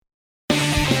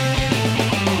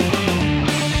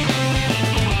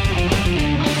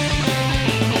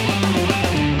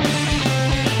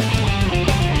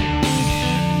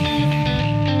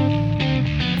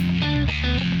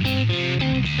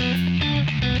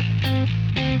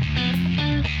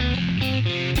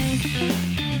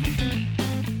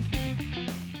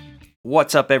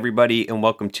What's up, everybody, and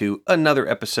welcome to another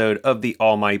episode of the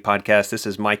Almighty Podcast. This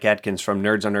is Mike Atkins from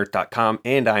nerdsonearth.com,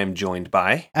 and I am joined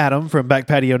by Adam from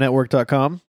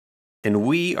backpationetwork.com. And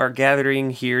we are gathering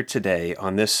here today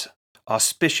on this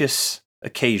auspicious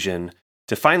occasion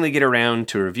to finally get around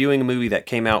to reviewing a movie that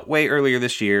came out way earlier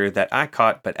this year that I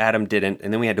caught, but Adam didn't,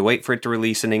 and then we had to wait for it to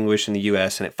release in English in the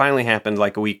US, and it finally happened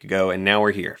like a week ago, and now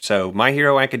we're here. So, My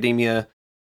Hero Academia,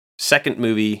 second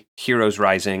movie, Heroes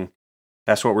Rising.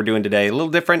 That's what we're doing today. A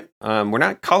little different. We're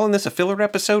not calling this a filler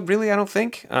episode, really, I don't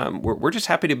think. We're just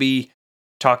happy to be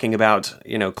talking about,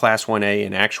 Class 1A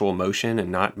and actual motion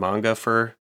and not manga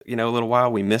for, a little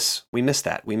while. We miss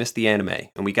that. We miss the anime.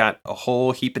 And we got a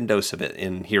whole heap and dose of it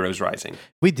in Heroes Rising.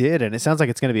 We did, and it sounds like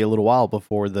it's going to be a little while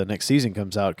before the next season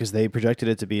comes out because they projected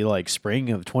it to be like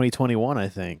spring of 2021, I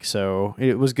think. So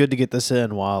it was good to get this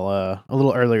in while a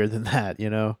little earlier than that,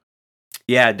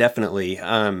 Yeah, definitely.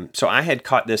 So I had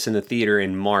caught this in the theater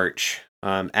in March.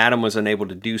 Adam was unable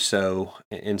to do so,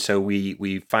 and so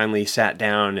we finally sat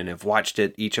down and have watched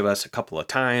it, each of us, a couple of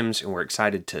times, and we're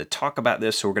excited to talk about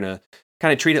this. So we're going to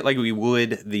kind of treat it like we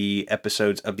would the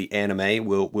episodes of the anime.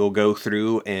 We'll go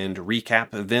through and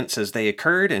recap events as they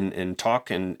occurred and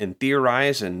talk and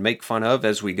theorize and make fun of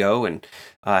as we go and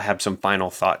have some final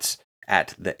thoughts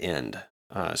at the end.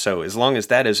 So as long as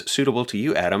that is suitable to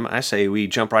you, Adam, I say we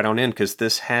jump right on in because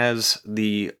this has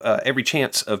the every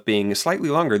chance of being slightly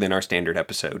longer than our standard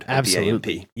episode of the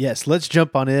AMP. Yes, let's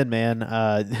jump on in, man.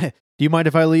 Do you mind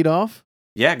if I lead off?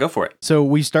 Yeah, go for it. So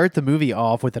we start the movie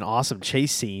off with an awesome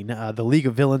chase scene. The League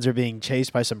of Villains are being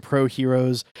chased by some pro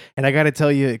heroes. And I got to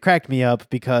tell you, it cracked me up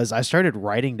because I started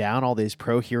writing down all these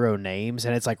pro hero names.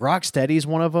 And it's like Rocksteady's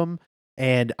one of them.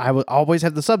 And I would always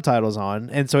have the subtitles on.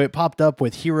 And so it popped up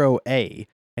with Hero A.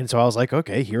 And so I was like,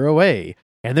 okay, Hero A.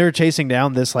 And they're chasing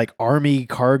down this like army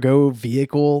cargo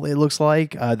vehicle, it looks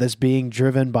like, that's being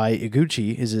driven by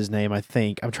Iguchi is his name, I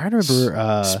think. I'm trying to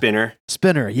remember.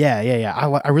 Spinner.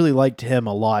 Yeah. I really liked him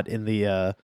a lot in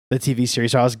the TV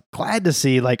series. So I was glad to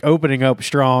see like opening up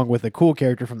strong with a cool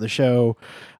character from the show.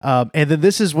 And then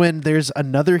this is when there's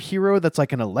another hero that's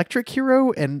like an electric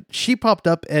hero. And she popped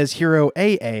up as Hero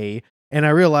AA. And I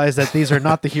realized that these are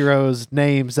not the heroes'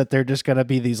 names, that they're just going to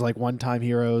be these like one-time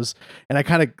heroes. And I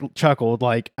kind of chuckled,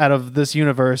 like, out of this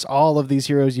universe, all of these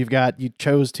heroes you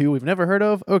chose two we've never heard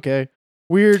of. Okay.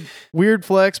 Weird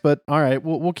flex, but all right,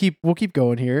 we'll keep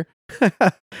going here.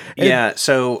 Yeah,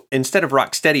 so instead of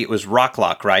Rocksteady, it was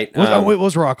Rocklock, right? It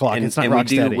was Rocklock. It's not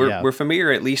Rocksteady. We're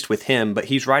familiar at least with him, but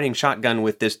he's riding shotgun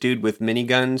with this dude with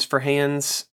miniguns for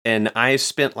hands. And I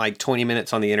spent like 20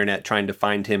 minutes on the internet trying to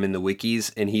find him in the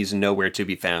wikis, and he's nowhere to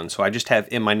be found. So I just have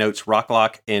in my notes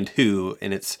Rocklock and Who,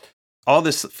 and it's all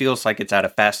this feels like it's out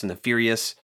of Fast and the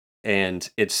Furious, and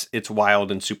it's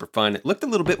wild and super fun. It looked a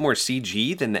little bit more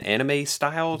CG than the anime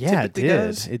style. Yeah, it did.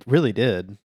 Does. It really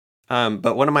did.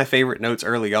 But one of my favorite notes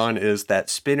early on is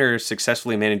that Spinner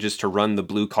successfully manages to run the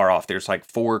blue car off. There's like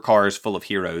 4 cars full of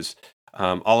heroes.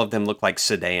 All of them look like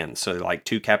sedans, so like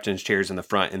 2 captain's chairs in the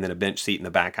front and then a bench seat in the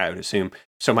back, I would assume.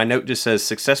 So my note just says,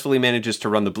 successfully manages to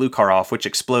run the blue car off, which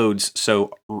explodes,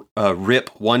 so rip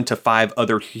 1 to 5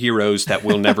 other heroes that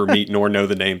we'll never meet nor know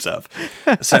the names of.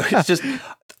 So it's just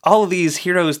all of these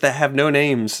heroes that have no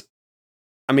names,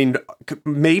 I mean,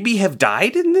 maybe have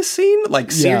died in this scene?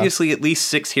 Like, seriously, at least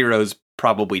 6 heroes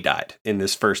probably died in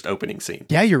this first opening scene.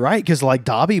 Yeah, you're right, because like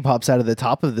Dobby pops out of the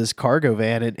top of this cargo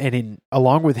van, and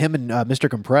along with him and Mr.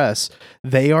 Compress,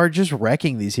 they are just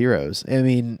wrecking these heroes. I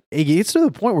mean, it gets to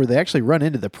the point where they actually run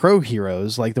into the pro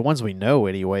heroes, like the ones we know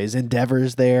anyways.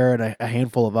 Endeavor's there and a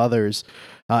handful of others.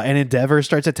 And Endeavor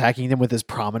starts attacking them with his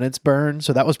prominence burn,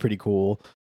 so that was pretty cool.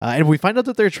 And we find out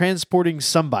that they're transporting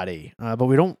somebody, but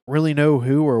we don't really know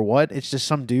who or what. It's just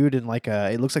some dude in like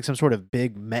it looks like some sort of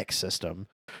big mech system.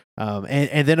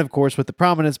 And then, of course, with the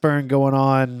prominence burn going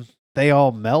on, they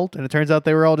all melt, and it turns out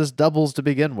they were all just doubles to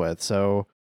begin with. So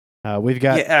we've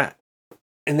got... Yeah,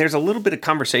 and there's a little bit of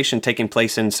conversation taking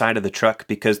place inside of the truck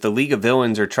because the League of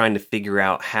Villains are trying to figure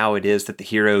out how it is that the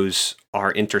heroes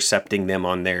are intercepting them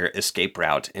on their escape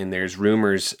route. And there's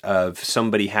rumors of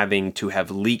somebody having to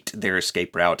have leaked their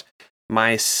escape route.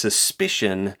 My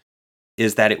suspicion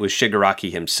is that it was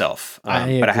Shigaraki himself. I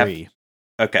agree.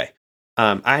 Okay.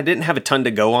 I didn't have a ton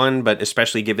to go on, but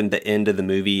especially given the end of the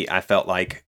movie, I felt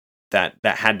like that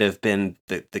had to have been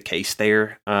the case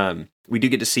there. We do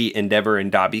get to see Endeavor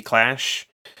and Dobby clash,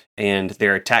 and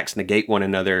their attacks negate one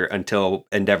another until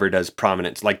Endeavor does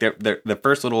prominence. Like the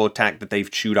first little attack that they've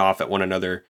chewed off at one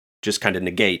another just kind of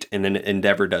negate, and then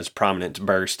Endeavor does prominence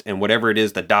burst, and whatever it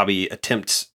is that Dobby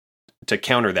attempts to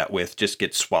counter that with just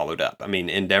gets swallowed up. I mean,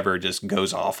 Endeavor just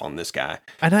goes off on this guy.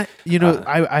 And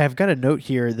I have got a note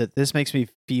here that this makes me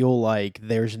feel like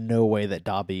there's no way that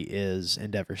Dobby is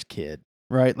Endeavor's kid,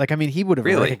 right? Like, I mean, he would have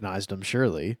Really? recognized him,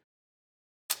 surely.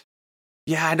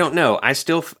 Yeah, I don't know. I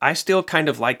still kind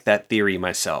of like that theory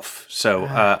myself. So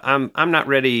I'm not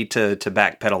ready to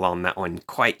backpedal on that one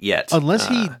quite yet. Unless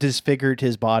he disfigured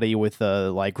his body with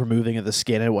like removing of the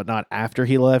skin and whatnot after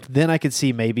he left, then I could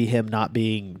see maybe him not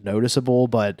being noticeable.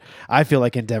 But I feel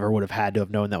like Endeavor would have had to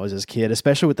have known that was his kid,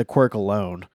 especially with the quirk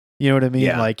alone. You know what I mean?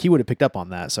 Yeah. Like he would have picked up on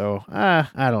that. So I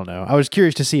don't know. I was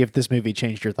curious to see if this movie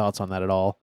changed your thoughts on that at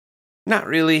all. Not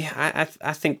really. I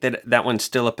think that one's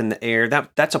still up in the air.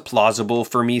 That's a plausible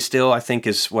for me still. I think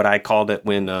is what I called it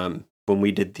when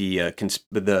we did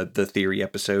the theory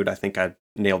episode. I think I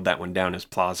nailed that one down as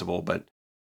plausible. But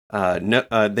no,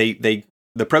 the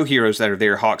pro heroes that are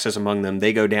there, Hawks is among them.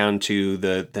 They go down to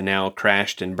the now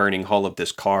crashed and burning hull of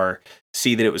this car,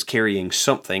 see that it was carrying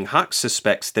something. Hawks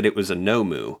suspects that it was a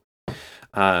Nomu.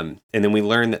 And then we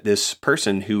learn that this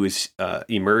person who is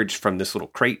emerged from this little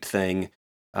crate thing.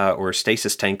 Or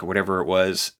stasis tank or whatever it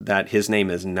was, that his name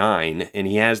is Nine, and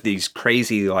he has these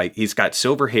crazy, like, he's got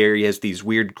silver hair, he has these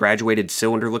weird graduated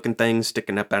cylinder looking things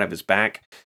sticking up out of his back,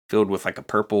 filled with like a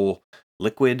purple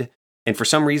liquid, and for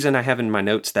some reason I have in my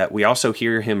notes that we also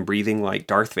hear him breathing like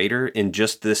Darth Vader in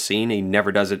just this scene. He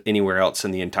never does it anywhere else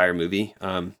in the entire movie,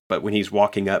 but when he's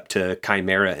walking up to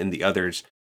Chimera and the others,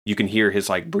 you can hear his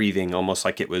like breathing almost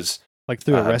like it was like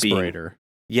through a respirator.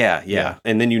 Yeah.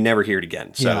 And then you never hear it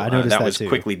again. So I noticed that was too.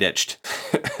 Quickly ditched.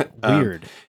 Weird.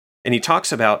 And he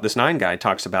talks about, this Nine guy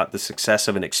talks about the success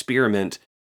of an experiment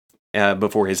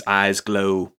before his eyes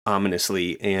glow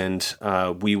ominously. And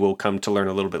we will come to learn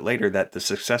a little bit later that the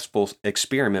successful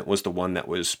experiment was the one that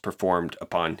was performed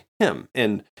upon him.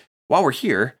 And while we're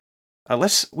here,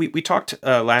 we talked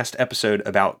last episode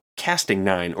about casting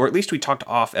Nine, or at least we talked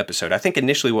off episode. I think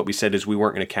initially what we said is we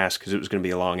weren't going to cast because it was going to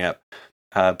be a long ep.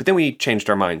 But then we changed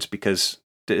our minds because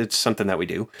it's something that we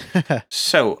do.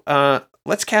 So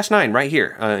let's cast Nine right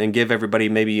here and give everybody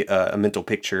maybe a mental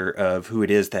picture of who it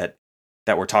is that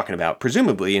we're talking about.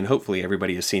 Presumably, and hopefully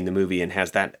everybody has seen the movie and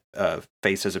has that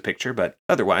face as a picture. But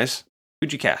otherwise,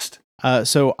 who'd you cast?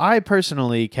 So I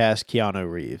personally cast Keanu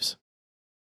Reeves.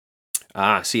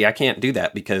 See, I can't do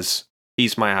that because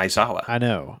he's my Aizawa. I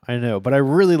know, but I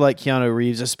really like Keanu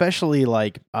Reeves, especially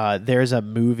like there's a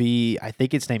movie, I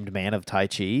think it's named Man of Tai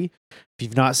Chi. If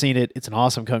you've not seen it, it's an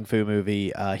awesome kung fu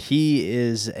movie.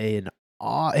 He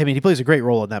plays a great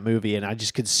role in that movie, and I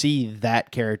just could see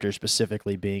that character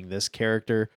specifically being this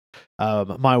character.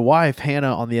 My wife,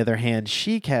 Hannah, on the other hand,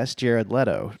 she cast Jared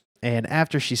Leto. And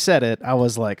after she said it, I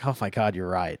was like, oh my God, you're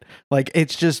right. Like,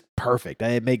 it's just perfect.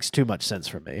 It makes too much sense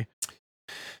for me.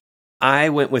 I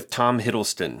went with Tom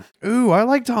Hiddleston. Ooh, I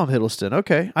like Tom Hiddleston.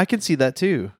 Okay, I can see that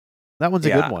too. That one's a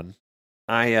good one.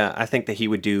 I think that he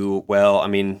would do well. I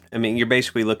mean, you're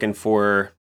basically looking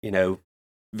for,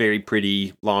 very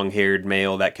pretty, long-haired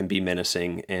male that can be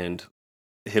menacing, and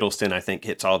Hiddleston, I think,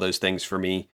 hits all those things for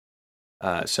me.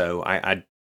 So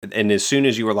and as soon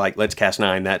as you were like, let's cast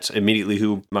Nine, that's immediately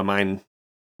who my mind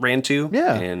ran to.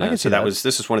 Yeah, and I can see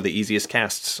this is one of the easiest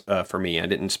casts for me. I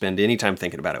didn't spend any time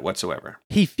thinking about it whatsoever.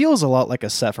 He feels a lot like a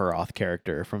Sephiroth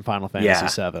character from Final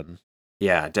Fantasy VII.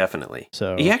 Yeah, definitely.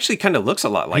 So he actually kind of looks a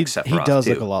lot like Sephiroth. He does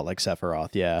look a lot like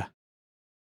Sephiroth. Yeah.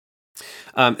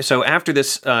 So after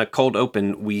this cold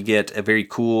open, we get a very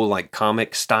cool, like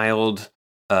comic styled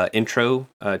intro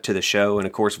to the show, and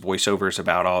of course voiceovers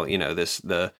about all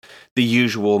the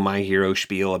usual My Hero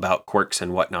spiel about quirks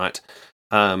and whatnot.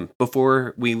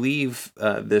 Before we leave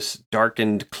this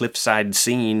darkened cliffside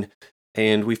scene,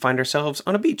 and we find ourselves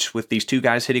on a beach with these two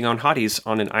guys hitting on hotties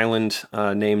on an island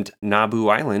named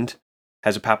Naboo Island.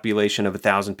 Has a population of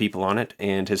 1,000 people on it,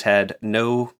 and has had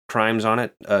no crimes on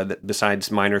it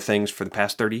besides minor things for the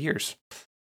past 30 years.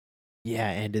 Yeah,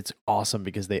 and it's awesome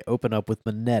because they open up with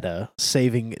Mineta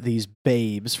saving these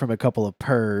babes from a couple of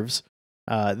pervs.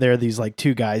 There are these like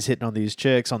two guys hitting on these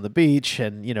chicks on the beach,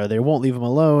 and they won't leave them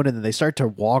alone, and then they start to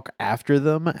walk after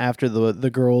them after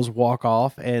the girls walk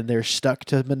off, and they're stuck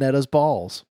to Mineta's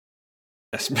balls.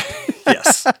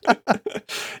 Yes.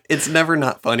 It's never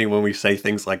not funny when we say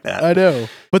things like that. I know.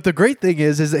 But the great thing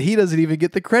is that he doesn't even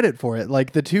get the credit for it.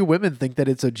 Like the two women think that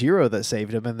it's Ojiro that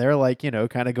saved him, and they're like,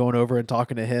 kind of going over and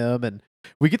talking to him, and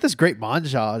we get this great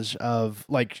montage of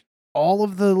like all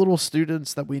of the little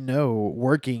students that we know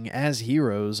working as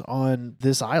heroes on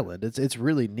this island. It's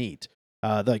really neat.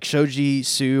 Like Shoji,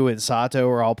 Sue, and Sato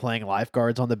are all playing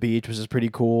lifeguards on the beach, which is pretty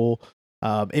cool.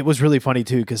 It was really funny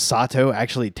too because Sato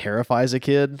actually terrifies a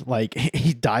kid. Like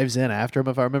he dives in after him,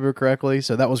 if I remember correctly.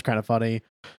 So that was kind of funny.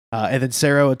 And then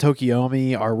Sero and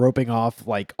Tokiomi are roping off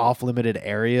like off limited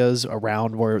areas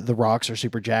around where the rocks are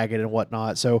super jagged and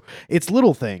whatnot. So it's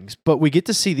little things, but we get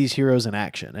to see these heroes in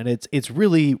action, and it's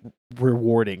really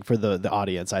rewarding for the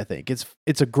audience. I think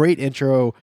it's a great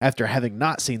intro after having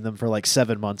not seen them for like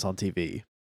 7 months on TV.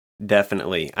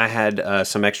 Definitely. I had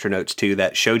some extra notes too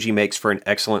that Shoji makes for an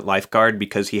excellent lifeguard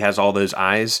because he has all those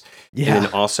eyes. Yeah. And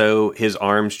then also his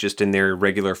arms just in their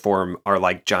regular form are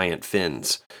like giant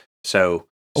fins. So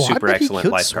super excellent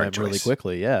lifeguard choice. Really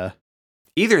quickly, yeah.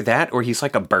 Either that or he's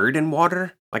like a bird in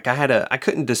water. Like I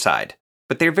couldn't decide.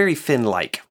 But they're very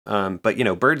fin-like. But you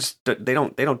know, birds they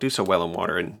don't do so well in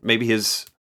water, and maybe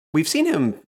we've seen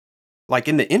him like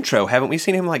in the intro, haven't we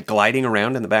seen him like gliding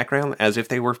around in the background as if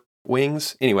they were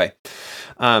wings? Anyway,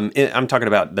 I'm talking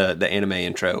about the anime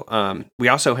intro. We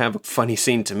also have a funny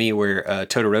scene to me where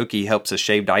Todoroki helps a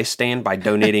shaved ice stand by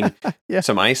donating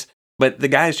some ice. But the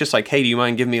guy's just like, hey, do you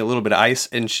mind giving me a little bit of ice?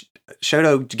 And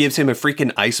Shoto gives him a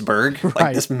freaking iceberg,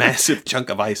 like this massive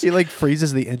chunk of ice. He like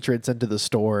freezes the entrance into the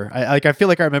store. I feel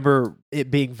like I remember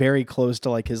it being very close to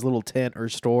like his little tent or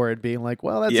store and being like,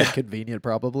 well, that's inconvenient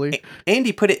probably. And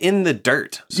he put it in the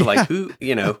dirt. So like who,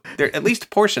 there at least a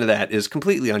portion of that is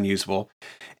completely unusable.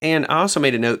 And I also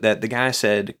made a note that the guy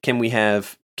said, can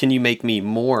you make me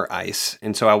more ice?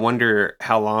 And so I wonder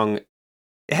how long.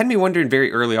 It had me wondering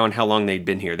very early on how long they'd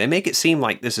been here. They make it seem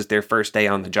like this is their first day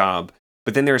on the job,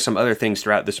 but then there are some other things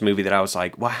throughout this movie that I was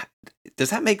like, "Wow,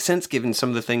 does that make sense given some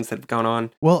of the things that have gone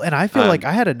on?" Well, and I feel like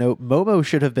I had a note. Momo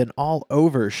should have been all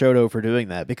over Shoto for doing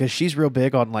that because she's real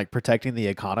big on like protecting the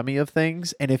economy of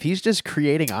things. And if he's just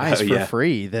creating ice for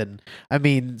free, then I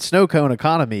mean, snow cone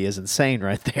economy is insane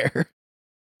right there.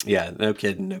 Yeah, no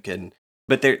kidding.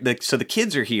 But so the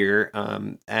kids are here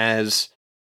as.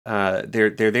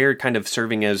 They're there kind of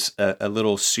serving as a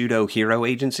little pseudo hero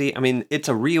agency. I mean, it's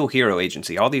a real hero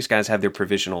agency. All these guys have their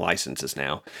provisional licenses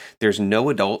now. There's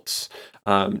no adults,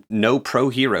 no pro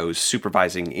heroes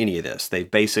supervising any of this. They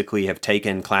basically have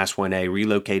taken Class 1A,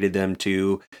 relocated them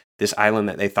to this island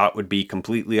that they thought would be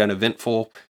completely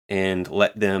uneventful, and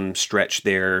let them stretch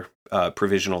their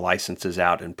provisional licenses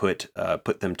out and put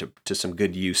them to some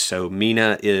good use. So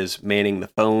Mina is manning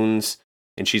the phones.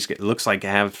 And it looks like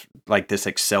have like this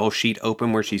Excel sheet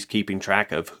open where she's keeping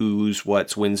track of who's,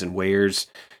 what's, whens, and wheres.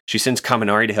 She sends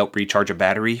Kaminari to help recharge a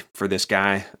battery for this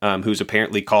guy who's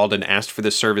apparently called and asked for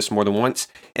this service more than once.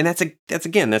 And that's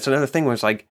another thing where it's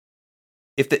like,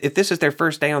 if this is their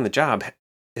first day on the job,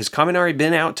 has Kaminari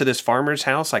been out to this farmer's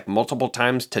house like multiple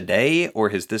times today, or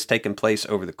has this taken place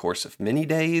over the course of many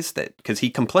days? Because he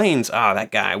complains,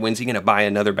 that guy, when's he going to buy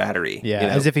another battery? Yeah,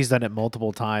 as if he's done it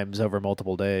multiple times over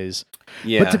multiple days.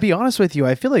 Yeah. But to be honest with you,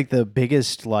 I feel like the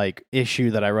biggest like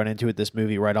issue that I run into with this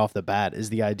movie right off the bat is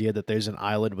the idea that there's an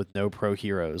island with no pro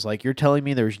heroes. Like you're telling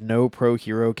me there's no pro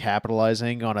hero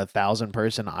capitalizing on a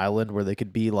 1,000-person island where they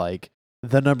could be like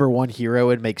the number one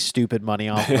hero and make stupid money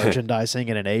off merchandising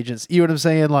and an agency. You know what I'm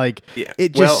saying? Like,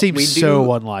 it just seems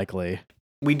so unlikely.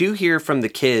 We do hear from the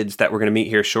kids that we're going to meet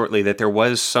here shortly that there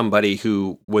was somebody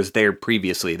who was there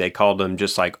previously. They called him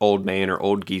just like old man or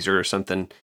old geezer or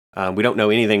something. We don't know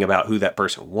anything about who that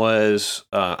person was.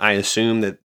 I assume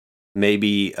that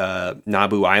maybe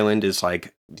Naboo Island is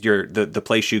like the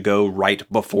place you go right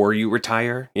before you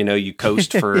retire. You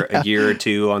coast for a year or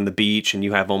two on the beach and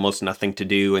you have almost nothing to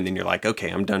do, and then you're like, okay,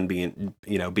 I'm done being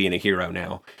a hero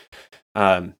now.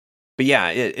 But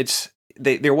yeah,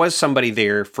 there was somebody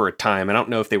there for a time. I don't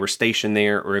know if they were stationed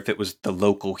there or if it was the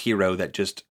local hero that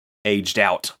just aged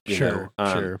out. Sure.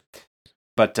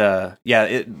 But a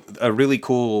really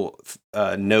cool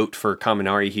note for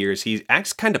Kaminari here is he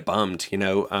acts kind of bummed,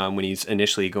 when he's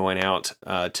initially going out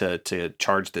to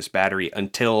charge this battery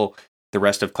until the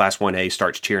rest of Class 1A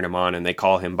starts cheering him on and they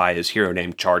call him by his hero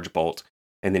name, Charge Bolt.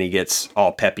 And then he gets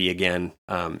all peppy again,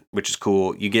 which is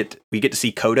cool. We get to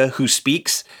see Koda, who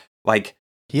speaks like...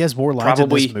 He has more lines in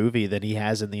this movie than he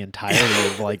has in the entirety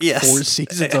of like 4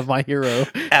 seasons of My Hero.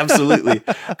 Absolutely.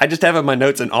 I just have in my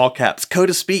notes in all caps,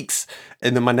 Koda speaks.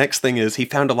 And then my next thing is he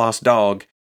found a lost dog.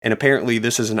 And apparently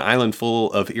this is an island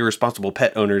full of irresponsible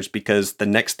pet owners because the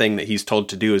next thing that he's told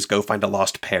to do is go find a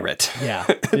lost parrot. Yeah.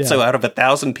 So out of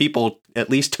 1,000 people, at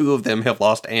least 2 of them have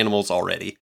lost animals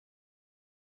already.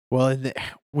 Well, and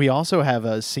we also have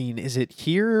a scene, is it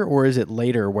here or is it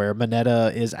later, where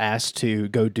Mineta is asked to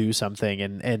go do something,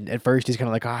 and at first he's kind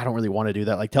of like, I don't really want to do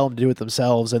that, like tell them to do it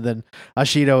themselves, and then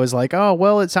Ashido is like, oh,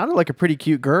 well, it sounded like a pretty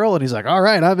cute girl, and he's like, all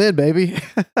right, I'm in, baby.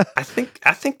 I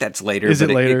think that's later. Is it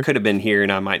later? It could have been here,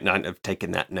 and I might not have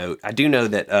taken that note. I do know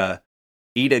that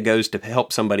Ida goes to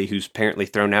help somebody who's apparently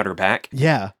thrown out her back.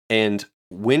 Yeah. And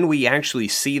when we actually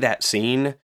see that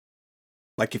scene,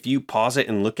 like if you pause it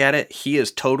and look at it, he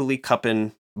is totally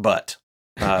cupping butt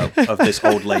of this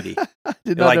old lady. I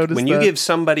did not Like notice when that. you give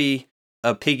somebody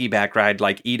a piggyback ride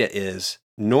like Ida is,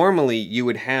 normally you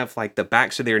would have like the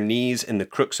backs of their knees and the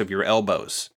crooks of your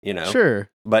elbows, you know? Sure.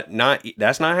 But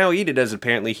that's not how Ida does it,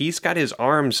 apparently. He's got his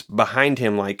arms behind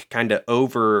him, like kind of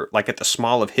over, like at the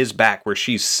small of his back where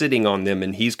she's sitting on them,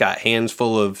 and he's got hands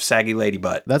full of saggy lady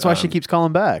butt. That's why she keeps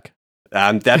calling back.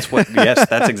 That's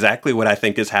exactly what I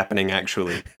think is happening,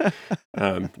 actually.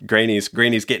 Granny's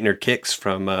getting her kicks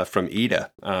from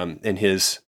Ida in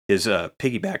his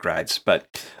piggyback rides.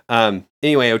 But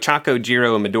anyway, Ochako,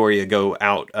 Jiro, and Midoriya go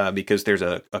out because there's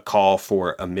a call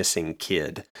for a missing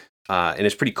kid. And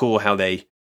it's pretty cool how they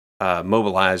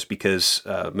mobilize, because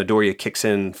Midoriya kicks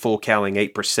in full Cowling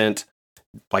 8%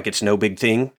 like it's no big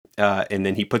thing. And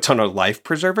then he puts on a life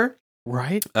preserver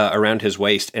Right? around his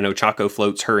waist, and Ochako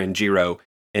floats her and Jiro,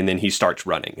 and then he starts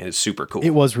running. And it's super cool. It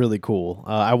was really cool.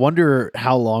 I wonder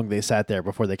how long they sat there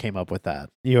before they came up with that.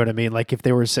 You know what I mean? Like if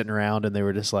they were sitting around and they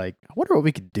were just like, I wonder what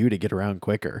we could do to get around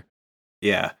quicker.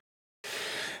 Yeah.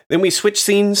 Then we switch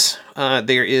scenes.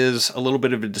 There is a little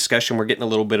bit of a discussion. We're getting a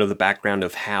little bit of the background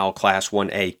of how Class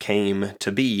 1A came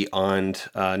to be on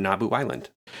Naboo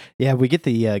Island. Yeah, we get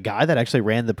the guy that actually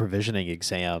ran the provisioning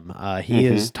exam. He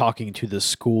is talking to the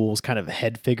school's kind of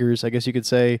head figures, I guess you could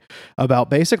say, about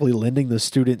basically lending the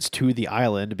students to the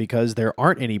island because there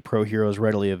aren't any pro heroes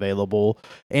readily available.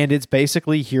 And it's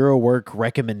basically hero work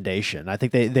recommendation. I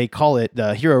think they call it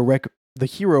the hero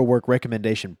work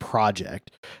recommendation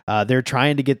project. They're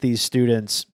trying to get these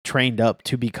students trained up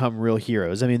to become real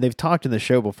heroes. I mean, they've talked in the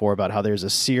show before about how there's a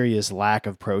serious lack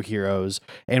of pro heroes,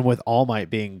 and with All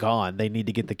Might being gone, they need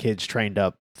to get the kids trained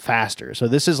up faster. So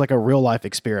this is like a real life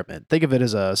experiment. Think of it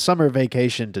as a summer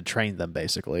vacation to train them,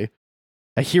 basically.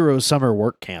 A hero summer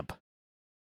work camp.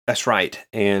 That's right.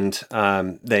 And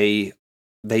they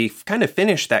kind of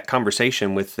finished that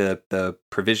conversation with the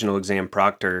provisional exam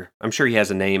proctor. I'm sure he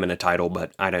has a name and a title,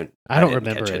 but I don't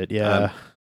remember catch it. Yeah.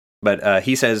 But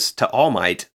he says to All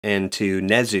Might and to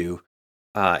Nezu,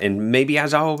 and maybe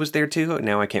Aizawa was there too.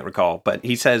 Now I can't recall. But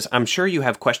he says, I'm sure you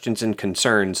have questions and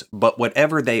concerns, but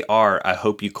whatever they are, I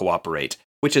hope you cooperate.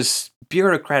 Which is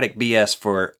bureaucratic BS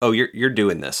for, you're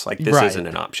doing this. Like, this isn't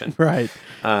an option. Right.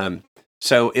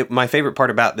 So my favorite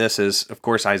part about this is, of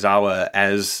course, Aizawa,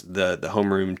 as the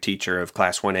homeroom teacher of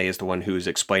Class 1A, is the one who is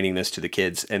explaining this to the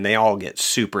kids, and they all get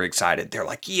super excited. They're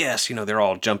like, yes, they're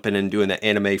all jumping and doing the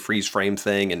anime freeze frame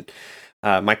thing. And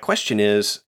my question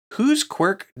is, whose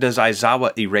quirk does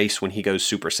Aizawa erase when he goes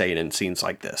Super Saiyan in scenes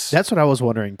like this? That's what I was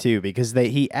wondering, too, because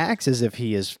he acts as if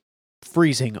he is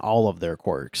freezing all of their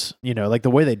quirks. Like the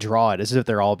way they draw it is as if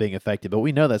they're all being affected, but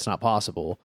we know that's not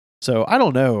possible. So I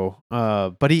don't know,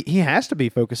 but he has to be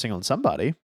focusing on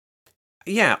somebody.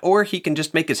 Yeah, or he can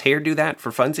just make his hair do that for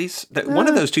funsies. One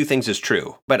of those two things is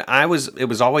true, but it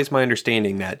was always my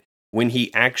understanding that when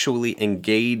he actually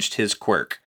engaged his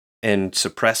quirk and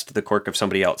suppressed the quirk of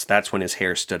somebody else, that's when his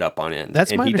hair stood up on end.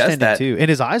 That's and my he understanding does that, too, and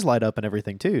his eyes light up and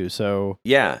everything too. So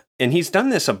yeah, and he's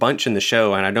done this a bunch in the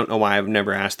show, and I don't know why I've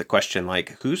never asked the question,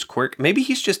 like, whose quirk? Maybe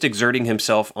he's just exerting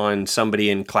himself on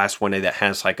somebody in Class 1A that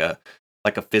has like a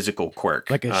physical quirk.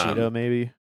 Like a Shido,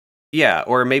 maybe? Yeah,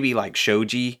 or maybe like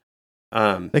Shoji.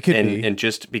 That could be. And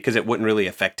just because it wouldn't really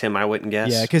affect him, I wouldn't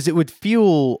guess. Yeah, because it would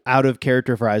feel out of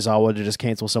character for Aizawa to just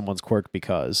cancel someone's quirk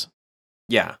because.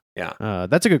 Yeah.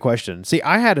 That's a good question. See,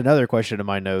 I had another question in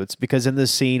my notes because in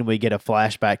this scene we get a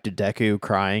flashback to Deku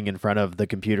crying in front of the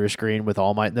computer screen with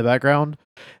All Might in the background.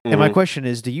 And my question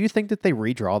is, do you think that they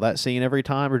redraw that scene every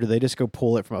time, or do they just go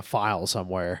pull it from a file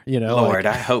somewhere? Lord,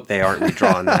 I hope they aren't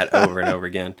redrawing that over and over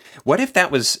again. What if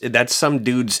that's some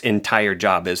dude's entire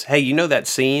job is, hey, that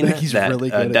scene that really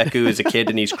Deku is a kid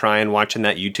and he's crying watching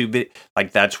that YouTube video?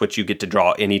 Like, that's what you get to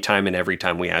draw anytime and every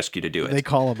time we ask you to do it. They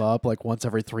call him up like once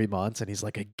every 3 months and he's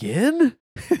like, again?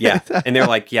 Yeah, and they're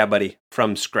like, yeah, buddy,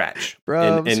 from scratch.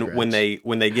 From and scratch.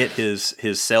 when they get his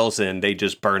cells in, they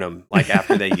just burn them like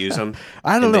after they use them.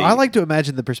 I don't know. I like to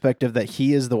imagine the perspective that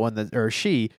he is the one that, or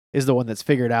she is the one that's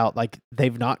figured out, like,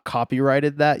 they've not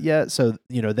copyrighted that yet, so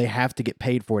they have to get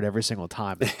paid for it every single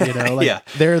time. Yeah.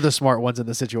 They're the smart ones in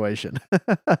the situation.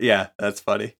 Yeah, that's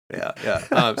funny.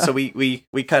 Yeah. So we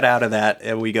cut out of that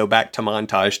and we go back to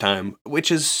montage time,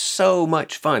 which is so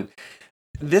much fun.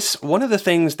 One of the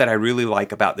things that I really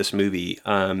like about this movie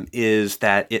is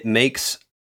that it makes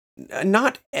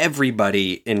not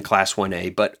everybody in Class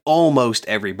 1A, but almost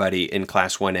everybody in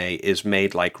Class 1A is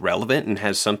made like relevant and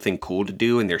has something cool to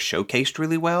do, and they're showcased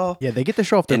really well. Yeah, they get to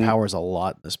show off their powers a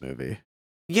lot in this movie.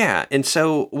 Yeah, and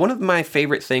so one of my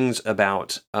favorite things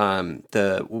about one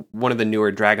of the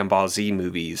newer Dragon Ball Z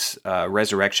movies,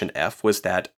 Resurrection F, was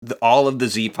that all of the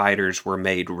Z fighters were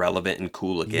made relevant and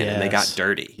cool again, and they got Yes.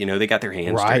 dirty. They got their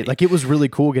hands Right. dirty. Like it was really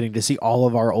cool getting to see all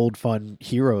of our old fun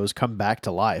heroes come back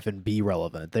to life and be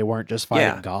relevant. They weren't just fighting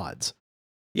Yeah. gods.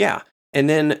 Yeah.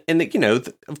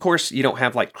 Of course, you don't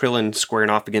have like Krillin squaring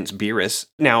off against Beerus.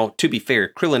 Now, to be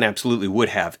fair, Krillin absolutely would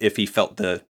have if he felt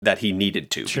that he needed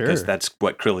to, Sure. because that's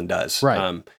what Krillin does.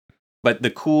 Right. But the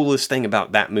coolest thing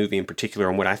about that movie in particular,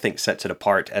 and what I think sets it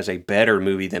apart as a better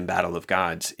movie than Battle of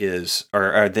Gods is,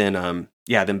 than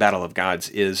Battle of Gods,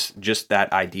 is just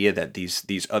that idea that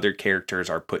these other characters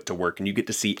are put to work, and you get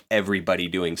to see everybody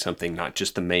doing something, not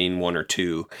just the main one or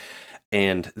two.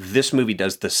 And this movie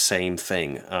does the same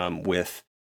thing with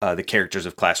the characters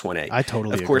of Class 1A. I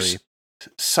totally Of course,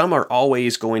 agree. some are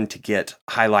always going to get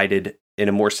highlighted in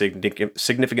a more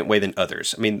significant way than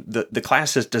others. I mean, the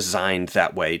class is designed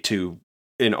that way to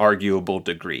an arguable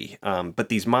degree. But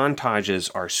these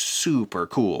montages are super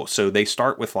cool. So they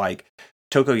start with like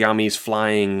Tokoyami's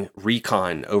flying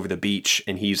recon over the beach,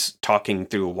 and he's talking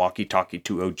through a walkie-talkie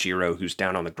to Ojiro, who's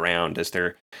down on the ground as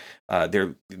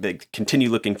they continue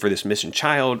looking for this missing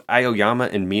child. Aoyama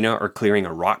and Mina are clearing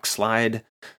a rock slide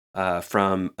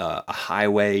from a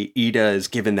highway. Ida is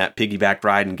given that piggyback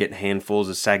ride and getting handfuls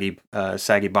of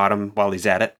saggy bottom while he's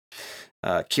at it.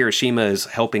 Kirishima is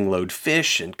helping load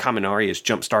fish, and Kaminari is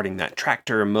jump-starting that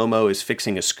tractor. Momo is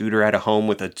fixing a scooter at a home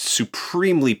with a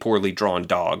supremely poorly drawn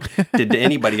dog. Did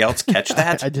anybody else catch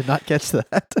that? I did not catch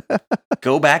that.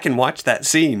 Go back and watch that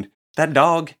scene. That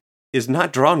dog is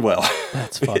not drawn well.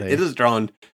 That's funny. It is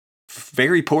drawn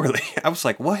very poorly. I was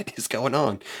like, what is going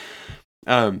on?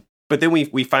 But then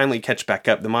we finally catch back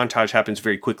up. The montage happens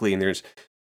very quickly, and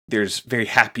there's very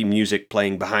happy music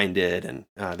playing behind it, and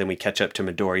then we catch up to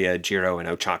Midoriya, Jiro, and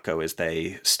Ochako as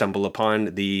they stumble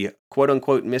upon the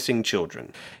quote-unquote missing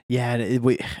children. Yeah,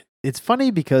 and it's funny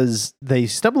because they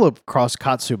stumble across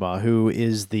Katsuma, who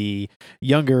is the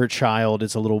younger child.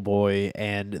 It's a little boy,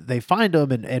 and they find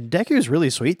him, and Deku's really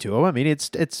sweet to him. I mean, it's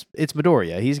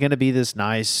Midoriya. He's going to be this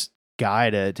nice guy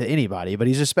to anybody, but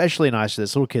he's especially nice to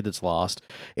this little kid that's lost.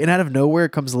 And out of nowhere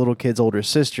comes the little kid's older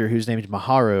sister, who's named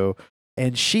Maharu,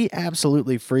 and she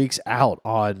absolutely freaks out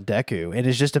on Deku and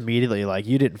is just immediately like,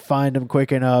 you didn't find him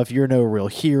quick enough. You're no real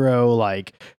hero.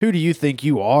 Like, who do you think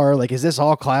you are? Like, is this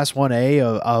all Class 1A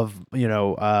of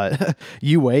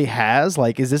UA has?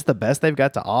 Like, is this the best they've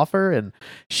got to offer? And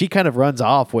she kind of runs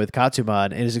off with Katsuma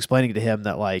and is explaining to him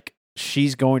that, like,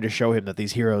 she's going to show him that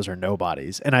these heroes are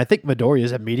nobodies. And I think Midoriya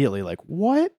is immediately like,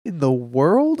 what in the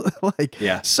world? Like,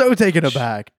 Yeah. So taken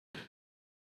aback.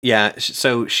 Yeah,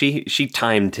 so she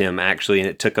timed him, actually, and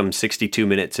it took him 62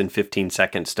 minutes and 15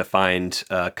 seconds to find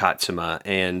Katsuma,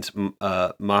 and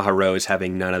Maharu is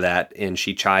having none of that, and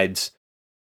she chides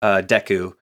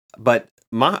Deku. But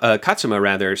Katsuma,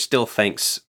 rather, still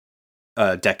thanks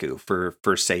Deku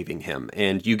for saving him,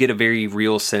 and you get a very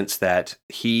real sense that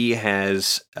he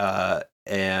has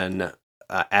an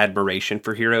admiration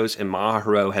for heroes, and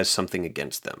Maharu has something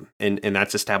against them, and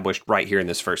that's established right here in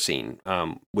this first scene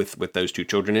with those two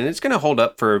children, and it's going to hold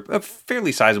up for a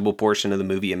fairly sizable portion of the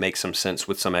movie and make some sense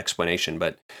with some explanation.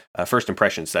 But first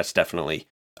impressions, that's definitely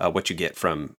what you get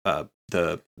from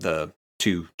the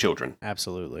two children.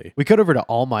 Absolutely. We cut over to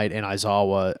All Might and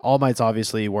Aizawa. All Might's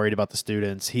obviously worried about the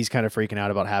students. He's kind of freaking out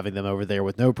about having them over there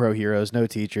with no pro heroes, no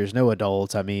teachers, no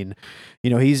adults. I mean,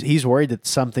 he's worried that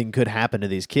something could happen to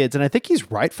these kids, and I think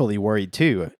he's rightfully worried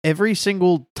too. Every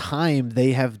single time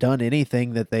they have done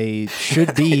anything that they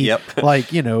should be Yep.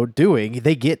 doing,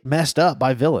 they get messed up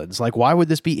by villains. Like, why would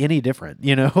this be any different?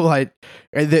 Like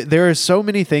there are so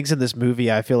many things in this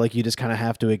movie I feel like you just kind of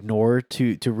have to ignore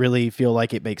to really feel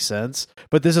like it makes sense.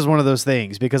 But this is one of those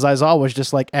things because Aizawa was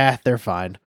just like, they're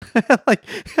fine. Like,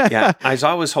 yeah,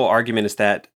 Aizawa's whole argument is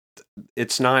that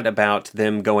it's not about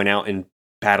them going out and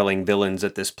battling villains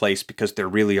at this place because there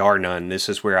really are none. This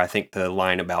is where I think the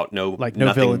line about no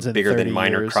nothing villains in bigger 30 than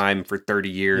minor years. crime for 30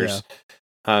 years.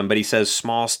 Yeah. But he says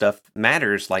small stuff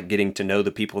matters, like getting to know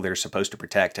the people they're supposed to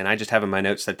protect. And I just have in my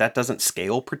notes that doesn't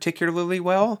scale particularly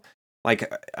well.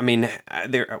 Like, I mean,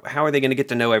 how are they going to get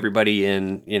to know everybody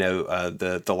in,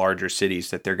 the larger cities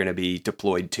that they're going to be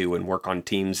deployed to and work on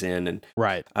teams in? And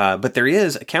right. But there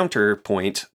is a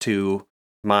counterpoint to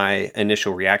my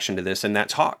initial reaction to this, and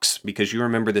that's Hawks, because you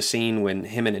remember the scene when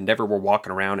him and Endeavor were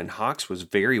walking around, and Hawks was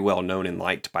very well known and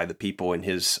liked by the people in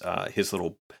his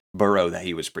little burrow that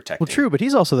he was protecting. Well, true, but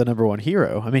he's also the number one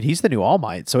hero. I mean, he's the new All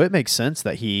Might, so it makes sense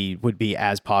that he would be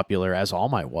as popular as All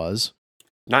Might was.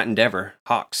 Not Endeavor,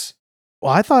 Hawks.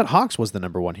 Well, I thought Hawks was the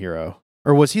number one hero.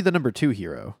 Or was he the number two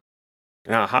hero?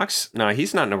 No, Hawks. No,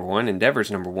 he's not number one.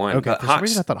 Endeavor's number one. Okay, But for some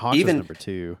reason I thought Hawks was even number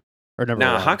 2 or number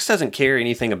now 1. Hawks doesn't care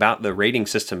anything about the rating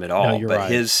system at all. you're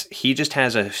But right. he just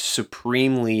has a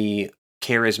supremely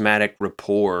charismatic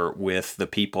rapport with the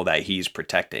people that he's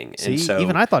protecting, See, and so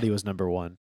even I thought he was number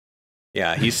 1.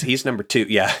 yeah, he's number 2.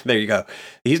 Yeah, there you go.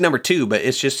 He's number 2, but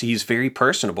it's just he's very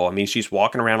personable. I mean, she's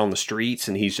walking around on the streets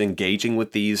and he's engaging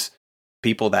with these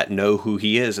people that know who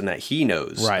he is and that he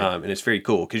knows. Right. And it's very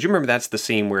cool because you remember that's the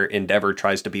scene where Endeavor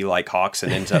tries to be like Hawks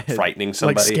and ends up frightening Like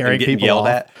somebody scaring and getting people yelled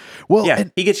off. at. Well, Yeah,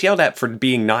 and he gets yelled at for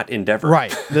being not Endeavor.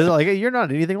 right. They're like, "Hey, you're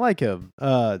not anything like him."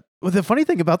 Well, the funny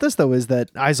thing about this though is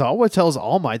that Aizawa tells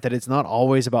All Might that it's not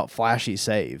always about flashy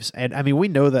saves, and I mean we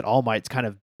know that All Might's kind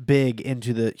of big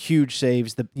into the huge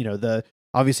saves. The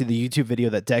obviously the YouTube video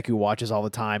that Deku watches all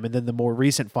the time, and then the more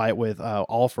recent fight with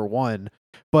All for One.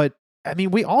 But I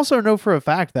mean, we also know for a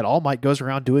fact that All Might goes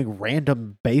around doing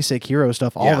random basic hero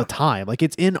stuff all the time. Like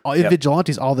it's in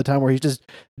Vigilantes all the time where he's just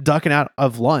ducking out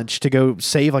of lunch to go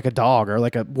save like a dog or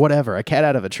like a cat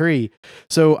out of a tree.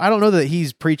 So I don't know that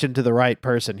he's preaching to the right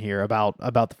person here about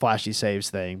the flashy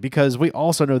saves thing, because we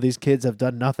also know these kids have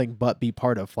done nothing but be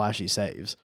part of flashy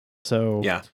saves. So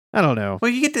Yeah. I don't know. Well,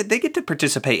 they get to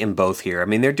participate in both here. I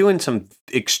mean, they're doing some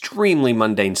extremely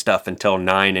mundane stuff until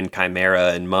Nine and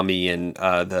Chimera and Mummy and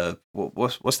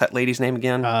what's that lady's name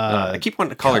again? I keep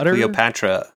wanting to call Cutter? her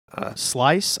Cleopatra.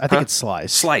 Slice? I think it's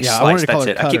Slice. Slice. Yeah, Slice. I That's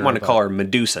it. I keep Cutter, wanting to but call her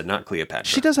Medusa, not Cleopatra.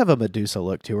 she does have a Medusa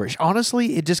look to her.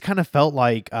 Honestly, it just kind of felt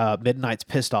like Midnight's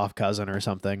pissed off cousin or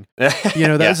something. You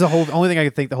know, that's the only thing I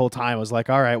could think the whole time was like,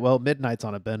 all right, well, Midnight's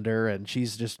on a bender and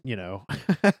she's just,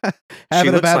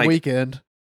 having a bad weekend.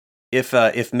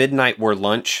 If Midnight were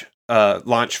Launch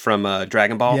from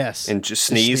Dragon Ball, yes, and just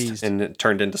sneezed and it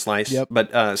turned into Slice. Yep.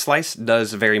 But Slice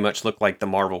does very much look like the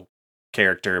Marvel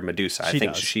character Medusa. I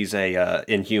think does. She's a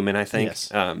Inhuman. I think.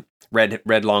 Yes.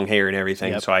 Red long hair and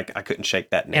everything. Yep. So I couldn't shake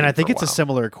that name. And I think for it's a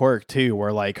similar quirk too,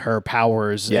 where like her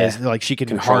powers is like she can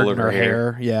Control harden of her her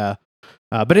hair. Yeah.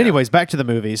 But anyways, back to the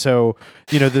movie. So,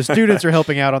 the students are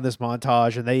helping out on this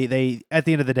montage, and they at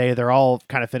the end of the day, they're all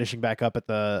kind of finishing back up at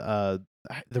the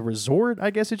resort, I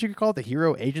guess that you could call it, the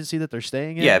hero agency that they're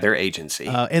staying in. Yeah, their agency.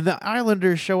 And the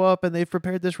Islanders show up, and they've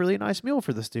prepared this really nice meal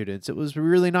for the students. It was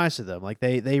really nice of them. Like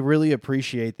they really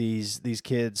appreciate these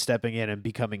kids stepping in and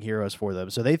becoming heroes for them.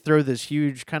 So they throw this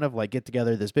huge kind of like get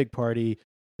together, this big party.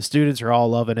 The students are all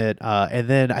loving it. And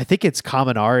then I think it's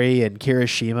Kaminari and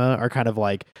Kirishima are kind of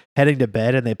like heading to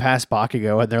bed, and they pass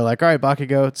Bakugo, and they're like, all right,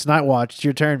 Bakugo, it's night watch. It's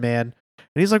your turn, man.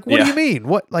 And he's like, what do you mean?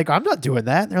 What? Like, I'm not doing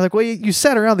that. And they're like, well, you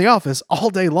sat around the office all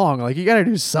day long. Like, you got to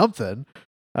do something.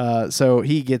 So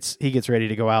he gets ready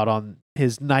to go out on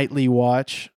his nightly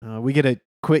watch. We get a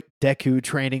quick Deku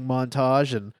training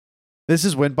montage, and this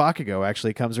is when Bakugo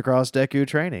actually comes across Deku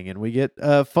training, and we get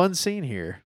a fun scene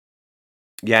here.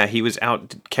 Yeah, he was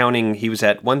out counting. He was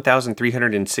at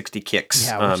 1,360 kicks.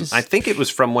 Yeah, I think it was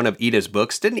from one of Ida's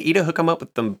books. Didn't Ida hook him up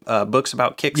with the books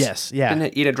about kicks? Yes, yeah.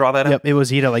 Didn't Ida draw that up? Yep, it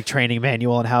was Ida like training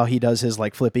manual and how he does his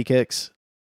like flippy kicks.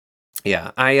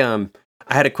 Yeah, I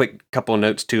had a quick couple of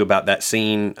notes too about that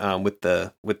scene with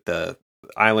the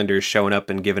Islanders showing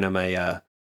up and giving him a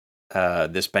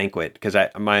this banquet, because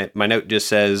my note just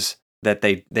says that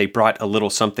they brought a little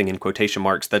something in quotation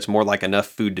marks that's more like enough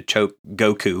food to choke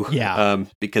Goku. Yeah.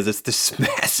 Because it's this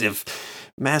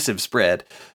massive spread.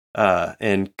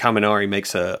 And Kaminari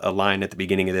makes a line at the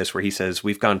beginning of this where he says,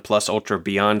 "We've gone plus ultra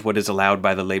beyond what is allowed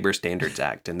by the Labor Standards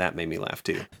Act," and that made me laugh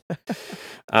too.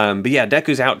 But yeah,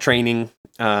 Deku's out training,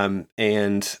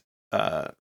 and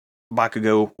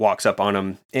Bakugo walks up on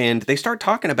him, and they start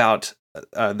talking about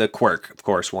the quirk, of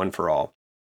course, One for All.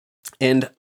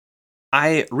 And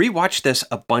I rewatched this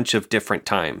a bunch of different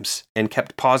times and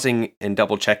kept pausing and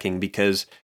double checking, because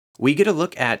we get a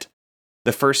look at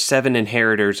the first 7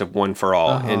 inheritors of One for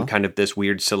All and kind of this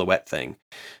weird silhouette thing.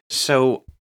 So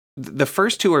the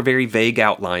first 2 are very vague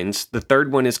outlines. The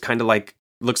third one is kind of like,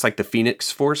 looks like the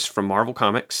Phoenix Force from Marvel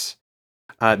Comics.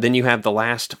 Then you have the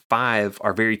last 5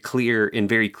 are very clear in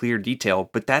very clear detail,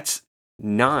 but that's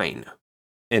 9.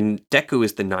 And Deku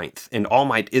is the 9th, and All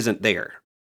Might isn't there.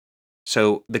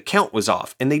 So the count was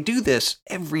off. And they do this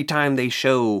every time they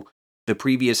show the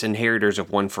previous inheritors of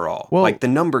One for All. Well, like the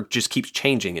number just keeps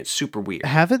changing. It's super weird.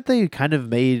 Haven't they kind of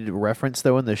made reference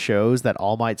though in the shows that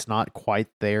All Might's not quite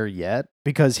there yet?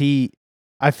 Because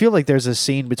I feel like there's a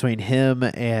scene between him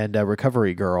and a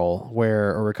recovery girl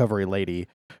or recovery lady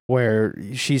where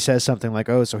she says something like,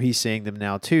 "Oh, so he's seeing them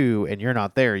now too, and you're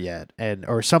not there yet,"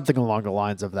 or something along the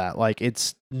lines of that. Like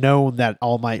it's known that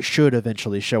All Might should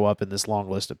eventually show up in this long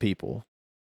list of people.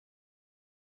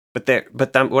 But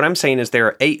what I'm saying is there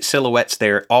are 8 silhouettes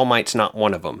there. All Might's not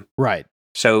one of them. Right.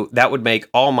 So that would make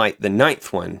All Might the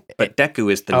 9th one, but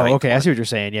Deku is the 9th okay, one. I see what you're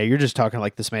saying. Yeah, you're just talking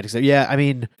like the semantics. Yeah, I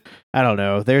mean, I don't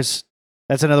know. That's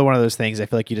another one of those things I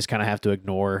feel like you just kind of have to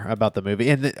ignore about the movie.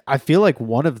 And I feel like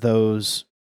one of those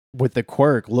with the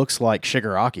quirk looks like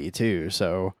Shigaraki too.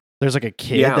 So there's like a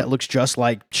kid that looks just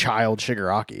like child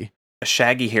Shigaraki. A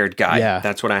shaggy-haired guy. Yeah.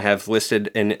 That's what I have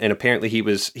listed. And apparently he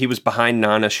was behind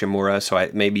Nana Shimura, so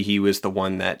maybe he was the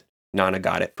one that Nana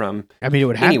got it from. I mean, it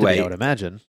would have to be, I would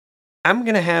imagine. I'm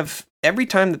going to have, every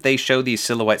time that they show these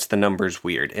silhouettes, the number's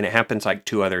weird. And it happens like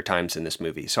 2 other times in this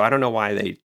movie. So I don't know why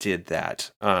they did that.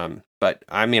 But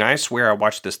I mean, I swear I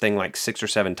watched this thing like 6 or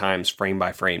 7 times, frame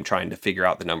by frame, trying to figure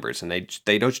out the numbers. And they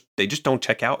just don't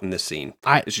check out in this scene.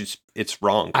 It's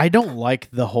wrong. I don't like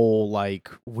the whole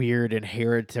like weird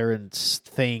inheritance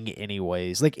thing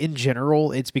anyways. Like in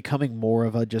general, it's becoming more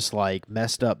of a just like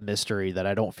messed up mystery that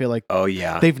I don't feel like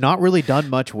they've not really done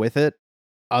much with it.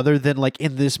 Other than like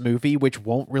in this movie, which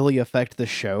won't really affect the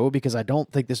show because I don't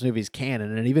think this movie's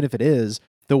canon. And even if it is,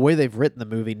 the way they've written the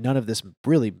movie, none of this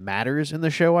really matters in the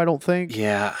show, I don't think.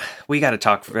 Yeah, we got to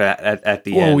talk for that at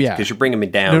the end because you're bringing me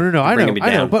down. No, I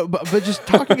know. But just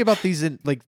talking about these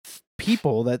like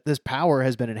people that this power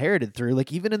has been inherited through,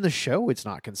 like even in the show, it's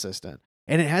not consistent.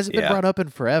 And it hasn't been brought up in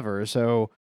forever. So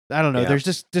I don't know. There's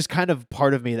just kind of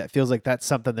part of me that feels like that's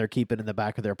something they're keeping in the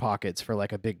back of their pockets for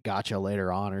like a big gotcha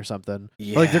later on or something.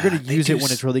 Yeah, or like they're going to use it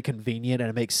when it's really convenient and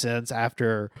it makes sense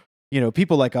after,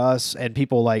 people like us and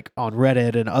people like on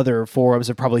Reddit and other forums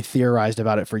have probably theorized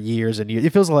about it for years and years.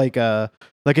 It feels like a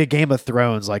Game of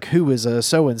Thrones, like who is a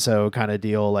so-and-so kind of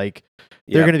deal. Like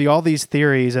there are going to be all these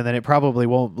theories and then it probably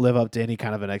won't live up to any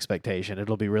kind of an expectation.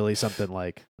 It'll be really something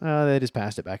like, they just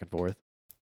passed it back and forth.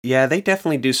 Yeah, they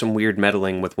definitely do some weird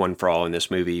meddling with One for All in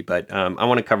this movie, but I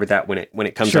want to cover that when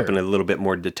it comes up in a little bit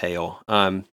more detail.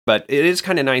 But it is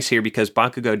kind of nice here because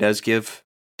Bakugo does give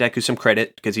Deku some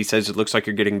credit because he says it looks like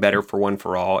you're getting better for One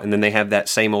for All, and then they have that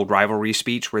same old rivalry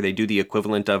speech where they do the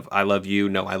equivalent of "I love you,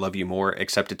 no, I love you more,"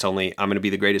 except it's only "I'm going to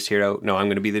be the greatest hero, no, I'm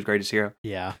going to be the greatest hero."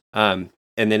 Yeah. And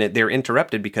then they're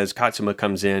interrupted because Katsuma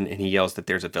comes in and he yells that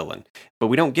there's a villain, but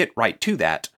we don't get right to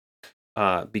that.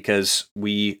 Because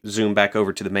we zoom back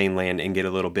over to the mainland and get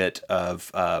a little bit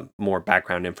of more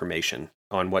background information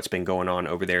on what's been going on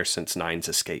over there since Nine's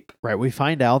escape. Right. We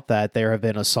find out that there have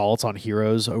been assaults on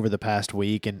heroes over the past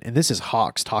week, and this is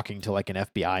Hawks talking to like an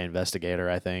FBI investigator,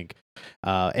 I think.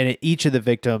 And each of the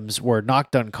victims were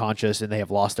knocked unconscious and they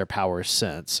have lost their powers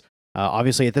since.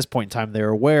 Obviously, at this point in time, they're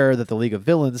aware that the League of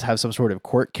Villains have some sort of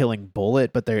quirk-killing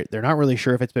bullet, but they're not really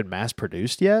sure if it's been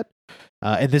mass-produced yet.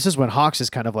 And this is when Hawks is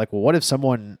kind of like, well, what if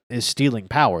someone is stealing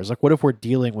powers? Like, what if we're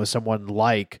dealing with someone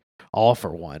like All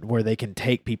for One, where they can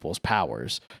take people's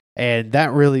powers? And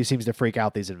that really seems to freak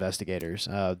out these investigators.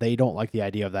 They don't like the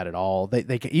idea of that at all.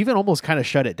 They can even almost kind of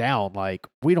shut it down. Like,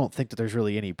 we don't think that there's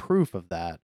really any proof of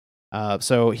that.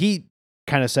 So he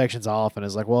kind of sections off and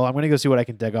is like, well, I'm going to go see what I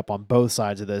can dig up on both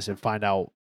sides of this and find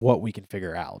out what we can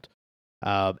figure out.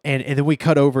 And then we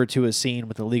cut over to a scene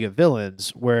with the League of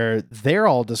Villains where they're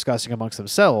all discussing amongst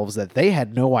themselves that they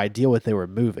had no idea what they were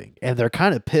moving. And they're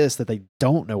kind of pissed that they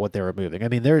don't know what they were moving. I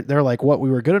mean, they're like, what,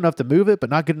 we were good enough to move it, but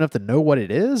not good enough to know what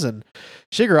it is. And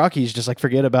Shigaraki's just like,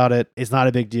 forget about it. It's not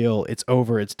a big deal. It's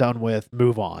over. It's done with.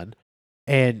 Move on.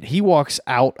 And he walks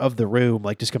out of the room,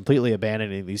 like just completely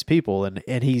abandoning these people.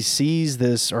 And he sees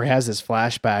this, or has this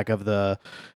flashback of the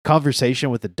conversation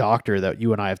with the doctor that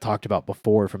you and I have talked about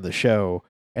before from the show.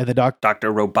 And the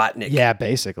Dr. Robotnik. Yeah,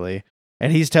 basically.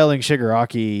 And he's telling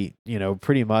Shigaraki,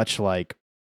 pretty much like,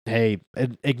 hey,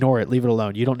 ignore it, leave it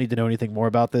alone. You don't need to know anything more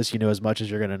about this. You know as much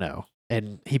as you're going to know.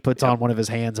 And he puts on one of his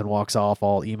hands and walks off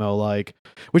all emo-like,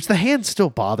 which the hands still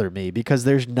bother me because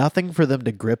there's nothing for them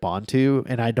to grip onto.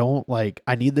 And I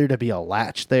need there to be a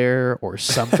latch there or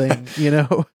something,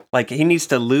 Like he needs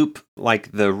to loop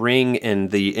like the ring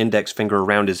and the index finger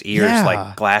around his ears,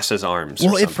 like Glass's arms.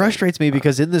 Well, it frustrates me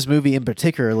because in this movie in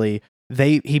particularly,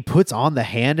 he puts on the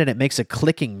hand and it makes a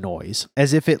clicking noise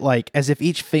as if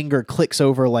each finger clicks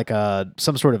over like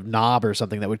some sort of knob or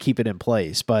something that would keep it in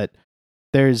place. But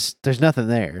there's nothing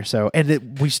there. So,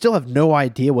 we still have no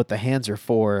idea what the hands are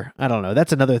for. I don't know.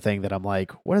 That's another thing that I'm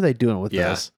like, what are they doing with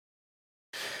this?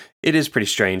 It is pretty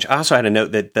strange. I also had a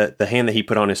note that the hand that he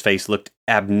put on his face looked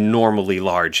abnormally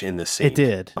large in this scene. It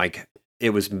did. Like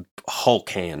it was Hulk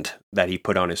hand that he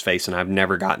put on his face, and I've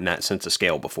never gotten that sense of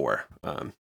scale before.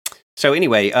 So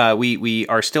anyway, we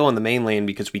are still on the mainland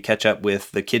because we catch up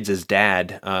with the kids'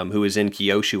 dad, who is in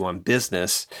Kyushu on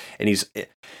business, and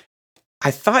I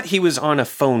thought he was on a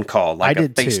phone call, like a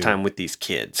FaceTime with these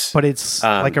kids. But it's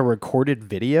like a recorded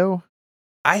video?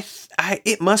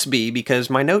 It must be because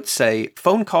my notes say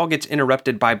phone call gets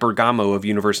interrupted by Bergamo of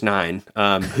Universe 9,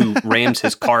 who rams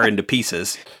his car into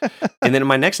pieces. And then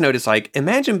my next note is like,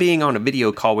 imagine being on a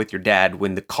video call with your dad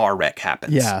when the car wreck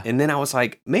happens. Yeah. And then I was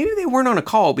like, maybe they weren't on a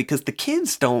call because the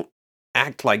kids don't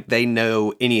act like they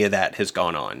know any of that has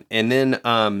gone on. And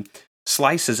then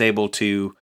Slice is able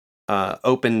to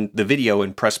open the video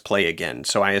and press play again.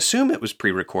 So I assume it was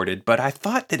pre-recorded, but I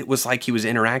thought that it was like he was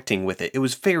interacting with it. It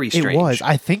was very strange. It was.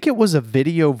 I think it was a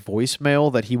video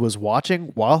voicemail that he was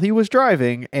watching while he was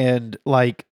driving and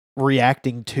like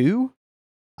reacting to.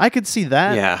 I could see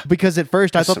that. Yeah. Because at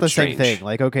first I thought the same strange thing.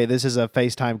 Like, okay, this is a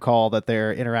FaceTime call that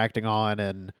they're interacting on,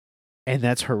 and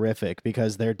that's horrific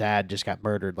because their dad just got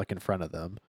murdered like in front of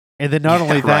them. And then not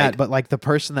only that, right. but like the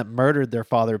person that murdered their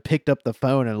father picked up the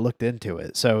phone and looked into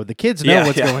it. So the kids know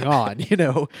what's going on, you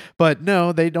know, but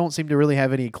no, they don't seem to really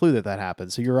have any clue that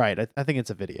happened. So you're right. I think it's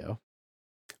a video.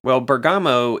 Well,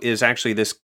 Bergamo is actually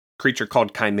this creature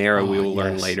called Chimera we will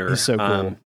learn later. He's so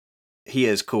cool. He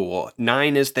is cool.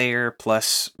 9 is there,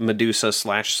 plus Medusa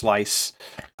 / Slice,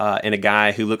 and a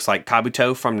guy who looks like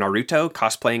Kabuto from Naruto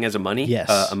cosplaying as a mummy.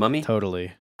 Yes, a mummy.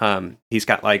 Totally. He's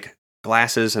got like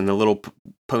glasses and the little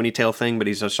ponytail thing, but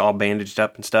he's just all bandaged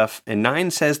up and stuff. And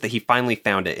 9 says that he finally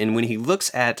found it. And when he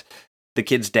looks at the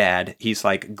kid's dad, he's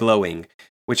like glowing,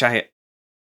 which I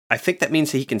think that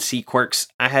means that he can see quirks.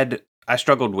 I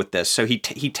struggled with this. So he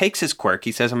takes his quirk.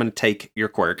 He says, I'm going to take your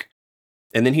quirk.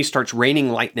 And then he starts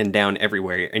raining lightning down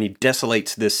everywhere, and he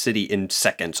desolates this city in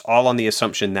seconds, all on the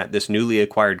assumption that this newly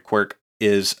acquired quirk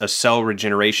is a cell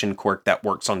regeneration quirk that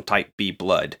works on type B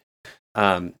blood.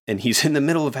 And he's in the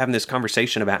middle of having this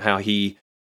conversation about how he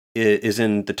is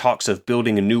in the talks of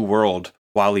building a new world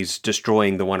while he's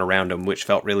destroying the one around him, which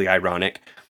felt really ironic.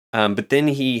 But then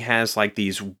he has like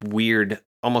these weird,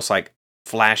 almost like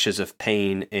flashes of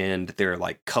pain, and there are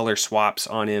like color swaps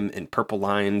on him, and purple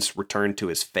lines return to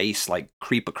his face, like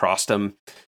creep across him.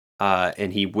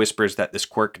 And he whispers that this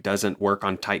quirk doesn't work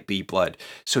on type B blood.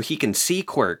 So he can see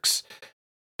quirks,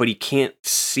 but he can't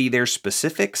see their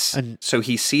specifics. So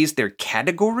he sees their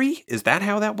category. Is that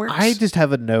how that works? I just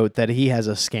have a note that he has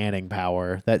a scanning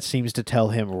power that seems to tell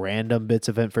him random bits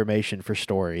of information for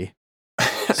story.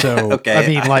 So, okay, I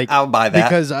mean, like, I'll buy that.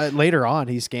 Because later on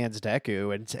he scans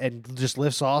Deku and just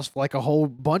lifts off like a whole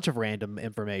bunch of random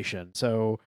information.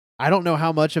 So I don't know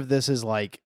how much of this is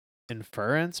like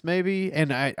inference maybe.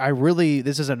 And I really,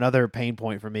 this is another pain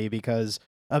point for me because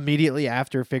immediately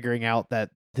after figuring out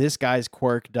that this guy's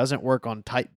quirk doesn't work on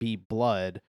type B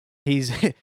blood, he's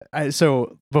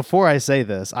so before I say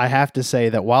this, I have to say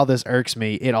that while this irks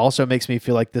me, it also makes me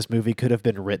feel like this movie could have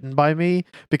been written by me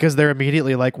because they're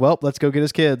immediately like, well, let's go get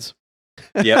his kids.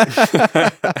 Yep.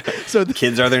 So the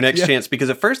kids are their next chance,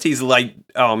 because at first he's like,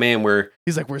 oh man, we're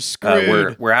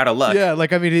screwed. We're out of luck. Yeah.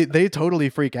 Like, I mean, they totally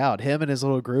freak out. Him and his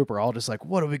little group are all just like,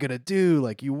 what are we going to do?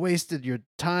 Like, you wasted your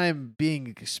time being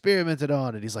experimented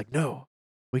on. And he's like, no,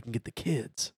 we can get the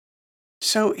kids.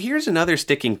 So here's another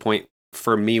sticking point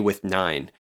for me with 9.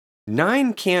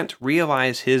 9 can't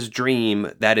realize his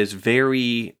dream that is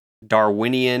very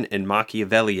Darwinian and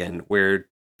Machiavellian, where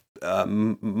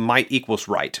might equals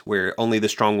right, where only the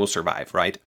strong will survive,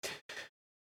 right?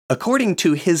 According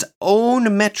to his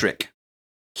own metric,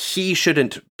 he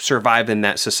shouldn't survive in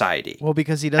that society. Well,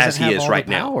 because he doesn't have all right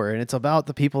the power, and it's about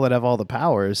the people that have all the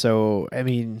power. So, I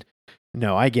mean,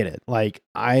 no, I get it. Like,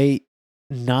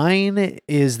 9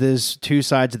 is this two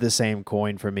sides of the same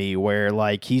coin for me, where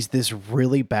like he's this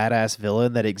really badass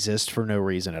villain that exists for no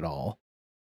reason at all.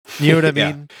 You know what I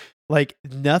mean? Like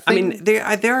nothing. I mean,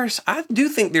 I do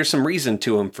think there's some reason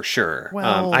to him for sure.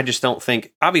 Well, I just don't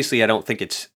think. Obviously, I don't think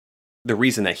it's the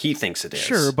reason that he thinks it is.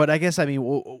 Sure, but I guess I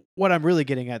mean what I'm really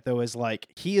getting at though is like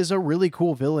he is a really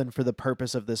cool villain for the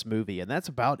purpose of this movie, and that's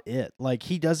about it. Like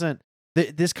he doesn't.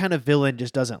 This kind of villain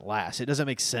just doesn't last. It doesn't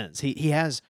make sense. He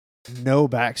has no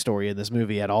backstory in this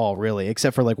movie at all, really,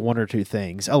 except for like one or two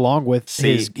things, along with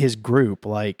his group.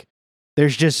 Like,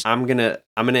 there's just I'm gonna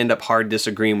end up hard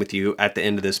disagreeing with you at the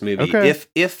end of this movie. Okay.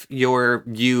 If your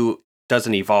view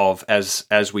doesn't evolve as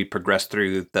we progress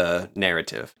through the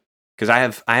narrative, because I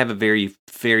have a very,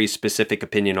 very specific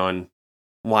opinion on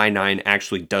why 9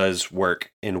 actually does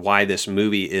work and why this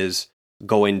movie is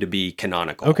going to be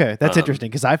canonical. Okay, that's interesting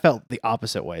because I felt the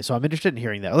opposite way. So I'm interested in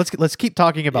hearing that. Let's keep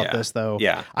talking about this though.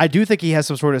 Yeah. I do think he has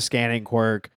some sort of scanning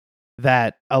quirk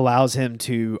that allows him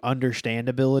to understand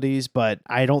abilities, but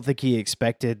I don't think he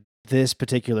expected this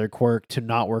particular quirk to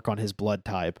not work on his blood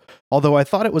type. Although I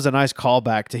thought it was a nice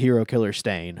callback to Hero Killer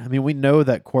Stain. I mean, we know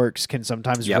that quirks can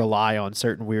sometimes rely on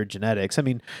certain weird genetics. I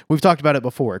mean, we've talked about it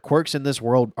before. Quirks in this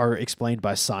world are explained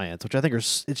by science, which I think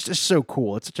it's just so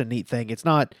cool. It's such a neat thing. It's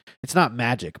not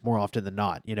magic more often than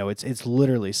not. You know, it's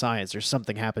literally science. There's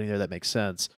something happening there that makes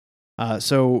sense.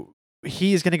 So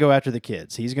he's going to go after the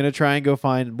kids. He's going to try and go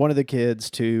find one of the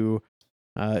kids to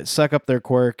suck up their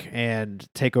quirk and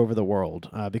take over the world.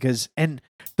 And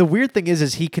the weird thing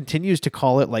is he continues to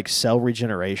call it like cell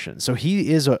regeneration. So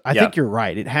he is, I think you're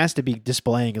right. It has to be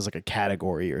displaying as like a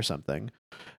category or something.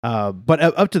 But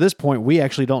up to this point, we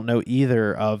actually don't know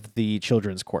either of the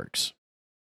children's quirks.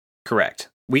 Correct.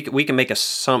 We can make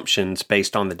assumptions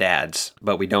based on the dads,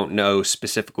 but we don't know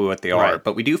specifically what they are.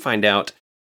 But we do find out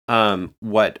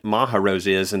what Maharo's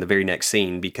is in the very next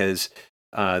scene, because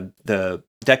the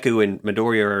Deku and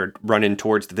Midoriya are running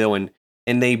towards the villain,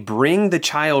 and they bring the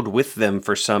child with them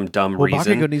for some dumb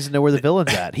reason. Bakugo needs to know where the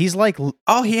villain's at. He's like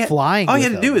flying. All he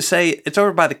had to do is say it's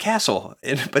over by the castle,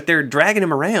 but they're dragging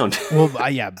him around. Well, I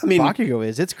mean, Bakugo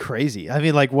is. It's crazy. I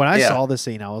mean, like when I saw the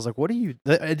scene, I was like, "What are you?"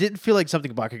 It didn't feel like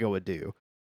something Bakugo would do.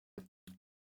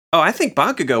 Oh, I think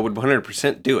Bakugo would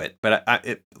 100% do it, but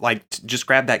just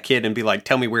grab that kid and be like,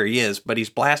 "Tell me where he is." But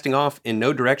he's blasting off in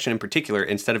no direction in particular,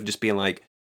 instead of just being like,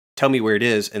 "Tell me where it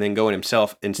is," and then going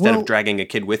himself instead of dragging a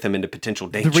kid with him into potential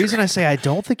danger. The reason I say I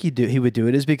don't think he would do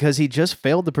it is because he just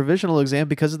failed the provisional exam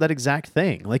because of that exact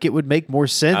thing. Like, it would make more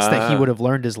sense that he would have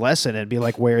learned his lesson and be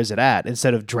like, "Where is it at?"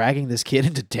 instead of dragging this kid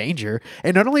into danger.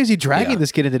 And not only is he dragging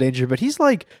this kid into danger, but he's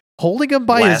like holding him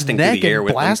by his neck and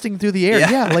blasting through the air.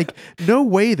 Yeah, like no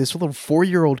way this little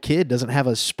 4-year-old kid doesn't have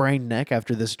a sprained neck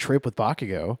after this trip with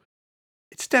Bakugo.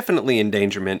 It's definitely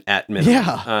endangerment at minimum.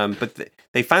 Yeah. But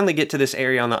they finally get to this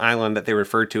area on the island that they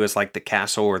refer to as like the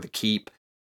castle or the keep.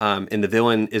 And the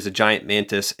villain is a giant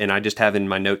mantis, and I just have in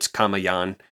my notes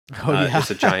Kamayan. It's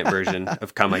a giant version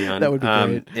of Kamayan. That would be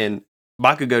great. And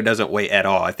Bakugo doesn't wait at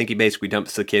all. I think he basically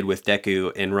dumps the kid with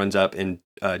Deku and runs up and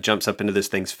jumps up into this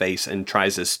thing's face and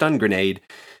tries a stun grenade,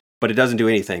 but it doesn't do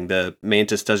anything. The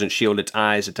mantis doesn't shield its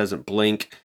eyes. It doesn't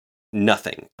blink.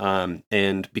 Nothing.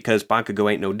 And because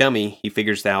Bakugo ain't no dummy, he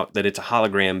figures out that it's a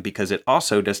hologram because it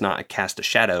also does not cast a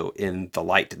shadow in the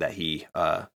light that he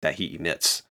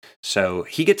emits. So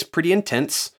he gets pretty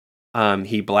intense.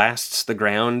 He blasts the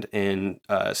ground and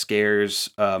scares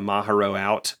Maharo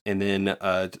out, and then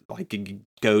he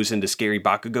goes into scary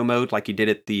Bakugo mode, like he did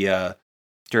at the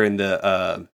during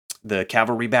the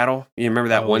cavalry battle. You remember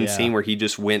that scene where he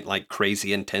just went like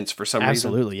crazy intense for some reason?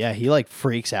 Absolutely, yeah. He like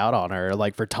freaks out on her,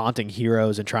 like for taunting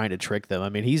heroes and trying to trick them. I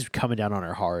mean, he's coming down on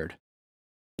her hard.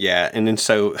 Yeah, and then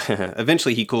so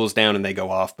eventually he cools down and they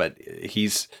go off, but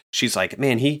she's like,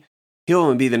 man, he'll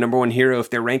only be the number one hero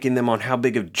if they're ranking them on how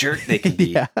big of jerk they can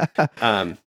be.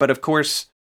 But of course,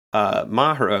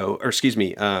 Katsuma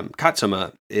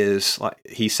is like,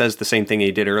 he says the same thing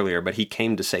he did earlier, but he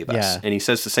came to save us. And he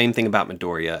says the same thing about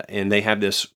Midoriya. And they have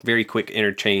this very quick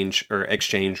exchange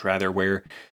where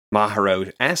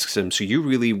Maharo asks him, "So you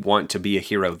really want to be a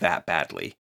hero that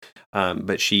badly?"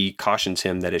 But she cautions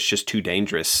him that it's just too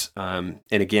dangerous. And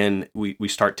again, we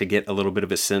start to get a little bit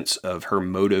of a sense of her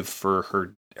motive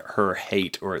for her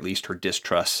hate, or at least her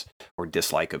distrust or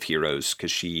dislike of heroes,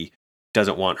 because she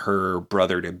doesn't want her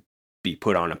brother to be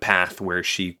put on a path where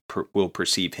she will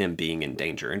perceive him being in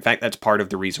danger. In fact, that's part of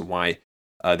the reason why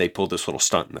they pulled this little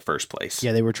stunt in the first place.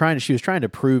 Yeah, she was trying to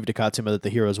prove to Katsuma that the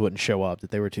heroes wouldn't show up,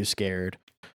 that they were too scared.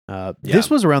 This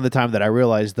was around the time that I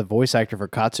realized the voice actor for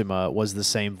Katsuma was the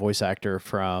same voice actor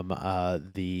from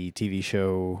the TV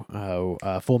show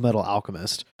Full Metal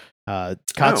Alchemist.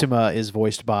 Katsuma is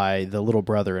voiced by the little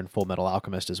brother in Full Metal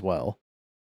Alchemist as well.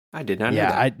 I did not know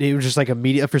that. It was just like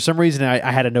immediate. For some reason, I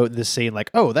had a note in this scene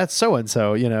like, "Oh, that's so and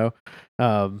so," you know.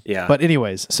 But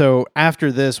anyways, so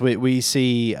after this, we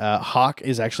see Hawk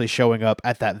is actually showing up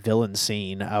at that villain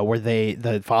scene where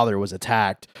the father was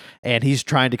attacked, and he's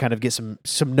trying to kind of get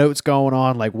some notes going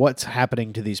on, like what's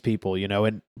happening to these people, you know.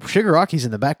 And Shigaraki's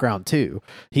in the background too.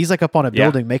 He's like up on a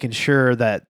building, making sure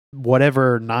that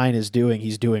whatever Nine is doing,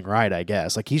 he's doing right. I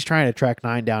guess like he's trying to track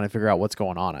Nine down and figure out what's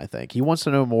going on. I think he wants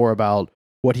to know more about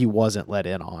what he wasn't let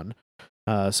in on.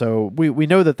 So we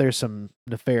know that there's some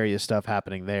nefarious stuff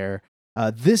happening there.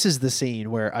 This is the scene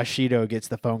where Ashido gets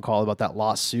the phone call about that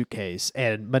lost suitcase,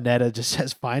 and Mineta just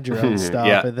says, "Find your own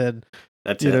stuff." And then,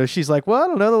 she's like, "Well, I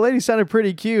don't know. The lady sounded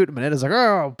pretty cute." And Mineta's like,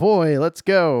 "Oh boy, let's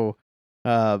go."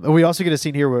 And we also get a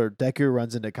scene here where Deku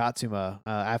runs into Katsuma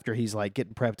after he's like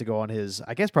getting prepped to go on his,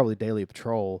 I guess, probably daily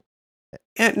patrol.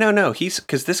 Yeah, no.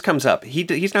 Because this comes up.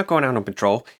 He's not going out on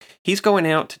patrol. He's going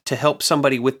out to help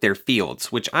somebody with their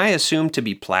fields, which I assume to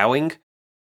be plowing,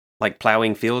 like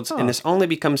plowing fields. And Huh. this only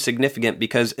becomes significant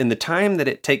because in the time that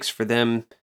it takes for them,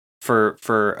 for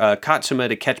Katsuma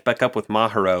to catch back up with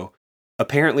Maharo,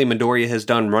 apparently Midoriya has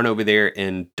run over there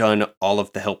and done all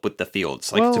of the help with the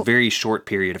fields. Like, it's a Well, very short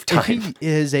period of if time. he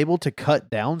is able to cut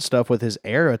down stuff with his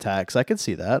air attacks, I could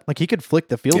see that. Like he could flick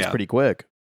the fields Yeah. pretty quick.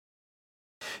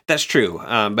 That's true.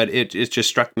 But it just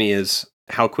struck me as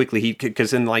how quickly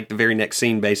because in like the very next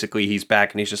scene, basically he's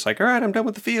back and he's just like, all right, I'm done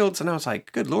with the fields. And I was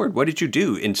like, good Lord, what did you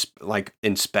do?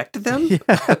 Inspect them?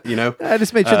 Yeah. You know? I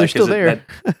just made sure they're still 'cause there.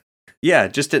 Yeah,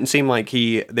 it just didn't seem like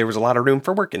there was a lot of room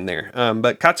for work in there.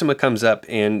 But Katsuma comes up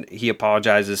and he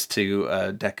apologizes to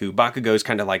Deku. Bakugo's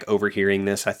kind of like overhearing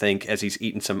this, I think, as he's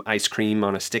eating some ice cream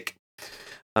on a stick.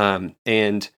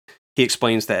 And he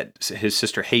explains that his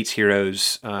sister hates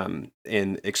heroes, and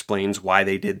explains why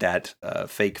they did that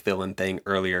fake villain thing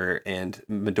earlier. And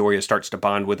Midoriya starts to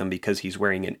bond with him because he's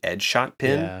wearing an edge shot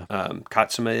pin. Yeah.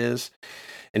 Katsuma is.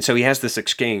 And so he has this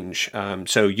exchange.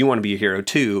 So you want to be a hero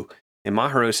too? And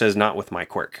Maharo says, not with my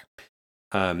quirk.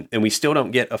 And we still don't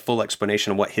get a full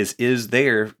explanation of what his is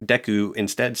there. Deku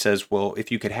instead says, well, if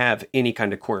you could have any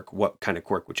kind of quirk, what kind of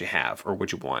quirk would you have or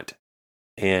would you want?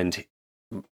 And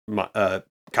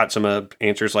Katsuma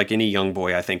answers like any young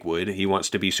boy, I think, would. He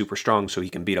wants to be super strong so he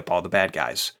can beat up all the bad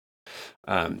guys.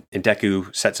 And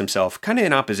Deku sets himself kind of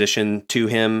in opposition to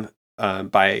him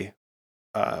by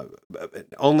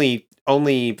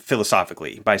only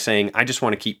philosophically, by saying, I just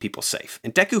want to keep people safe.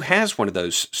 And Deku has one of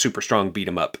those super strong beat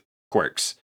 'em up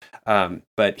quirks.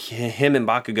 But him and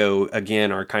Bakugo,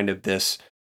 again, are kind of this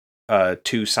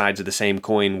two sides of the same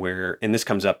coin where, and this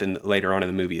comes up later on in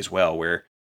the movie as well, where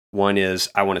one is,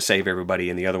 I want to save everybody,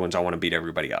 and the other one's, I want to beat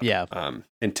everybody up. Yeah.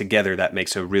 And together that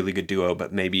makes a really good duo,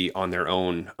 but maybe on their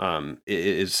own,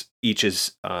 each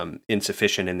is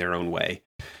insufficient in their own way.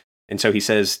 And so he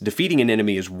says, defeating an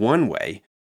enemy is one way.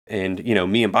 And,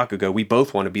 me and Bakugo, we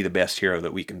both want to be the best hero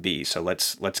that we can be. So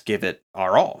let's give it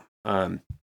our all. And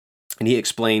he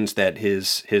explains that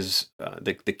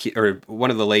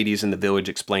one of the ladies in the village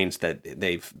explains that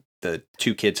the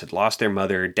two kids had lost their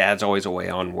mother. Dad's always away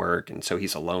on work. And so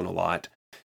he's alone a lot.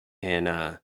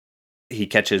 And he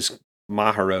catches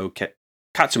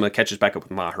Katsuma catches back up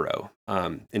with Maharo,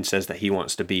 and says that he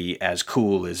wants to be as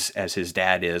cool as his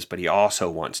dad is, but he also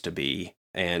wants to be,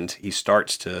 and he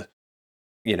starts to,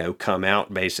 come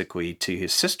out basically to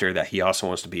his sister that he also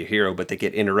wants to be a hero, but they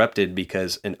get interrupted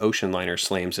because an ocean liner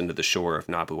slams into the shore of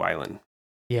Nabu Island.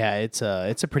 Yeah, it's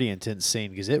a pretty intense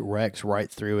scene because it wrecks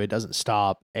right through. It doesn't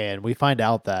stop, and we find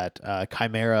out that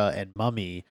Chimera and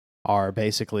Mummy are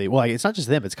basically, well, it's not just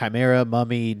them. It's Chimera,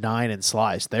 Mummy, Nine, and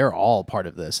Slice. They're all part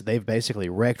of this. They've basically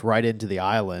wrecked right into the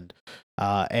island,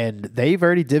 and they've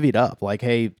already divvied up. Like,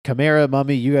 hey, Chimera,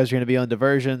 Mummy, you guys are going to be on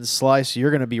diversions. Slice, you're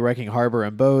going to be wrecking harbor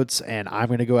and boats, and I'm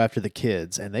going to go after the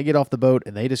kids. And they get off the boat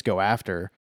and they just go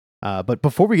after. But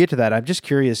before we get to that, I'm just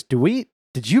curious.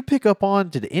 Did you pick up on?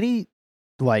 Did any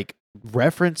like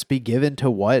reference be given to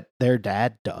what their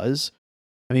dad does?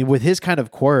 I mean, with his kind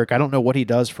of quirk, I don't know what he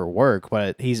does for work,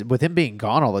 but with him being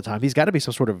gone all the time, he's got to be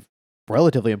some sort of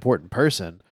relatively important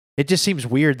person. It just seems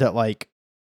weird that like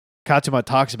Katsuma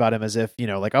talks about him as if,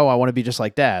 like, oh, I want to be just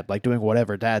like dad, like doing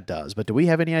whatever dad does. But do we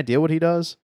have any idea what he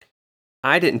does?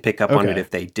 I didn't pick up on it Okay. if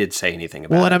they did say anything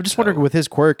about it. Well, and I'm just so- wondering with his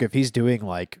quirk if he's doing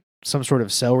like some sort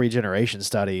of cell regeneration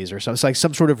studies or something. It's like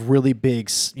some sort of really big,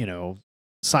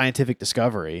 scientific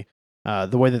discovery.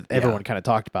 The way that everyone kind of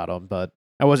talked about him, but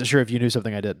I wasn't sure if you knew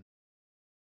something I didn't.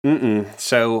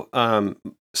 So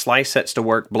Slice sets to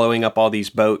work blowing up all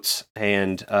these boats,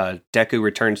 and Deku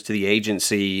returns to the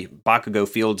agency. Bakugo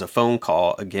fields a phone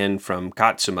call again from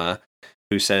Katsuma,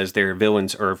 who says they're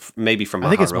villains, or maybe from Maharo, I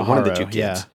think it's one of the two Maharo,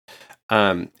 kids.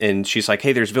 yeah. And she's like,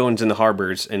 hey, there's villains in the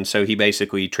harbors. And so he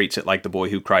basically treats it like the boy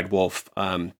who cried wolf.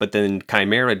 But then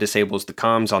Chimera disables the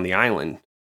comms on the island.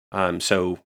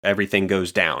 So everything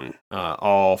goes down.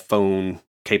 All phone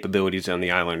capabilities on the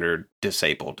island are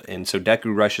disabled. And so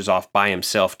Deku rushes off by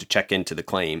himself to check into the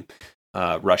claim,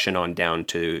 rushing on down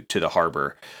to the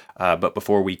harbor. But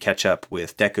before we catch up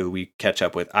with Deku, we catch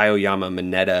up with Aoyama,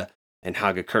 Mineta, and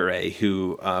Hagakure,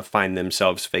 who find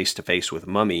themselves face to face with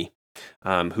Mummy,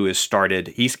 who has started.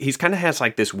 He's kind of has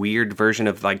like this weird version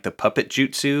of like the puppet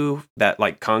jutsu that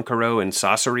like Kankuro and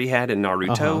Sasori had in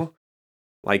Naruto. Uh-huh.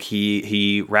 Like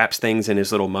he wraps things in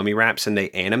his little mummy wraps and they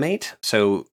animate.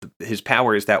 So his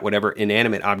power is that whatever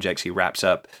inanimate objects he wraps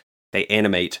up, they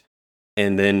animate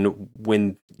and then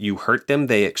when you hurt them,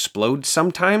 they explode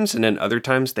sometimes, and then other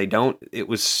times they don't. It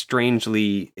was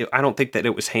strangely. I don't think that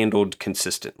it was handled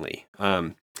consistently.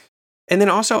 And then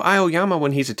also Aoyama,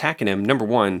 when he's attacking him, number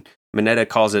one, Mineta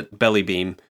calls it belly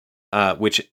beam,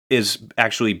 which is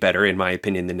actually better in my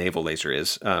opinion than naval laser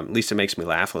is. At least it makes me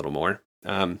laugh a little more.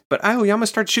 But Aoyama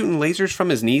starts shooting lasers from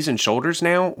his knees and shoulders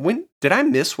now. When did I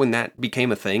miss when that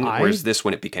became a thing? Or is this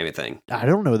when it became a thing? I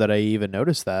don't know that I even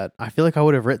noticed that. I feel like I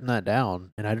would have written that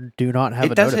down, and I do not have a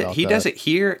note about He that. does it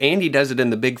here, and he does it in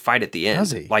the big fight at the end.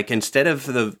 Does he? Like, instead of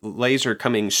the laser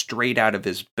coming straight out of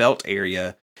his belt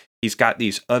area, he's got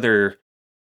these other,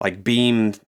 like,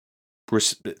 beam,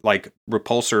 like,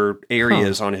 repulsor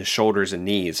areas on his shoulders and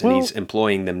knees, and he's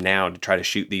employing them now to try to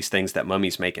shoot these things that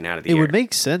Mummy's making out of the air. It would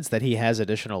make sense that he has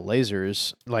additional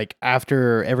lasers, like,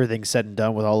 after everything's said and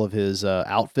done with all of his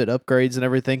outfit upgrades and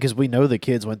everything, because we know the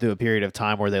kids went through a period of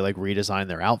time where they, like, redesigned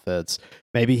their outfits.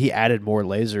 Maybe he added more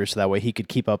lasers so that way he could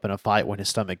keep up in a fight when his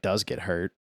stomach does get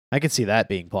hurt. I could see that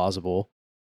being plausible.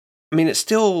 I mean, it's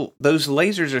still, those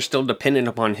lasers are still dependent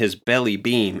upon his belly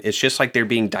beam. It's just like they're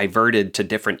being diverted to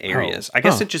different areas. I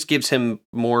guess it just gives him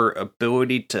more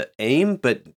ability to aim,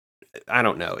 but I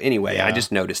don't know. Anyway, I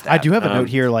just noticed that. I do have a note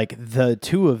here, like, the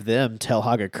two of them tell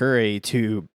Hagakure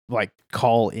to, like,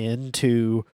 call in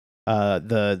to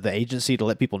the agency to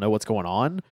let people know what's going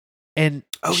on. And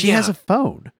she has a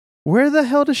phone. Where the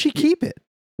hell does she keep it?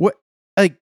 What,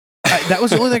 like, that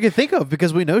was the only thing I could think of,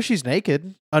 because we know she's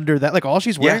naked under that. Like, all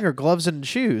she's wearing are gloves and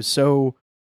shoes. So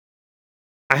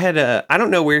I don't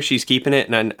know where she's keeping it,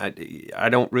 and I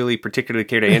don't really particularly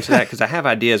care to answer that because I have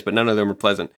ideas, but none of them are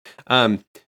pleasant.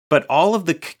 But all of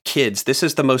the kids, this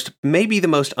is maybe the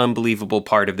most unbelievable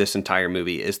part of this entire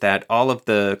movie, is that all of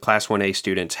the Class 1A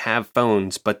students have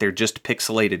phones, but they're just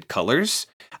pixelated colors.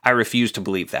 I refuse to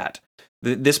believe that.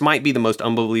 This might be the most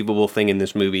unbelievable thing in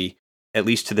this movie, at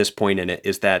least to this point in it,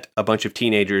 is that a bunch of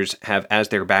teenagers have as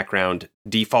their background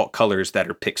default colors that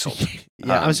are pixeled.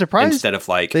 I'm surprised instead of,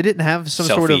 like, they didn't have some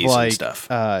sort of, like, stuff.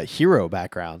 Hero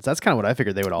backgrounds. That's kind of what I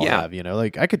figured they would all have, you know?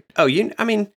 Like, I could... Oh, I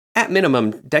mean, at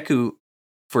minimum, Deku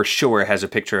for sure has a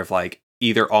picture of, like,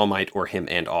 either All Might or him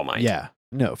and All Might. Yeah.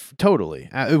 No, totally.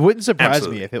 It wouldn't surprise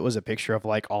me if it was a picture of,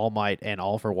 like, All Might and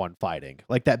All for One fighting.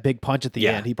 Like, that big punch at the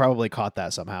end, he probably caught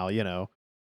that somehow, you know?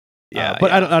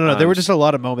 But I don't know. There were just a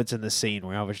lot of moments in the scene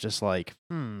where I was just like,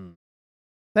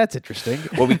 that's interesting.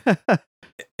 Well,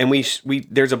 we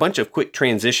there's a bunch of quick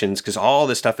transitions because all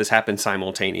this stuff has happened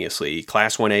simultaneously.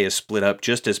 Class 1A is split up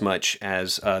just as much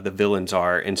as the villains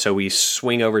are, and so we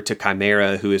swing over to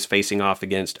Chimera, who is facing off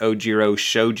against Ojiro,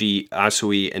 Shoji,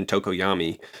 Asui, and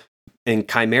Tokoyami. And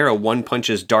Chimera one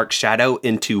punches Dark Shadow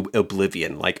into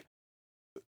oblivion, like,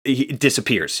 it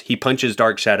disappears. He punches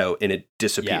Dark Shadow and it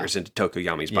disappears into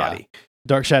Tokoyami's body.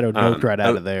 Dark Shadow noped right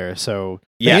out of there. So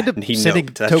they end up sending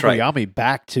Tokoyami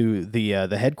back to the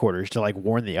headquarters to, like,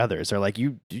 warn the others. They're like,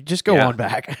 you just go on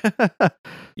back.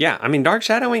 Yeah, I mean, Dark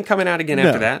Shadow ain't coming out again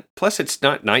after that. Plus, it's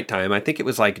not nighttime. I think it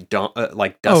was like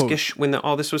duskish when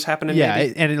all this was happening. Yeah,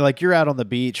 maybe. And like, you're out on the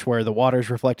beach where the water's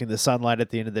reflecting the sunlight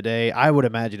at the end of the day. I would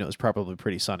imagine it was probably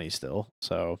pretty sunny still.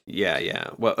 So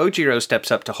yeah. Well, Ojiro steps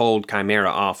up to hold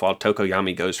Chimera off while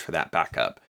Tokoyami goes for that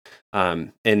backup.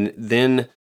 And then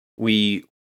we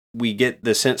get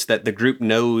the sense that the group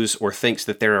knows or thinks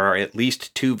that there are at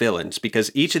least two villains,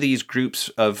 because each of these groups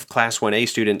of Class 1A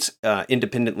students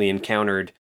independently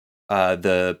encountered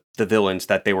the villains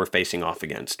that they were facing off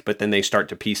against, but then they start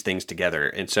to piece things together.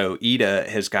 And so Ida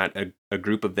has got a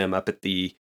group of them up at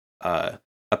the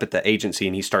agency,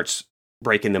 and he starts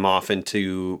breaking them off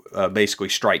into basically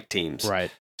strike teams.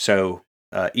 Right. So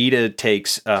Ida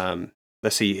takes...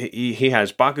 let's see, he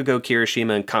has Bakugo,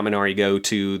 Kirishima, and Kaminari go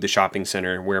to the shopping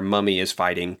center where Mummy is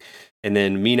fighting, and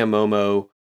then Mina, Momo,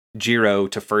 Jiro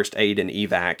to first aid and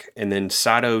evac, and then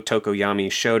Sato, Tokoyami,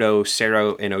 Shoto,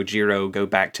 Sero, and Ojiro go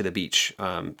back to the beach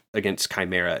against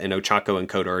Chimera, and Ochako and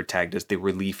Kodo are tagged as the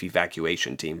relief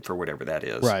evacuation team for whatever that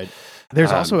is. Right.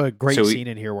 There's also a great scene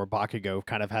in here where Bakugo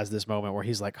kind of has this moment where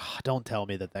he's like, don't tell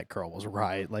me that girl was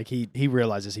right. Like, he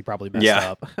realizes he probably messed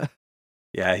up.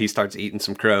 Yeah, he starts eating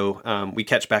some crow. We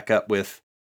catch back up with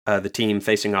the team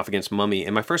facing off against Mummy.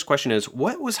 And my first question is,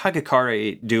 what was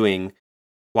Hagakure doing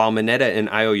while Mineta and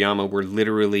Aoyama were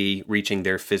literally reaching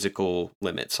their physical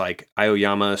limits? Like,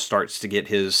 Aoyama starts to get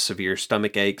his severe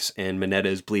stomach aches, and Mineta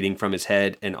is bleeding from his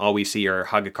head, and all we see are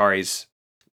Hagakure's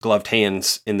gloved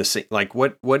hands in the scene. Like,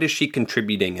 what is she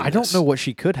contributing in I don't this? know what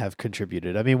she could have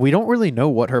contributed. I mean, we don't really know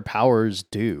what her powers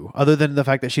do, other than the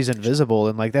fact that she's invisible,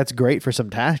 and like that's great for some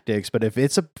tactics. But if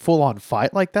it's a full on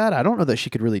fight like that, I don't know that she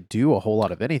could really do a whole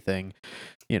lot of anything.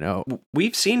 You know,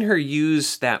 We've seen her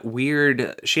use that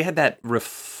weird. She had that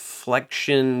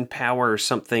reflection power or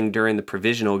something during the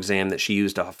provisional exam that she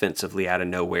used offensively out of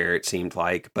nowhere. It seemed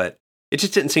like, but it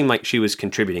just didn't seem like she was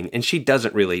contributing, and she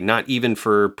doesn't really. Not even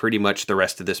for pretty much the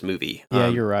rest of this movie. yeah,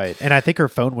 you're right. And I think her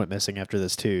phone went missing after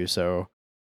this too. So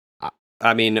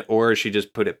I mean, or she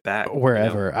just put it back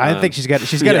wherever. You know? I think she's got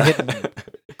yeah. a hidden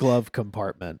glove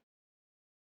compartment.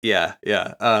 Yeah,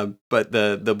 yeah. But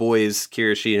the boys,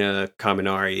 Kirishina,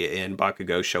 Kaminari, and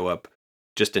Bakugo show up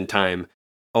just in time.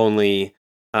 Only,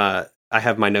 I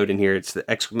have my note in here. It's the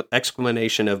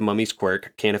exclamation of Mummy's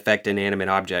quirk can't affect inanimate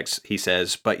objects, he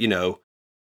says. But,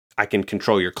 I can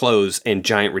control your clothes and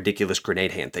giant, ridiculous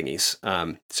grenade hand thingies.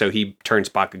 So he turns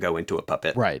Bakugo into a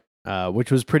puppet. Right. Which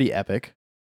was pretty epic.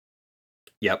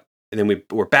 Yep. And then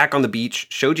we're back on the beach.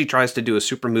 Shoji tries to do a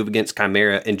super move against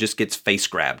Chimera and just gets face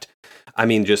grabbed. I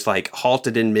mean, just like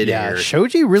halted in midair. Yeah,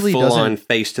 Shoji really full doesn't on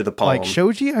face to the palm. like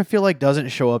Shoji. I feel like doesn't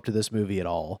show up to this movie at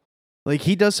all. Like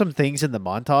he does some things in the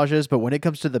montages, but when it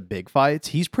comes to the big fights,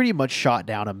 he's pretty much shot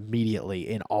down immediately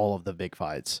in all of the big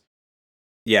fights.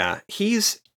 Yeah,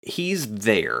 he's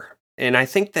there. And I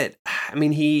think that, I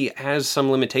mean, he has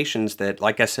some limitations that,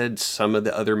 like I said, some of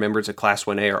the other members of Class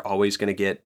 1A are always going to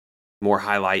get more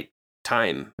highlight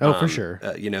time. Oh, for sure.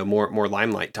 More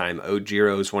limelight time.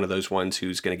 Ojiro is one of those ones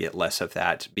who's going to get less of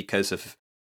that because of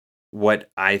what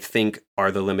I think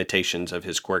are the limitations of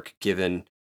his quirk, given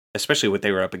especially what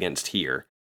they were up against here.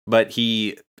 But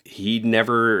he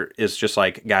never is just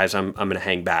like, guys, I'm going to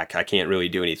hang back. I can't really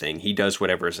do anything. He does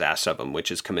whatever is asked of him,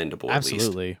 which is commendable.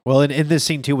 Absolutely. At least. Well, in this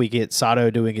scene too, we get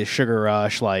Sato doing his sugar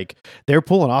rush. Like they're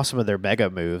pulling off some of their mega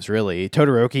moves. Really,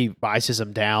 Todoroki ices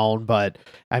him down, but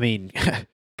I mean,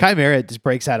 Chimera just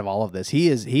breaks out of all of this. He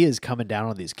is coming down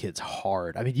on these kids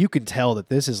hard. I mean, you can tell that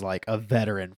this is like a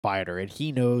veteran fighter, and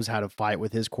he knows how to fight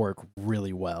with his quirk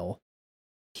really well.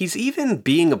 He's even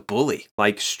being a bully,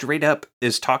 like straight up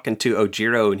is talking to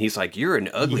Ojiro and he's like, you're an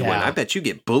ugly one. I bet you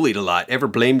get bullied a lot. Ever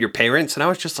blamed your parents? And I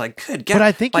was just like, good God. But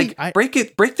I think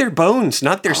break their bones,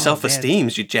 not their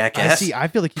self-esteems, you jackass. I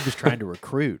feel like he was trying to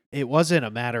recruit. It wasn't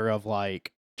a matter of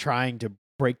like trying to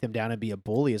break them down and be a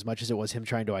bully as much as it was him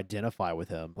trying to identify with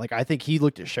him. Like, I think he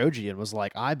looked at Shoji and was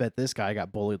like, I bet this guy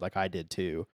got bullied like I did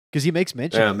too. Because he makes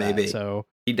mention of maybe. that. So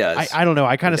he does. I don't know.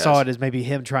 I kind of saw it as maybe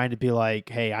him trying to be like,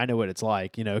 hey, I know what it's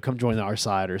like. Come join our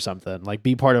side or something. Like,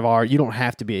 be part of our. You don't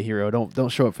have to be a hero. Don't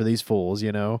show up for these fools.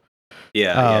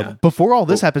 Yeah. Before all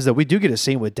this happens, though, we do get a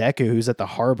scene with Deku, who's at the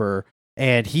harbor,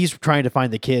 and he's trying to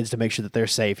find the kids to make sure that they're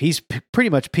safe. He's pretty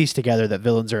much pieced together that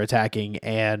villains are attacking,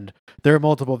 and there are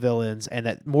multiple villains, and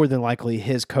that more than likely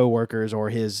his coworkers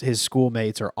or his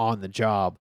schoolmates are on the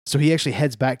job. So he actually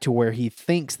heads back to where he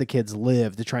thinks the kids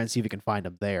live to try and see if he can find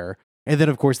them there. And then,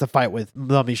 of course, the fight with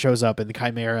Mummy shows up and the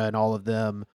Chimera and all of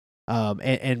them.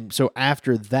 And so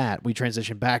after that, we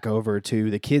transition back over to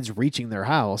the kids reaching their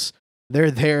house. They're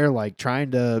there, like,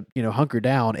 trying to, hunker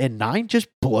down, and Nine just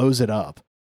blows it up,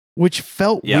 which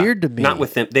felt weird to me. Not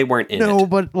with them. They weren't in it. No,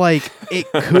 but, like,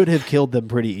 it could have killed them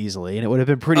pretty easily, and it would have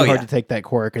been pretty hard to take that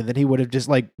quirk, and then he would have just,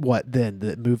 like, what, then?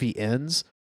 The movie ends?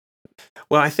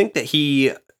 Well, I think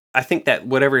that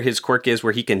whatever his quirk is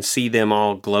where he can see them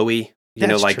all glowy,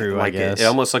 That's like, true, like I guess. it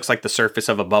almost looks like the surface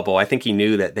of a bubble. I think he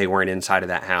knew that they weren't inside of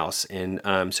that house. And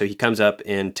so he comes up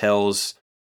and tells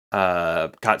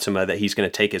Katsuma that he's going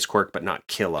to take his quirk but not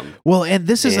kill him. Well, and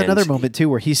this is another moment too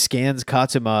where he scans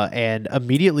Katsuma and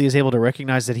immediately is able to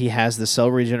recognize that he has the cell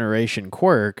regeneration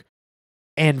quirk.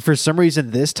 And for some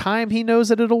reason this time he knows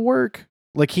that it'll work.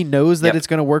 Like he knows that it's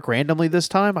going to work randomly this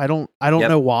time. I don't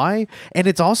know why. And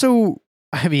it's also,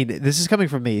 I mean, this is coming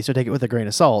from me, so take it with a grain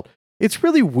of salt. It's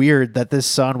really weird that this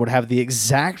son would have the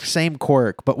exact same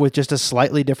quirk, but with just a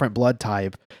slightly different blood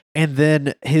type. And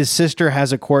then his sister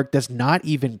has a quirk that's not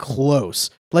even close.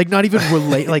 Like, not even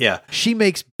related. Like, she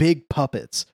makes big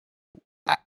puppets.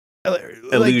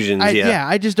 Illusions,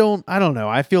 I just don't know.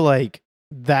 I feel like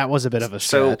that was a bit of a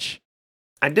stretch. So,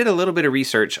 I did a little bit of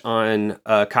research on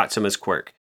Katsuma's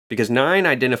quirk, because 9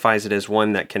 identifies it as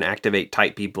one that can activate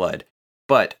type B blood.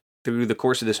 But through the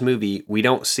course of this movie, we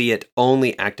don't see it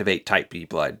only activate type B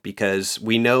blood, because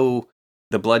we know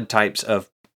the blood types of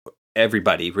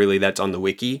everybody, really, that's on the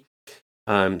wiki.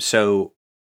 So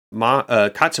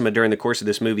Katsuma, during the course of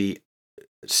this movie,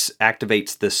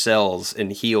 activates the cells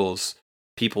and heals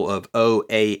people of O,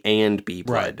 A, and B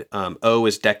blood. Right. O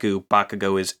is Deku,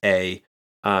 Bakugo is A,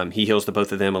 He heals the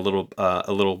both of them a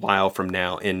little while from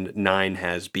now, and 9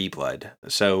 has B blood.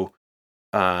 So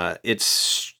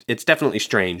it's definitely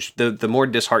strange. The more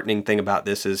disheartening thing about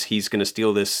this is he's going to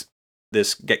steal this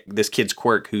kid's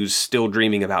quirk who's still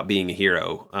dreaming about being a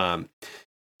hero.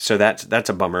 So that's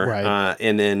a bummer. Right.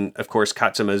 And then of course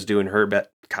Katsuma's doing her best.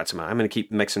 Katsuma, I'm going to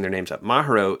keep mixing their names up.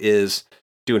 Maharu is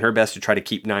doing her best to try to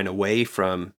keep 9 away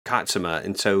from Katsuma,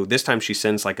 and so this time she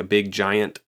sends like a big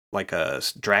giant, like a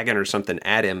dragon or something,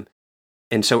 at him.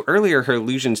 And so earlier her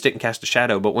illusions didn't cast a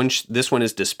shadow, but when this one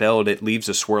is dispelled, it leaves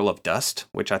a swirl of dust,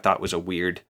 which I thought was a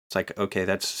weird. It's like, okay,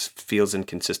 that feels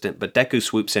inconsistent. But Deku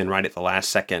swoops in right at the last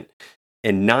second,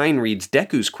 and 9 reads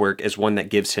Deku's quirk as one that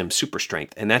gives him super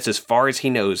strength, and that's as far as he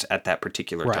knows at that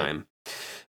particular time.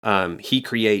 He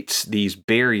creates these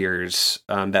barriers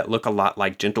that look a lot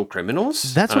like Gentle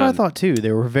Criminals. That's what I thought too.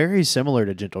 They were very similar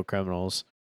to Gentle Criminals.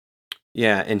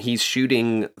 Yeah, and he's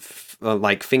shooting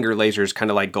like finger lasers, kind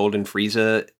of like Golden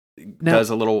Frieza does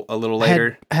a little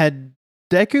later. Had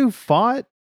Deku fought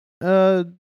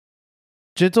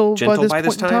Gentle by this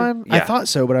point in time? Yeah. I thought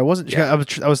so, but I wasn't sure.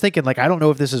 I was thinking, like, I don't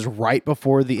know if this is right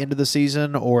before the end of the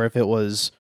season or if it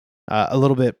was a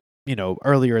little bit,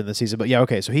 earlier in the season. But yeah,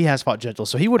 okay, so he has fought Gentle,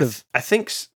 so he would have. I think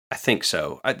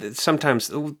so. Sometimes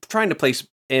trying to place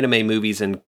anime movies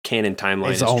in canon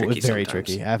timeline is very sometimes.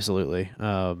 Tricky. Absolutely.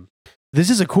 This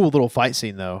is a cool little fight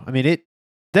scene, though. I mean,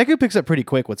 Deku picks up pretty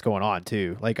quick what's going on,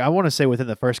 too. Like, I want to say within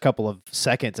the first couple of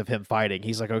seconds of him fighting,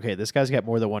 he's like, okay, this guy's got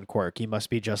more than one quirk. He must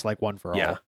be just like one for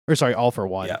all. Or sorry, all for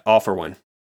one. Yeah, all for one.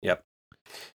 Yep.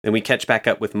 Then we catch back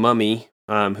up with Mummy,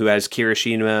 who has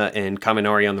Kirishima and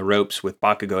Kaminari on the ropes with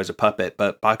Bakugo as a puppet,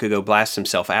 but Bakugo blasts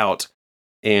himself out.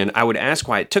 And I would ask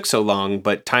why it took so long,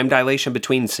 but time dilation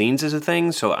between scenes is a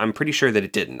thing, so I'm pretty sure that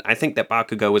it didn't. I think that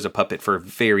Bakugo was a puppet for a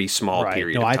very small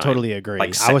period of time. I totally agree.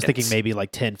 Like I was thinking maybe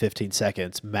like 10, 15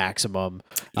 seconds maximum.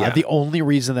 Yeah. The only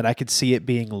reason that I could see it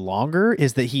being longer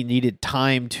is that he needed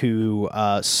time to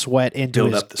sweat into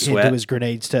his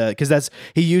grenades because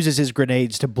he uses his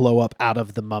grenades to blow up out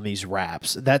of the mummy's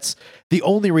wraps. That's the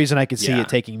only reason I could see it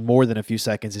taking more than a few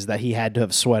seconds, is that he had to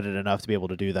have sweated enough to be able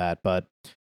to do that, but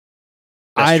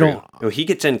That's true. Well, he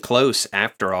gets in close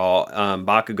after all.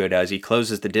 Bakugo does. He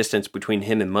closes the distance between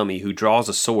him and Mummy, who draws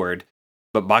a sword,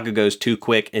 but Bakugo's too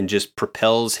quick and just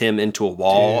propels him into a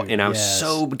wall. And I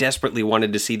so desperately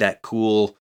wanted to see that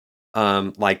cool,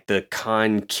 like the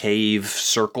concave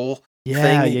circle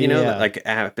thing, that like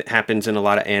happens in a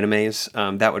lot of animes.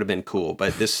 That would have been cool,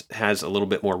 but this has a little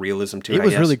bit more realism to it. It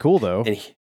was really cool though. And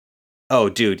oh,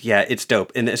 dude, yeah, it's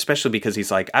dope. And especially because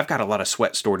he's like, I've got a lot of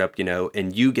sweat stored up,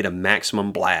 and you get a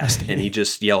maximum blast. And he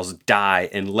just yells, die,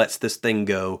 and lets this thing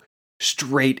go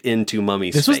straight into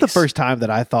Mummy's face. This was the first time that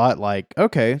I thought, like,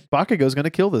 okay, Bakugo's going to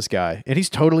kill this guy. And he's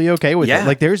totally okay with it.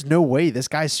 Like, there's no way this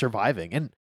guy's surviving. And,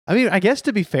 I mean, I guess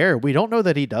to be fair, we don't know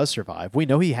that he does survive. We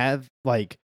know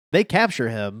they capture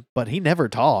him, but he never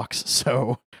talks.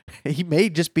 So he may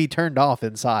just be turned off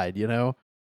inside,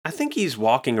 I think he's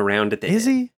walking around at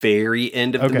the very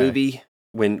end of the movie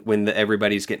when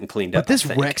everybody's getting cleaned up. But this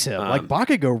wrecks him. Like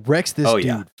Bakugo wrecks this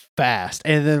dude fast.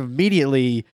 And then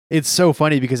immediately it's so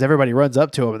funny because everybody runs up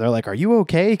to him and they're like, are you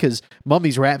okay? Because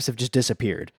Mummy's wraps have just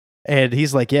disappeared. And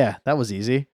he's like, yeah, that was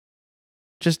easy.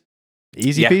 Just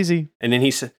easy peasy. And then he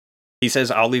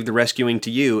says, I'll leave the rescuing to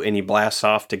you. And he blasts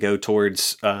off to go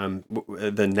towards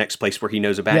the next place where he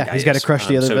knows a bad guy he's got to crush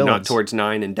the other villains. Not towards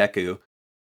 9 and Deku.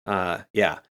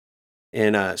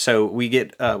 And so we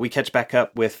catch back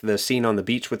up with the scene on the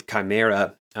beach with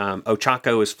Chimera.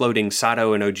 Ochako is floating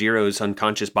Sato and Ojiro's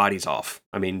unconscious bodies off.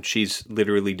 I mean, she's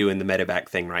literally doing the medevac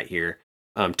thing right here.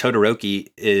 Todoroki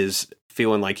is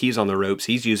feeling like he's on the ropes.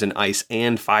 He's using ice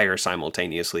and fire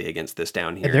simultaneously against this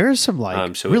down here. And there is some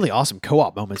really awesome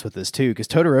co-op moments with this too, because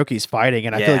Todoroki's fighting,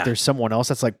 and I feel like there's someone else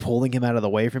that's like pulling him out of the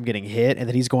way from getting hit, and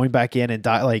then he's going back in and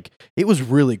die. Like, it was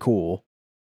really cool.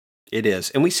 It is,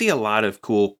 and we see a lot of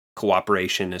cool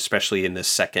cooperation, especially in this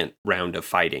second round of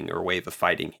fighting or wave of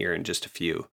fighting here in just a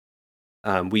few.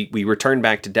 We return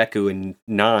back to Deku in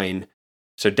 9.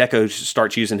 So Deku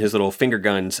starts using his little finger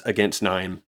guns against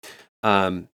 9.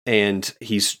 And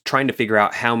he's trying to figure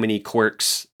out how many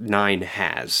quirks 9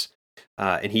 has.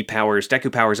 And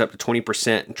Deku powers up to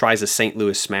 20% and tries a St.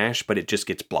 Louis smash, but it just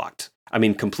gets blocked. I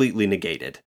mean, completely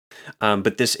negated.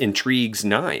 But this intrigues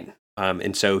 9.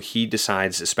 And so he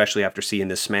decides, especially after seeing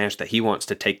this smash, that he wants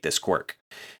to take this quirk.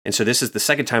 And so this is the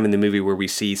second time in the movie where we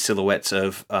see silhouettes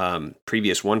of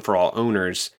previous One For All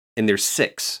owners, and there's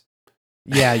 6.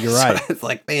 Yeah, you're right. So it's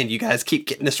like, man, you guys keep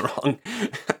getting this wrong.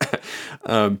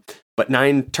 But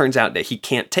 9 turns out that he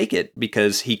can't take it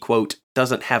because he, quote,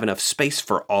 doesn't have enough space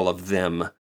for all of them.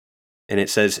 And it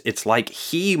says it's like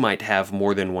he might have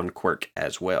more than one quirk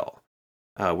as well,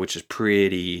 which is It's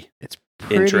pretty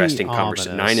interesting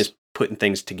conversation. ominous. 9 is putting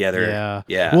things together. Yeah.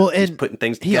 Yeah. Well, he's and putting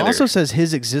things he together. also says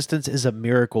his existence is a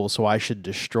miracle, so I should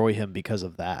destroy him because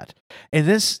of that. And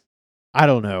this, I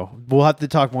don't know. We'll have to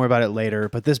talk more about it later,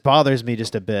 but this bothers me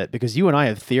just a bit because you and I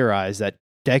have theorized that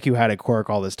Deku had a quirk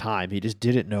all this time. He just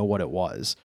didn't know what it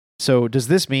was. So does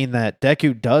this mean that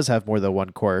Deku does have more than one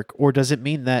quirk, or does it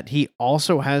mean that he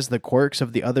also has the quirks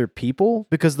of the other people?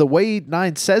 Because the way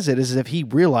 9 says it is as if he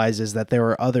realizes that there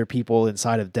are other people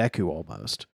inside of Deku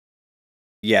almost.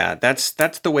 Yeah, that's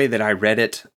the way that I read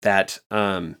it, that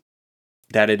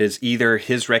it is either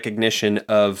his recognition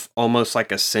of almost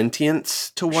like a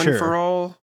sentience to One Sure. for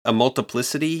All, a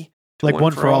multiplicity to Like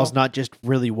One for All is not just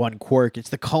really one quirk, it's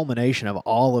the culmination of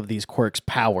all of these quirks'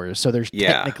 powers. So there's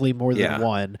Yeah. technically more than Yeah.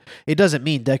 one. It doesn't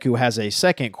mean Deku has a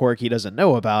second quirk he doesn't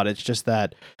know about. It's just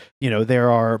that,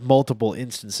 there are multiple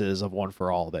instances of One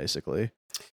for All, basically.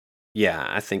 Yeah,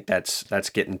 I think that's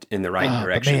getting in the right But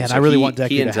direction. man, So I really he want Deku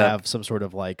to ends up- have some sort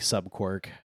of like sub quirk.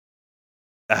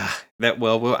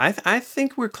 I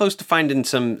think we're close to finding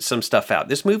some stuff out.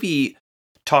 This movie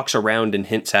talks around and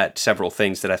hints at several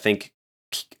things that I think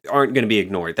aren't going to be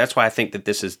ignored. That's why I think that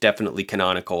this is definitely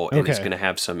canonical and it's Okay. going to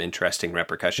have some interesting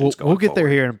repercussions We'll get there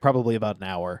forward. here in probably about an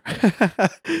hour.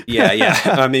 Yeah.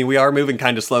 I mean, we are moving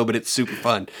kind of slow, but it's super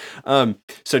fun.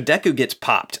 So Deku gets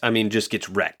popped. I mean, just gets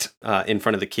wrecked in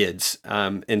front of the kids.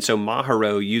 And so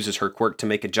Maharo uses her quirk to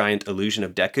make a giant illusion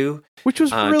of Deku. Which was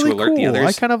To really alert the cool. I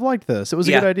others. kind of liked this. It was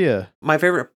a Yeah. good idea.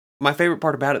 My favorite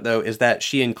part about it, though, is that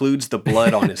she includes the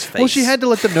blood on his face. Well, she had to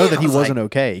let them know that I he was wasn't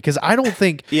okay. Because I don't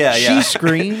think Yeah, she yeah.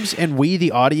 screams and we,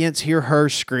 the audience, hear her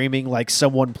screaming like,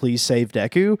 someone please save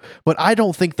Deku. But I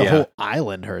don't think the Yeah. whole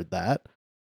island heard that.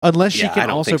 Unless she Yeah, I can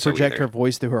don't also think so project either. her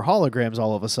voice through her holograms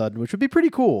all of a sudden, which would be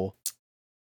pretty cool.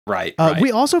 Right.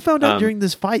 We also found out Um, during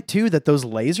this fight, too, that those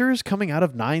lasers coming out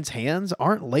of Nine's hands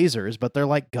aren't lasers, but they're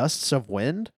like gusts of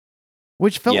wind,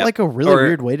 which felt Yep. like a really Or-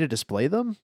 weird way to display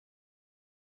them.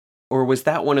 Or was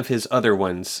that one of his other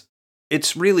ones?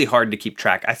 It's really hard to keep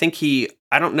track.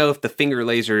 I don't know if the finger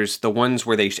lasers, the ones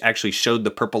where they actually showed the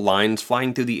purple lines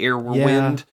flying through the air were Yeah.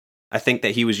 wind. I think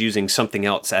that he was using something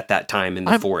else at that time in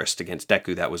the forest against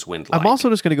Deku that was wind-like. I'm also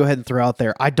just going to go ahead and throw out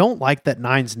there, I don't like that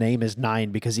Nine's name is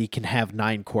 9 because he can have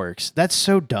 9 quirks. That's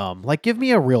so dumb. Like, give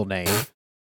me a real name.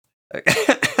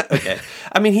 Okay.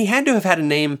 I mean, he had to have had a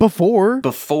name Before the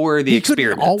he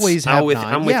experiment. couldn't always have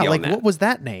 9. I'm with Yeah, you like, on that. what was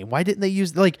that name? Why didn't they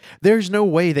use, like, there's no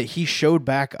way that he showed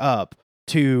back up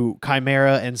to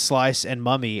Chimera and Slice and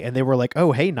Mummy and they were like,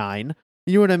 oh, hey, 9.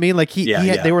 You know what I mean? Like,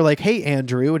 Yeah. they were like, hey,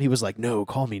 Andrew. And he was like, no,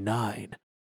 call me 9.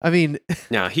 I mean,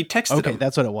 No, he texted okay, him.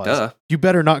 that's what it was. Duh. You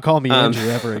better not call me Um, Andrew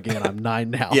ever again. I'm 9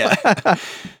 now. Yeah.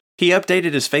 He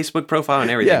updated his Facebook profile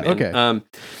and everything. Yeah, man.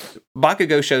 okay.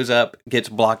 Bakugo shows up, gets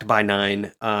blocked by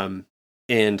 9,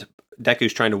 and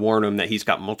Deku's trying to warn him that he's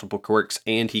got multiple quirks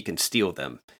and he can steal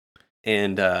them.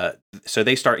 And so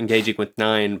they start engaging with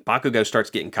 9. Bakugo starts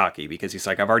getting cocky because he's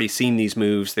like, I've already seen these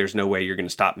moves. There's no way you're going to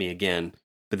stop me again.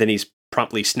 But then he's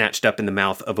promptly snatched up in the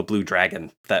mouth of a blue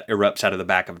dragon that erupts out of the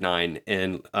back of 9.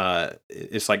 And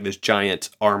it's like this giant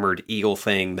armored eagle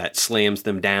thing that slams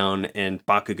them down. And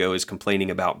Bakugo is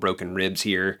complaining about broken ribs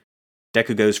here.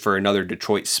 Deku goes for another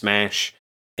Detroit smash.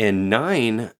 And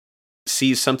 9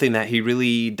 sees something that he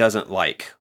really doesn't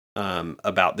like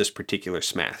about this particular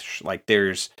smash. Like,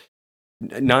 there's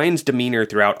 9's demeanor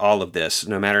throughout all of this,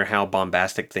 no matter how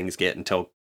bombastic things get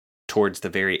until towards the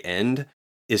very end,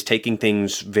 is taking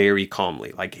things very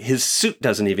calmly. Like, his suit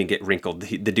doesn't even get wrinkled.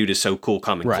 The dude is so cool,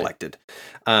 calm, and Right. collected.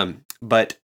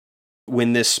 But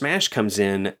when this smash comes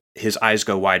in, his eyes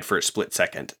go wide for a split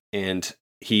second, and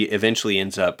he eventually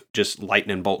ends up just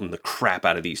lightning bolting the crap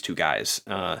out of these two guys.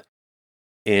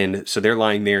 And so they're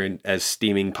lying there as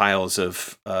steaming piles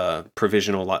of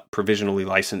provisionally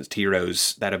licensed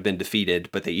heroes that have been defeated,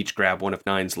 but they each grab one of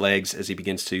 9's legs as he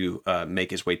begins to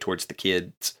make his way towards the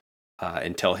kids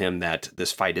and tell him that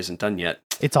this fight isn't done yet.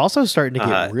 It's also starting to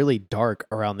get really dark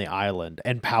around the island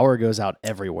and power goes out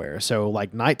everywhere. So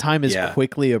like nighttime is Yeah.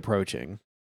 quickly approaching.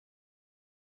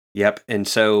 Yep. And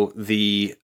so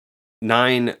the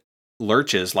 9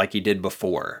 lurches like he did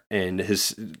before, and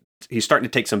he's starting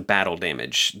to take some battle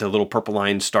damage. The little purple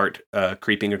lines start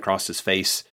creeping across his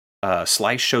face.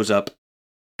 Slice shows up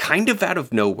kind of out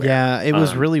of nowhere. Yeah, it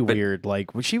was really but- weird. Like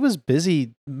she was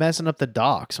busy messing up the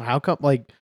docks. How come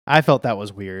like I felt that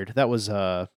was weird. That was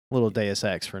a little Deus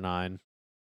Ex for 9.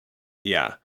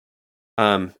 Yeah.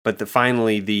 But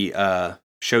finally the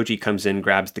Shoji comes in,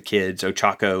 grabs the kids.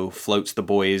 Ochako floats the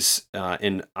boys,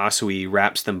 and Asui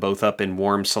wraps them both up in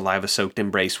warm, saliva-soaked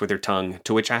embrace with her tongue,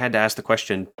 to which I had to ask the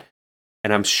question,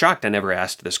 and I'm shocked I never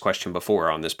asked this question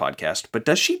before on this podcast, but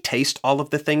does she taste all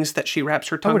of the things that she wraps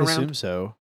her tongue around? I would assume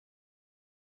so.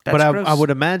 That's but gross. I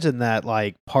would imagine that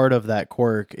like part of that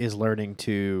quirk is learning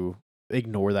to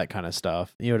ignore that kind of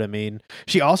stuff. You know what I mean?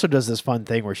 She also does this fun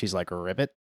thing where she's like a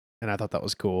ribbit, and I thought that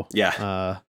was cool.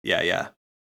 Yeah. Yeah.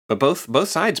 But both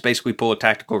sides basically pull a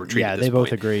tactical retreat. Yeah, at this they both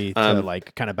point. agree to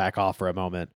like kind of back off for a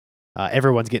moment.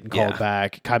 Everyone's getting called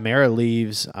back. Chimera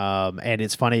leaves, and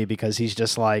it's funny because he's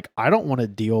just like, I don't want to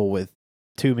deal with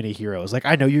too many heroes. Like,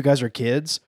 I know you guys are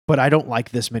kids, but I don't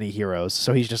like this many heroes.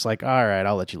 So he's just like, all right,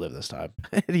 I'll let you live this time.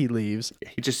 And he leaves.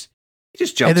 He just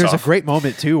jumps And there's off. a great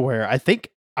moment too where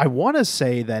I want to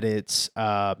say that it's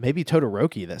maybe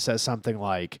Todoroki that says something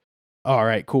like, all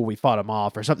right, cool, we fought him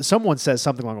off or something. Someone says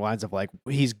something along the lines of like,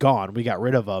 he's gone, we got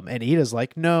rid of him. And Ida's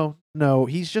like, no,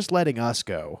 he's just letting us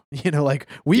go. You know, like,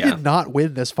 we did not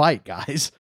win this fight,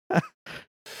 guys.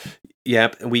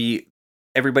 Yep,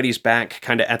 everybody's back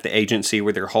kind of at the agency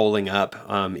where they're holding up.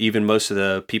 Even most of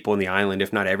the people in the island,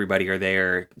 if not everybody, are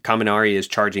there. Kaminari is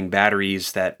charging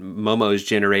batteries that Momo's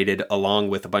generated along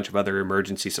with a bunch of other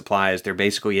emergency supplies. They're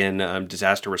basically in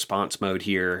disaster response mode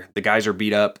here. The guys are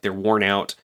beat up. They're worn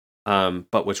out.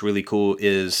 But what's really cool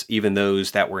is even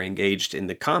those that were engaged in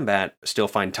the combat still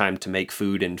find time to make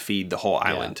food and feed the whole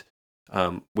island,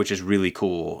 which is really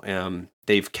cool.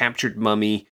 They've captured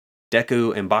Mummy.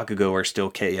 Deku and Bakugo are still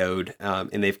KO'd,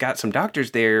 and they've got some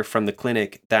doctors there from the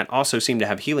clinic that also seem to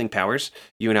have healing powers.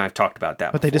 You and I have talked about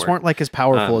that But before. they just weren't like as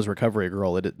powerful as Recovery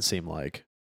Girl, it didn't seem like.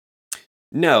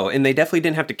 No, and they definitely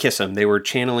didn't have to kiss him. They were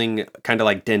channeling kind of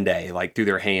like Dende, like through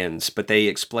their hands. But they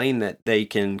explain that they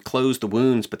can close the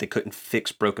wounds, but they couldn't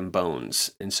fix broken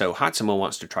bones. And so Hatsuma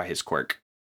wants to try his quirk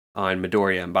on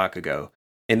Midoriya and Bakugo.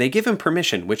 And they give him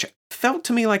permission, which felt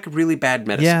to me like really bad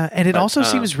medicine. Yeah, and it also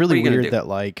seems really weird that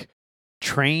like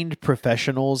trained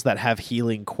professionals that have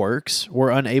healing quirks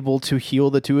were unable to heal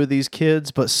the two of these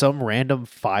kids, but some random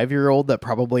 5-year-old that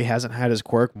probably hasn't had his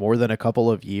quirk more than a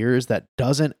couple of years that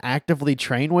doesn't actively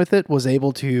train with it was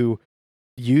able to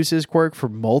use his quirk for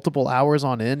multiple hours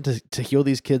on end to heal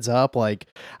these kids up. Like,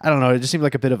 I don't know, it just seemed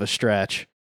like a bit of a stretch.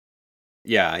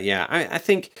 Yeah. I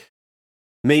think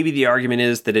maybe the argument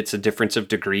is that it's a difference of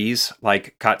degrees.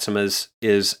 Like Katsuma's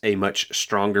is a much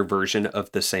stronger version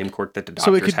of the same quirk that the doctors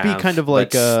have. So it could be kind of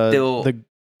like the girl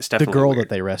weird. that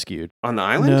they rescued on the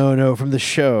island. No, from the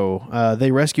show. They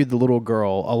rescued the little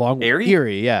girl along with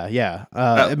Eri. Yeah.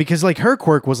 Because like her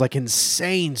quirk was like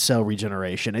insane cell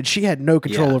regeneration, and she had no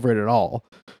control over it at all.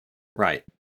 Right.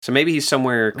 So maybe he's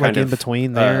somewhere kind of in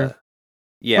between there.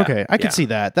 Yeah. Okay, I can see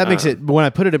that. That makes it, when I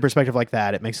put it in perspective like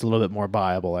that, it makes it a little bit more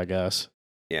viable, I guess.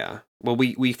 Yeah. Well,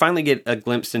 we finally get a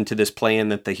glimpse into this plan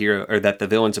that the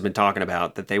villains have been talking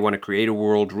about, that they want to create a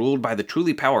world ruled by the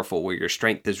truly powerful where your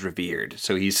strength is revered.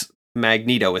 So he's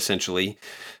Magneto, essentially.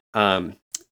 Nine,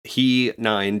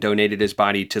 donated his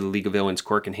body to the League of Villains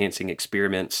quirk-enhancing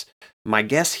experiments. My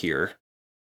guess here,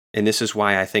 and this is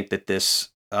why I think that this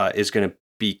is going to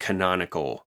be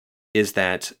canonical, is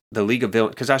that the League of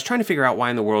Villains, because I was trying to figure out why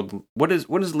in the world, what does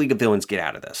the League of Villains get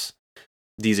out of this?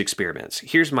 These experiments.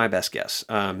 Here's my best guess,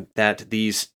 that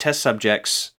these test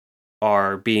subjects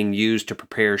are being used to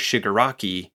prepare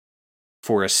Shigaraki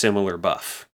for a similar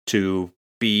buff, to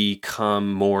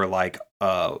become more like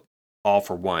All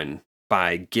for One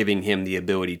by giving him the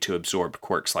ability to absorb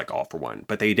quirks like All for One.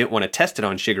 But they didn't want to test it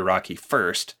on Shigaraki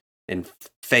first and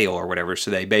fail or whatever, so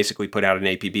they basically put out an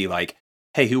APB like,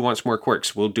 hey, who wants more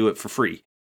quirks? We'll do it for free.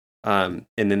 And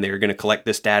then they're going to collect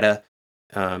this data.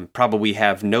 Probably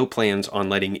have no plans on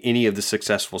letting any of the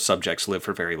successful subjects live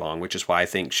for very long, which is why I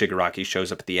think Shigaraki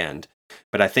shows up at the end.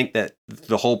 But I think that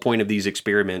the whole point of these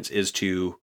experiments is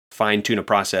to fine-tune a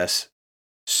process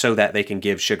so that they can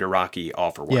give Shigaraki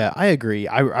All for One. Yeah, I agree.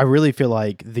 I really feel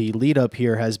like the lead up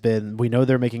here has been, we know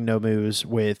they're making Nomus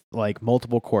with like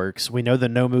multiple quirks. We know the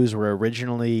Nomus were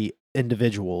originally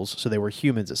individuals, so they were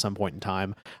humans at some point in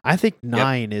time. I think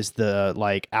 9 is the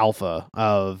like alpha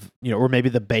of, or maybe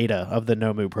the beta of the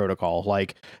Nomu protocol.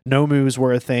 Like Nomus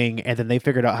were a thing, and then they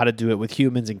figured out how to do it with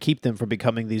humans and keep them from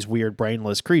becoming these weird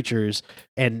brainless creatures,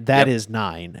 and that is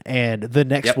 9. And the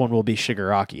next one will be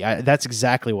Shigaraki. That's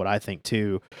exactly what I think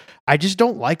too. I just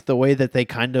don't like the way that they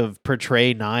kind of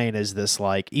portray 9 as this,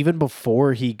 like, even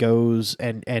before he goes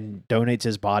and donates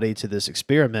his body to this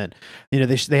experiment,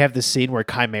 they have this scene where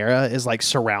Chimera is like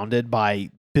surrounded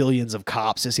by billions of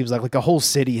cops. It seems like a whole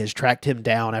city has tracked him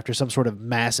down after some sort of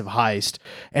massive heist,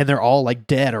 and they're all like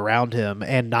dead around him,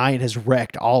 and 9 has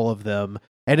wrecked all of them.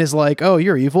 and is like, "Oh,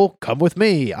 you're evil. Come with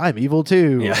me. I'm evil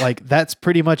too." Yeah. Like that's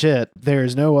pretty much it.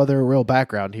 There's no other real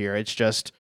background here. It's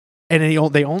just, and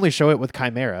they only show it with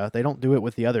Chimera. They don't do it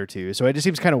with the other two. So it just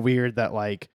seems kind of weird that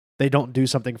like they don't do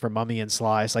something for Mummy and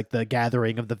Slice, like the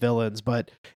gathering of the villains.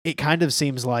 But it kind of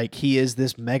seems like he is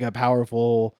this mega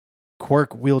powerful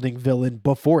quirk wielding villain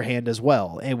beforehand as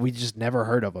well, and we just never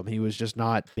heard of him. He was just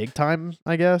not big time,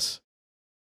 I guess.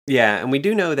 Yeah, and we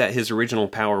do know that his original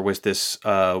power was this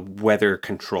weather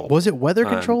control. Was it weather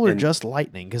control or and- just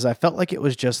lightning? Because I felt like it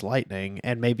was just lightning,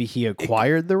 and maybe he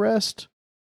acquired the rest.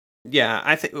 Yeah,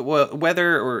 I think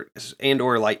weather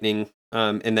or lightning,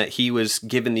 and that he was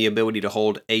given the ability to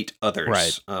hold 8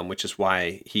 others, Right. which is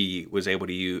why he was able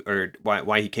to use, or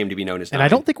why he came to be known as. And Nine. I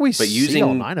don't think we But see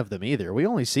all 9 of them either. We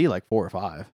only see like 4 or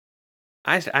 5.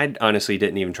 I honestly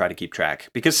didn't even try to keep track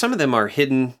because some of them are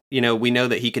hidden. You know, we know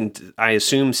that he can. I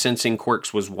assume sensing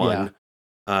quirks was one.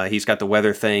 He's got the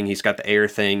weather thing. He's got the air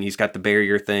thing. He's got the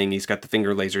barrier thing. He's got the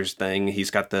finger lasers thing. He's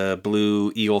got the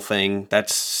blue eel thing.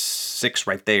 That's 6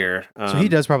 right there. So he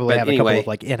does probably have a couple anyway, of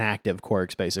like inactive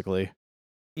quirks, basically.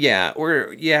 Yeah,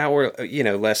 or you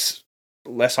know, less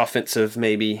offensive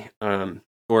maybe,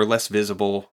 or less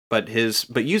visible. But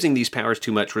using these powers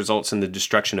too much results in the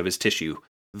destruction of his tissue.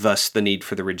 Thus, the need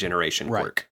for the regeneration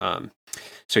quirk.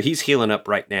 So he's healing up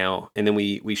right now, and then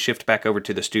we shift back over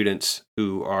to the students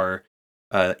who are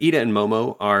Ida and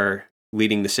Momo are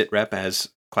leading the sit rep as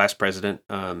class president.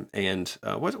 And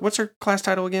what's her class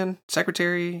title again?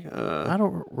 Secretary? I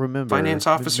don't remember. Finance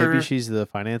officer? Maybe she's the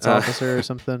finance officer or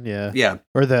something. Yeah. Yeah.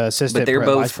 Or the assistant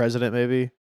vice president,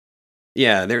 maybe.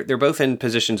 Yeah, they're both in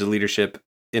positions of leadership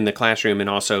in the classroom and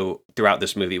also throughout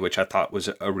this movie, which I thought was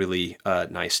a really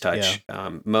nice touch. Yeah.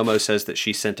 Momo says that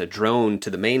she sent a drone to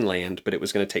the mainland, but it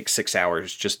was going to take 6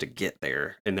 hours just to get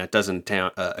there. And that doesn't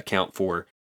account for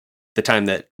the time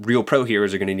that real pro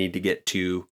heroes are going to need to get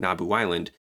to Naboo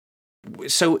Island.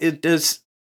 So is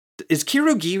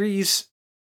Kirogiri's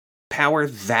power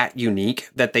that unique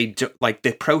that they do, like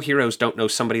the pro heroes don't know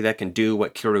somebody that can do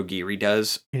what Kirogiri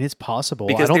does? And it's possible.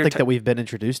 Because I don't think that we've been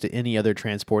introduced to any other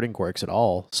transporting quirks at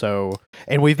all. So,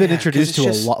 and we've been introduced to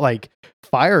a lot, like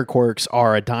fire quirks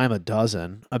are a dime a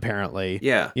dozen, apparently.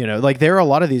 Yeah. You know, like there are a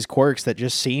lot of these quirks that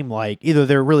just seem like either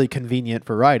they're really convenient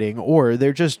for riding or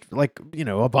they're just like, you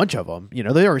know, a bunch of them. You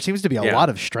know, there seems to be a lot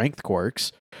of strength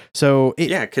quirks. So,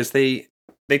 because they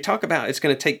talk about it's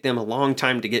going to take them a long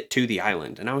time to get to the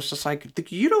island. And I was just like,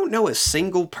 you don't know a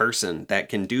single person that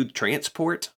can do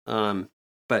transport.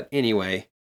 But anyway,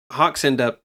 Hawks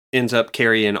ends up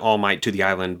carrying All Might to the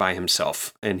island by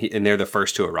himself. And they're the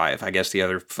first to arrive. I guess the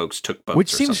other folks took boats.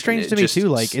 Which seems strange to me too.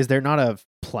 Like, is there not a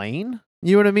plane?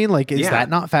 You know what I mean? Like, is that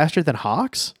not faster than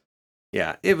Hawks?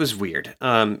 Yeah, it was weird.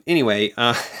 Anyway,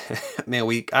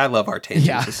 man, I love our tangents.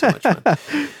 Yeah. It's so much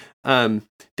fun.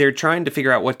 They're trying to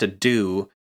figure out what to do.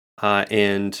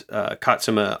 And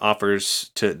Katsuma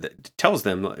tells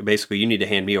them basically, you need to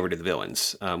hand me over to the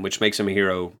villains, which makes him a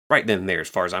hero right then and there, as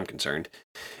far as I'm concerned.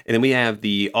 And then we have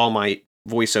the All Might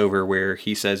voiceover where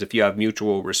he says, if you have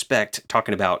mutual respect,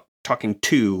 talking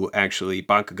to actually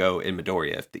Bakugo and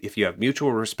Midoriya, if you have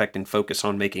mutual respect and focus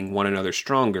on making one another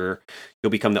stronger,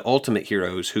 you'll become the ultimate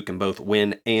heroes who can both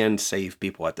win and save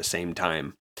people at the same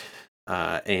time.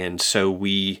 And so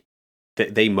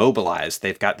they mobilize.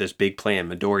 They've got this big plan.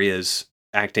 Midoriya's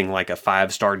acting like a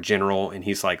 5-star general, and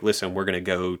he's like, listen, we're going to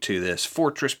go to this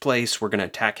fortress place. We're going to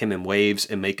attack him in waves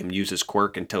and make him use his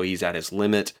quirk until he's at his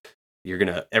limit.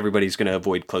 Everybody's going to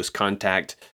avoid close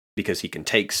contact because he can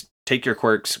take your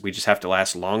quirks. We just have to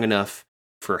last long enough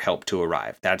for help to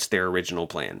arrive. That's their original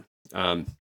plan.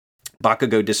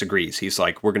 Bakugo disagrees. He's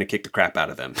like, we're going to kick the crap out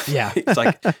of them. Yeah. It's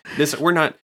like, we're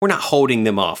not holding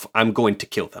them off. I'm going to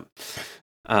kill them.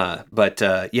 But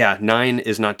 9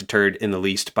 is not deterred in the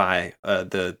least by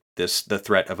the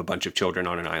threat of a bunch of children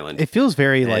on an island. It feels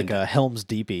very like Helm's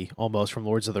Deepy almost from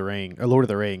Lord of the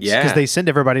Rings. Yeah, because they send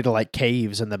everybody to like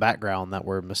caves in the background that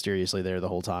were mysteriously there the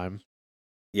whole time.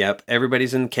 Yep,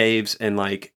 everybody's in caves, and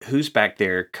like who's back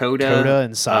there? Koda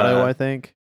and Sato, I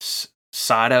think.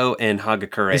 Sato and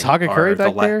Hagakure. Is Hagakure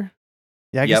back there?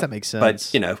 Yeah, I guess that makes sense.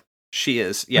 But you know, she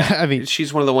is. Yeah, I mean,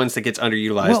 she's one of the ones that gets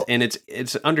underutilized, and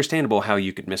it's understandable how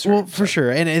you could miss her. Well, for sure,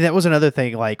 and that was another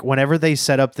thing. Like whenever they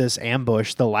set up this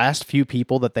ambush, the last few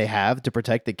people that they have to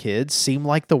protect the kids seem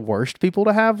like the worst people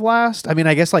to have last. I mean,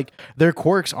 I guess like their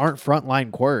quirks aren't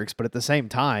frontline quirks, but at the same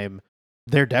time,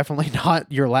 they're definitely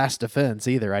not your last defense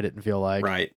either. I didn't feel like.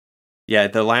 Right. Yeah,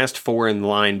 the last 4 in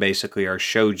line basically are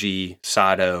Shoji,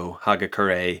 Sato,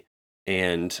 Hagakure,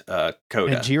 and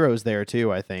Koda. And Jiro's there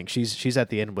too, I think. She's at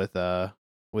the end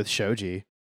with Shoji.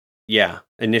 Yeah,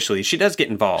 initially she does get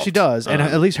involved. She does, and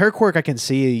at least her quirk I can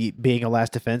see being a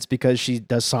last defense because she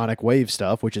does sonic wave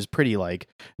stuff, which is pretty like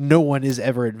no one is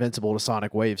ever invincible to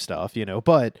sonic wave stuff, you know.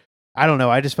 But I don't know.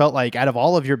 I just felt like out of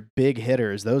all of your big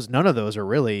hitters, none of those are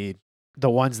really the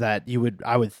ones that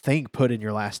I would think put in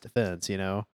your last defense, you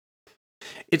know.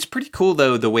 It's pretty cool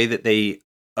though the way that they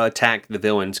attack the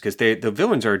villains, because the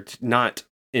villains are not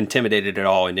intimidated at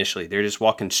all initially. They're just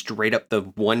walking straight up the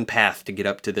one path to get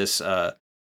up to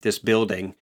this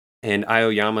building, and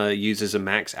Aoyama uses a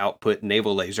max output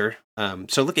naval laser.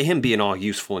 So look at him being all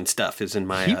useful and stuff is in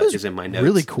my notes.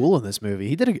 Really cool in this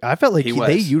movie. I felt like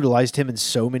they utilized him in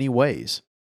so many ways.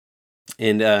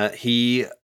 And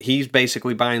he's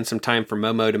basically buying some time for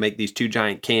Momo to make these 2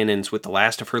 giant cannons with the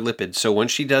last of her lipids. So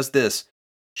once she does this,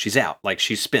 she's out, like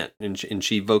she's spent, and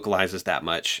she vocalizes that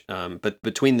much. But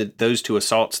between those 2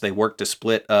 assaults, they work to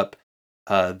split up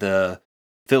the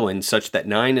villains such that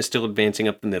 9 is still advancing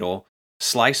up the middle.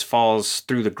 Slice falls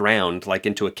through the ground, like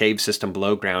into a cave system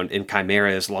below ground, and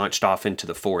Chimera is launched off into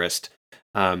the forest.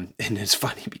 And it's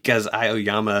funny because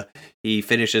Aoyama, he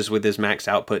finishes with his max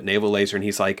output naval laser, and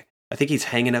he's like, I think he's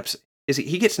hanging up.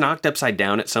 He gets knocked upside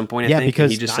down at some point? I think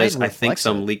because he just says, "I think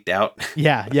some leaked out."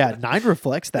 Yeah. 9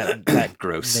 reflects that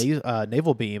gross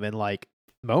naval beam, and like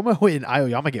Momo and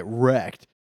Aoyama get wrecked.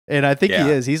 And I think he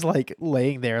is. He's like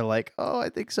laying there, like, "Oh, I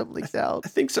think some leaked out." I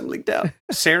think some leaked out.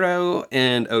 Sero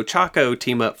and Ochako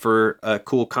team up for a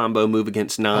cool combo move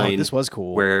against 9. Oh, this was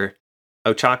cool. Where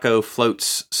Ochako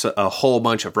floats a whole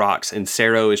bunch of rocks, and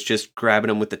Sero is just grabbing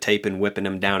them with the tape and whipping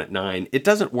them down at 9. It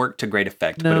doesn't work to great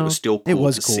effect, but it was still cool. It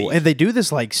was cool. See. And they do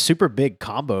this like super big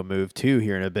combo move too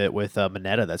here in a bit with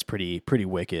Mineta. That's pretty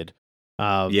wicked.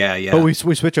 Yeah. But we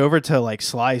switch over to like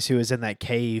Slice, who is in that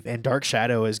cave, and Dark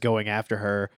Shadow is going after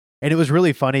her. And it was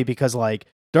really funny because like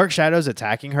Dark Shadow's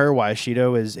attacking her while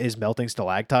Shido is melting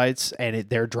stalactites, and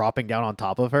they're dropping down on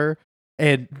top of her.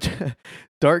 And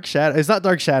Dark Shadow, it's not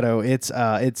Dark Shadow, it's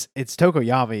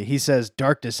Tokoyami. He says,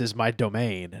 "Darkness is my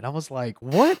domain." And I was like,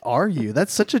 what are you?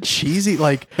 That's such a cheesy,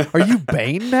 like, are you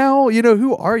Bane now? You know,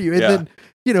 who are you? And then,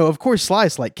 you know, of course,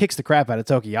 Slice like kicks the crap out of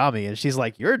Tokoyami, and she's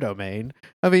like, "Your domain."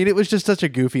 I mean, it was just such a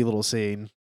goofy little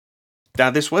scene. Now,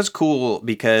 this was cool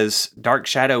because Dark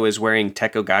Shadow is wearing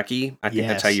Tekogaki. I think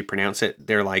that's how you pronounce it.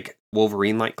 They're like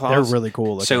Wolverine-like claws. They're really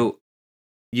cool looking. So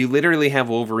you literally have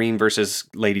Wolverine versus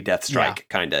Lady Deathstrike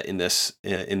kind of in this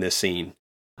scene,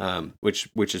 which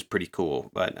is pretty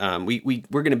cool. But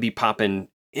we're going to be popping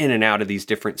in and out of these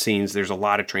different scenes. There's a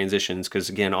lot of transitions because,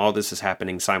 again, all this is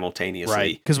happening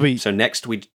simultaneously. Right. So next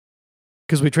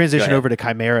we transition over to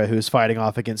Chimera, who's fighting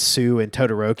off against Sue and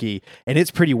Todoroki, and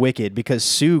it's pretty wicked because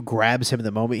Sue grabs him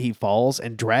the moment he falls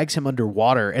and drags him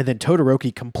underwater, and then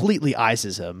Todoroki completely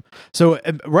ices him. So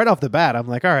right off the bat, I'm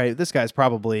like, all right, this guy's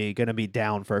probably going to be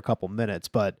down for a couple minutes,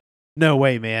 but no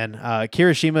way, man.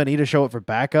 Kirishima and Ida show up for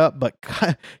backup, but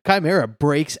Chimera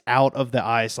breaks out of the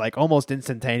ice like almost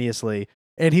instantaneously,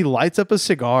 and he lights up a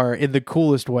cigar in the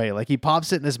coolest way. Like he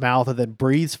pops it in his mouth and then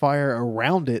breathes fire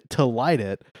around it to light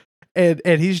it. And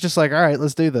he's just like, all right,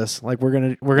 let's do this. Like we're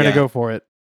gonna go for it.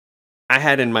 I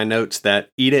had in my notes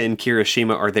that Ida and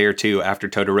Kirishima are there too after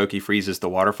Todoroki freezes the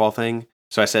waterfall thing.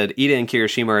 So I said Ida and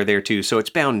Kirishima are there too. So it's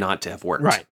bound not to have worked,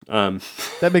 right?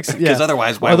 That makes because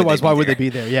otherwise, why would they be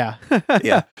there? Yeah,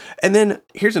 yeah. And then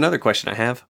here's another question I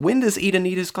have: when does Ida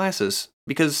need his glasses?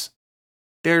 Because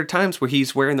there are times where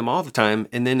he's wearing them all the time,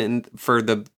 and then for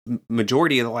the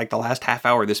majority of the last half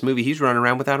hour of this movie, he's running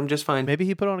around without them just fine. Maybe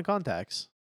he put on contacts.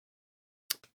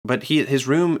 But his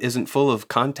room isn't full of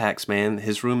contacts, man.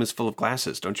 His room is full of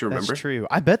glasses. Don't you remember? That's true.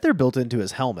 I bet they're built into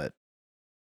his helmet.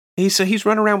 He's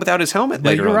running around without his helmet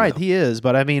later on. You're right, though. he is.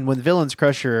 But I mean, when villains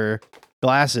crush your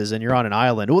glasses and you're on an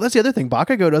island, well, that's the other thing.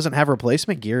 Bakugo doesn't have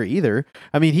replacement gear either.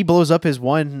 I mean, he blows up his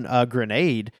one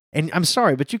grenade, and I'm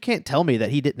sorry, but you can't tell me that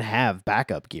he didn't have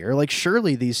backup gear. Like,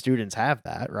 surely these students have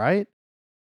that, right?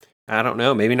 I don't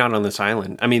know. Maybe not on this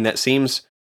island. I mean, that seems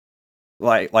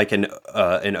like an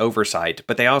oversight,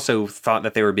 but they also thought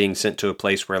that they were being sent to a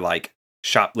place where like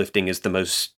shoplifting is the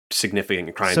most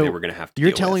significant crime they were going to have to You're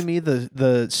deal telling with. me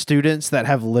the students that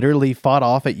have literally fought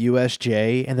off at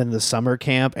USJ and then the summer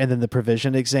camp and then the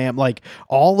provision exam, like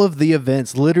all of the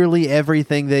events, literally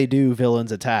everything they do,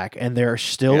 villains attack, and they're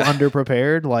still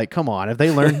underprepared? Like, come on, have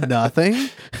they learned nothing?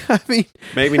 I mean,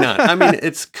 maybe not. I mean,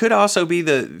 it could also be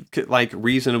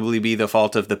reasonably be the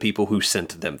fault of the people who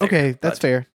sent them there. Okay, that's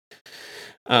fair.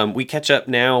 We catch up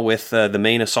now with the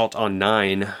main assault on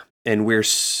 9, and we're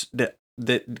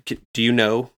do you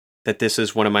know that this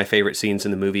is one of my favorite scenes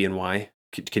in the movie and why?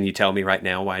 Can you tell me right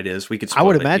now why it is? We could. I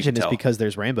would imagine it's because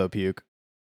there's rainbow puke.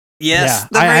 Yes, Yeah,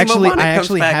 the I Rainbow Bonnet comes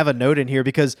actually back. have a note in here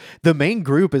because the main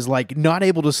group is like not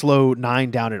able to slow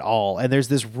Nine down at all. And there's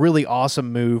this really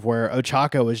awesome move where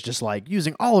Ochako is just like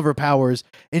using all of her powers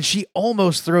and she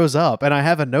almost throws up. And I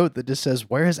have a note that just says,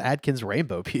 "Where is Adkins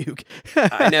rainbow puke?"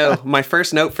 I know. My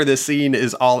first note for this scene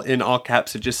is all in all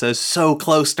caps. It just says "so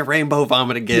close to rainbow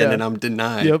vomit again," Yeah. and I'm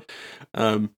denied. Yep.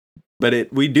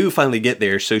 But we do finally get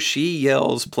there. So she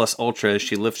yells plus Ultra.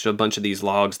 She lifts a bunch of these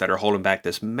logs that are holding back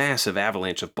this massive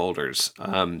avalanche of boulders.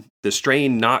 The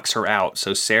strain knocks her out.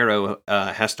 So Sero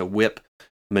has to whip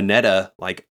Mineta.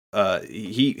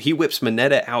 He whips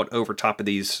Mineta out over top of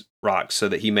these rocks so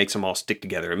that he makes them all stick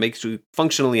together. It makes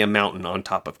functionally a mountain on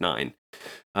top of Nine.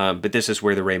 But this is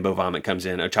where the rainbow vomit comes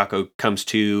in. Ochako comes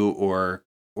to or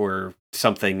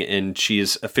something, and she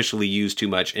is officially used too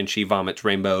much, and she vomits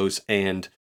rainbows, and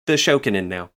the show can end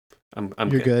now.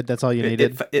 You're good. That's all you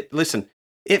needed. Listen,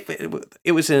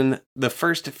 it was in the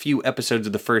first few episodes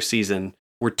of the first season.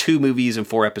 We're 2 movies and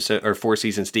 4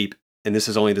 seasons deep, and this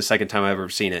is only the second time I've ever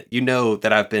seen it. You know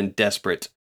that I've been desperate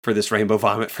for this rainbow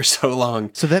vomit for so long.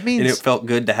 So that means, and it felt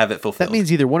good to have it fulfilled. That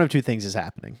means either one of 2 things is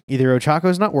happening. Either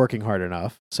Ochako's not working hard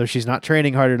enough, so she's not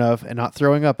training hard enough and not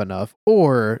throwing up enough,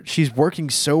 or she's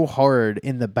working so hard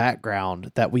in the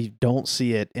background that we don't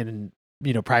see it in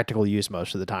practical use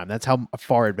most of the time. That's how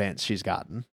far advanced she's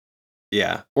gotten.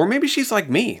 Yeah. Or maybe she's like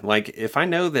me. Like, if I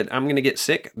know that I'm going to get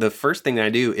sick, the first thing I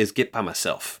do is get by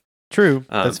myself. True.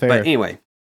 That's fair. But anyway,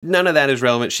 none of that is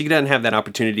relevant. She doesn't have that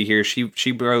opportunity here.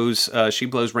 She blows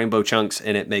rainbow chunks,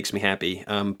 and it makes me happy.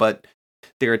 But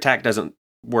their attack doesn't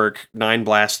work. Nine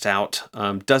blasts out.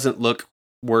 Doesn't look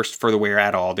worse for the wear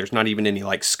at all. There's not even any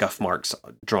like scuff marks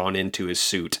drawn into his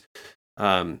suit.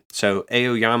 So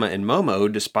Aoyama and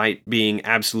Momo, despite being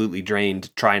absolutely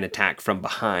drained, try and attack from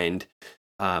behind.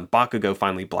 Bakugo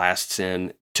finally blasts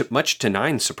in, much to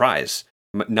Nine's surprise.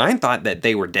 Nine thought that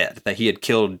they were dead, that he had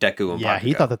killed Deku and Bakugo. Yeah,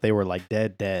 he thought that they were like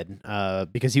dead,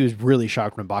 because he was really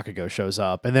shocked when Bakugo shows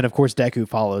up. And then, of course, Deku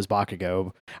follows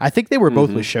Bakugo. I think they were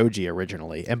both with Shoji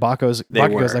originally. And Bakugo's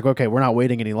like, okay, we're not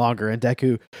waiting any longer. And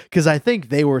Deku, because I think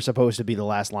they were supposed to be the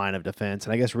last line of defense.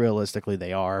 And I guess realistically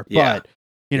they are. Yeah. But,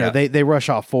 they rush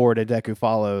off forward and Deku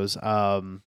follows.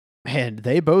 And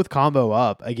they both combo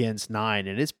up against Nine.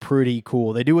 And it's pretty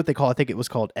cool. They do what they call, I think it was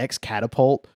called X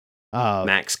Catapult.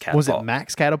 Max Catapult. Was it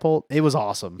Max Catapult? It was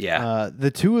awesome. Yeah.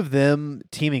 The 2 of them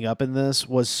teaming up in this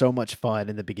was so much fun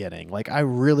in the beginning. Like, I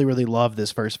really, really love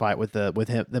this first fight with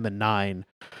them and Nine.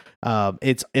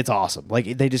 It's awesome.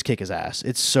 Like, they just kick his ass.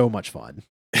 It's so much fun.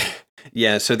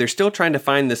 Yeah, so they're still trying to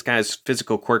find this guy's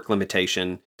physical quirk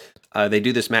limitation. They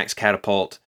do this Max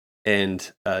Catapult,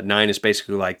 and Nine is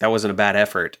basically like, that wasn't a bad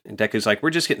effort. And Deku's like, we're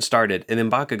just getting started. And then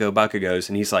Bakugo's,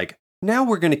 and he's like, now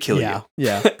we're going to kill you.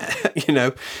 Yeah.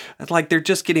 Like they're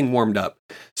just getting warmed up.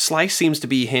 Slice seems to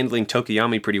be handling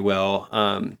Tokoyami pretty well,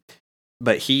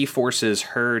 but he forces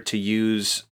her to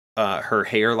use her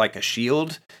hair like a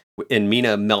shield, and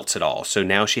Mina melts it all. So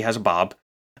now she has a bob,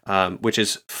 which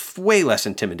is way less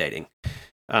intimidating.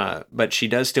 But she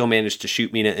does still manage to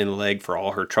shoot Mina in the leg for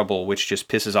all her trouble, which just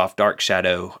pisses off Dark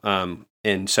Shadow.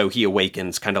 And so he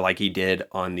awakens kind of like he did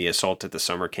on the assault at the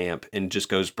summer camp and just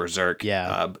goes berserk.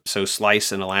 Yeah. So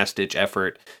Slice, in a last-ditch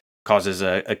effort, causes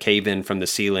a cave-in from the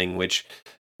ceiling, which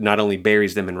not only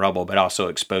buries them in rubble, but also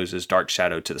exposes Dark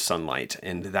Shadow to the sunlight.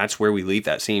 And that's where we leave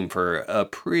that scene for a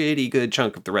pretty good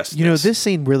chunk of the rest of this. This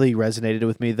scene really resonated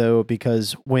with me, though,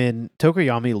 because when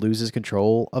Tokoyami loses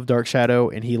control of Dark Shadow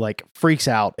and he, like, freaks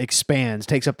out, expands,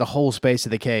 takes up the whole space of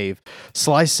the cave,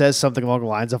 Slice says something along the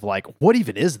lines of, like, what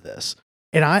even is this?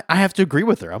 And I have to agree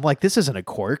with her. I'm like, this isn't a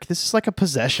quirk. This is like a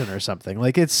possession or something.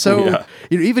 Like, it's so,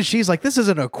 even she's like, this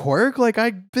isn't a quirk. Like,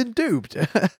 I've been duped.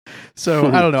 So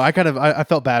I don't know. I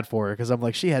felt bad for her because I'm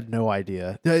like, she had no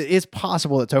idea. It's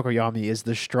possible that Tokoyami is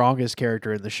the strongest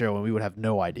character in the show and we would have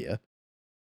no idea.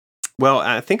 Well,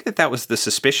 I think that was the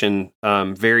suspicion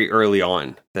very early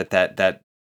on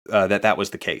that was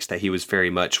the case, that he was very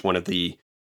much one of the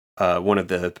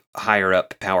higher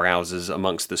up powerhouses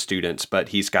amongst the students, but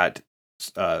he's got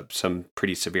some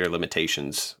pretty severe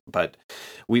limitations. But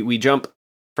we jump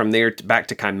from there back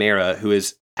to Chimera, who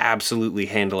is absolutely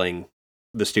handling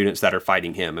the students that are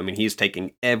fighting him. I mean, he's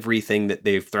taking everything that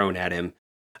they've thrown at him.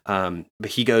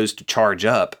 But he goes to charge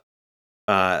up,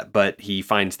 but he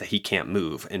finds that he can't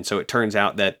move. And so it turns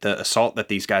out that the assault that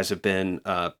these guys have been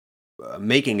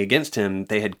making against him,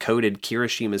 they had coated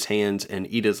Kirishima's hands and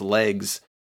Ida's legs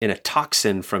in a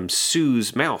toxin from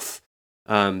Sue's mouth.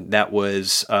 That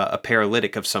was a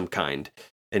paralytic of some kind.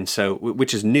 And so,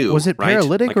 which is new. Was it right?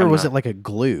 paralytic or was it like a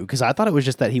glue? Because I thought it was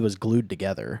just that he was glued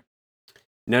together.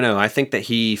 No, I think that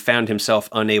he found himself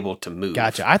unable to move.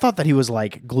 Gotcha. I thought that he was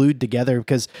like glued together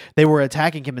because they were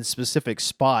attacking him in specific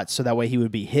spots so that way he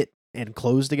would be hit and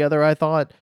closed together, I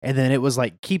thought. And then it was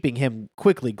like keeping him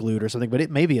quickly glued or something, but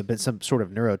it may be a bit some sort of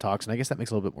neurotoxin. I guess that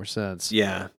makes a little bit more sense.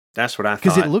 Yeah, that's what I thought.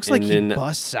 Because it looks like and he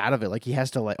busts out of it. Like he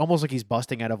has to like, almost like he's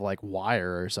busting out of like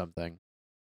wire or something.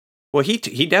 Well, he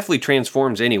definitely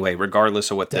transforms anyway,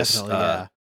 regardless of what Definitely, yeah.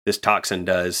 this toxin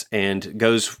does, and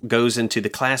goes into the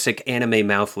classic anime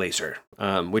mouth laser,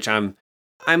 which I'm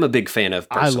a big fan of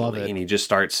personally. I love it. And he just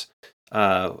starts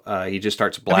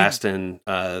blasting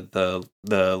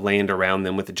the land around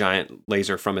them with a giant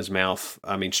laser from his mouth.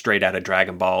 I mean, straight out of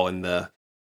Dragon Ball in the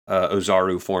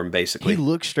Ozaru form, basically. He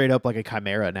looks straight up like a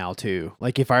chimera now too.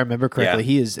 Like if I remember correctly,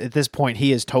 he is at this point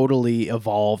he is totally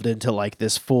evolved into like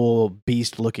this full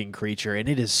beast looking creature, and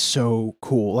it is so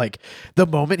cool. Like the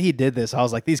moment he did this, I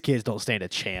was like, these kids don't stand a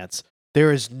chance.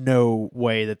 There is no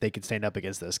way that they can stand up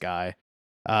against this guy.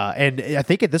 And I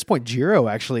think at this point, Jiro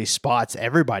actually spots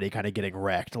everybody kind of getting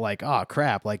wrecked. Like, oh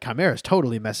crap! Like Chimera's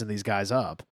totally messing these guys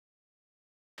up.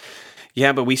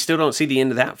 Yeah, but we still don't see the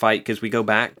end of that fight because we go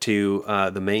back to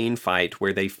the main fight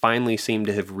where they finally seem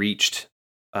to have reached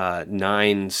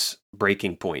Nine's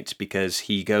breaking points because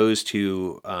he goes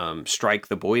to strike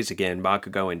the boys again,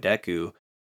 Bakugo and Deku,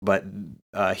 but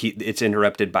it's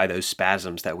interrupted by those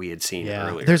spasms that we had seen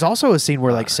earlier. There's also a scene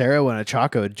where like Sero and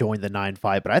Ochako join the Nine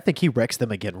fight, but I think he wrecks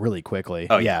them again really quickly.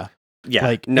 Oh, yeah. Yeah,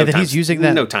 like no and then time. He's using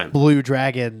that no time. blue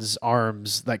dragon's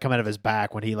arms that come out of his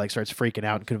back when he like starts freaking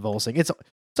out and convulsing. It's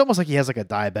almost like he has like a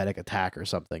diabetic attack or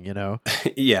something, you know?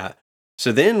 Yeah.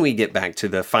 So then we get back to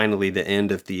the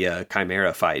end of the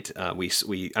Chimera fight. I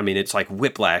mean, it's like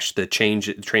whiplash. The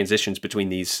transitions between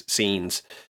these scenes,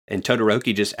 and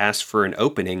Todoroki just asks for an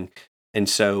opening, and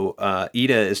so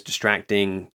Ida is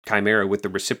distracting Chimera with the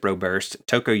Recipro Burst.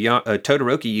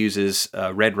 Todoroki uses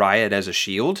Red Riot as a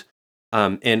shield,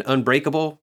 and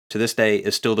Unbreakable to this day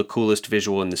is still the coolest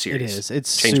visual in the series. It is.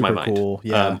 It's changed super my mind. cool.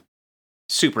 Yeah.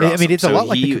 Super awesome. I mean, it's a lot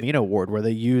like the Kamino Ward wwhere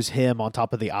they use him on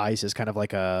top of the ice as kind of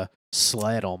like a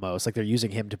sled almost. Like they're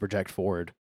using him to project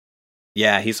forward.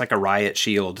 Yeah, he's like a riot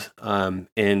shield.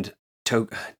 And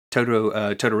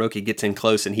Todoroki gets in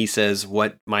close and he says,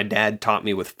 "What my dad taught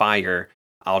me with fire,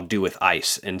 I'll do with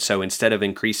ice." And so instead of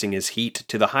increasing his heat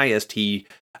to the highest, he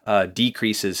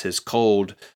decreases his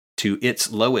cold to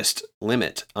its lowest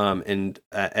limit. And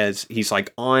as he's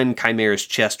like on Chimera's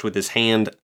chest with his hand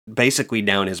basically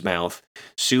down his mouth,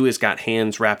 Sue has got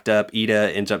hands wrapped up,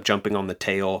 Ida ends up jumping on the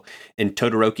tail, and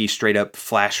Todoroki straight up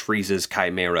flash freezes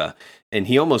Chimera. And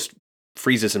he almost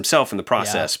freezes himself in the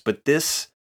process, but this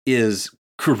is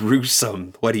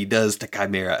gruesome what he does to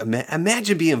Chimera.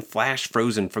 Imagine being flash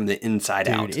frozen from the inside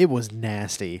out. It was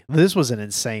nasty. This was an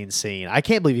insane scene. I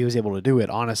can't believe he was able to do it,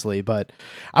 honestly, but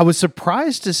I was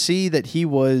surprised to see that he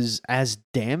was as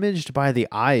damaged by the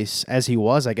ice as he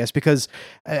was, I guess, because,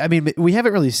 I mean, we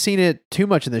haven't really seen it too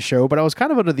much in the show, but I was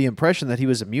kind of under the impression that he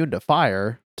was immune to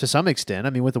fire to some extent.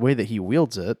 I mean, with the way that he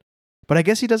wields it. But I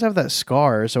guess he does have that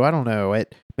scar, so I don't know.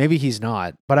 Maybe he's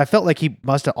not. But I felt like he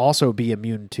must also be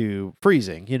immune to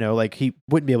freezing. You know, like he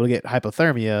wouldn't be able to get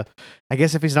hypothermia. I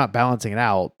guess if he's not balancing it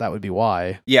out, that would be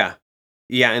why. Yeah.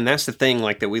 Yeah, and that's the thing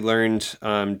like that we learned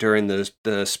during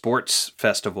the sports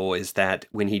festival is that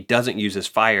when he doesn't use his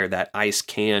fire, that ice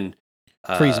can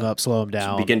freeze him up, slow him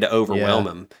down, begin to overwhelm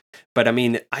him. But I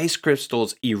mean, ice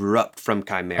crystals erupt from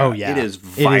Chimera. Oh, yeah. It is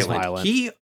violent. It is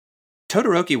violent.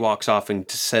 Todoroki walks off and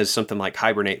says something like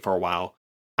hibernate for a while.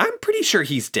 I'm pretty sure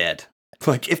he's dead.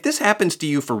 Like, if this happens to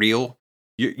you for real,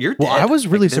 you're dead. Well, I was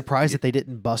really surprised that they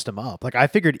didn't bust him up. Like, I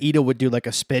figured Ida would do like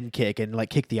a spin kick and like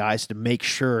kick the ice to make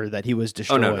sure that he was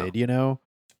destroyed, no. you know?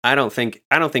 I don't think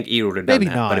Ida would have done Maybe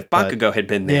that. Not, but if Bakugo had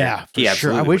been there, he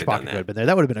absolutely I wish would have Bakugo done had been there.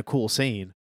 That would have been a cool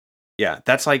scene. Yeah,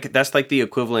 that's like the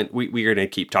equivalent. We're going to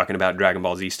keep talking about Dragon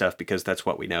Ball Z stuff because that's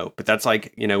what we know. But that's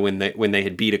like, you know, when they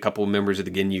had beat a couple of members of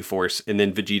the Ginyu Force, and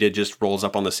then Vegeta just rolls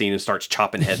up on the scene and starts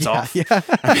chopping heads off. Yeah.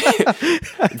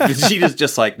 Vegeta's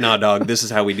just like, "Nah, dog, this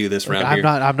is how we do this around here."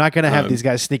 I'm not going to have these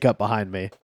guys sneak up behind me.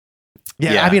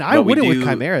 Yeah, I mean, I wouldn't with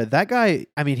Chimera. That guy,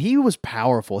 I mean, he was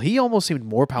powerful. He almost seemed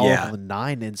more powerful than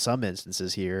Nine in some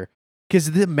instances here.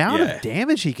 Because the amount of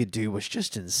damage he could do was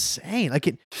just insane. Like,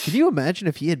 can you imagine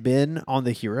if he had been on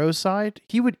the hero's side?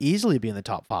 He would easily be in the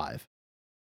top 5.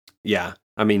 Yeah,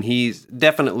 I mean, he's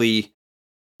definitely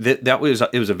it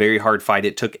was a very hard fight.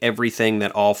 It took everything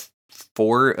that all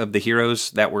 4 of the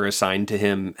heroes that were assigned to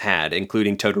him had,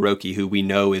 including Todoroki, who we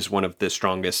know is one of the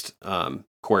strongest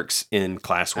quirks in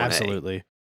Class 1A. Absolutely.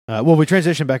 Well, we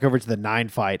transition back over to the 9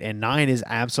 fight, and 9 is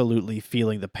absolutely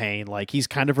feeling the pain. Like, he's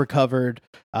kind of recovered,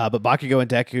 but Bakugo and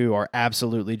Deku are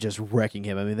absolutely just wrecking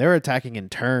him. I mean, they're attacking in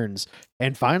turns,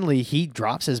 and finally he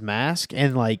drops his mask,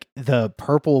 and like the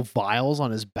purple vials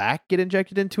on his back get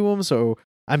injected into him. So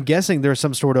I'm guessing there's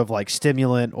some sort of like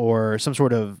stimulant or some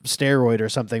sort of steroid or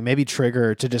something, maybe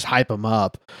trigger to just hype him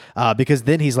up. Because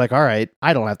then he's like, all right,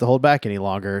 I don't have to hold back any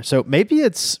longer. So maybe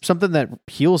it's something that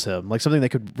heals him, like something that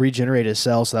could regenerate his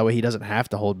cells so that way he doesn't have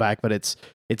to hold back, but it's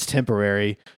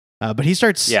temporary. But he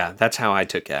starts. Yeah, that's how I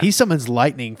took it. He summons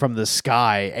lightning from the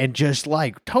sky and just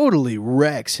like totally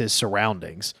wrecks his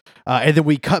surroundings. And then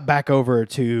we cut back over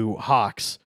to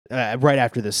Hawks right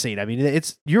after this scene. I mean,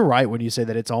 you're right when you say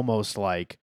that it's almost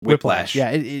like Whiplash.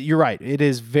 Yeah, you're right. It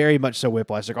is very much so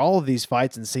Whiplash. Like all of these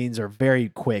fights and scenes are very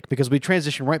quick because we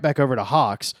transition right back over to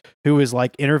Hawks, who is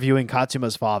like interviewing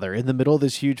Katsuma's father in the middle of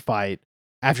this huge fight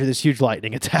after this huge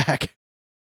lightning attack.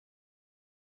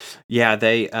 Yeah,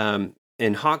 they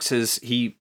in Hawks's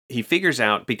he figures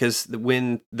out because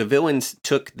when the villains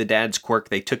took the dad's quirk,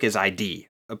 they took his ID,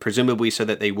 presumably so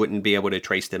that they wouldn't be able to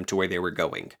trace them to where they were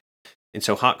going. And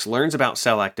so Hawks learns about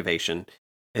cell activation.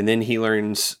 And then he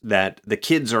learns that the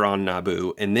kids are on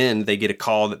Naboo, and then they get a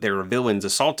call that there are villains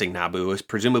assaulting Naboo,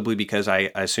 presumably because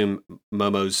I assume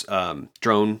Momo's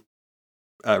drone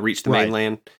reached the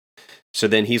mainland. So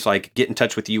then he's like, get in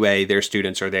touch with UA, their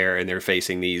students are there, and they're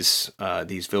facing these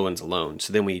villains alone.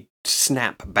 So then we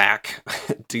snap back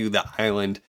to the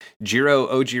island.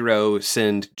 Ojiro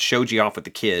send Shoji off with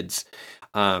the kids.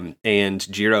 And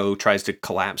Jiro tries to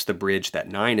collapse the bridge that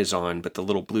 9 is on, but the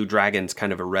little blue dragons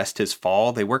kind of arrest his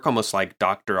fall. They work almost like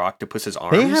Dr. Octopus's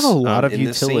arms. They have a lot of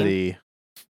utility.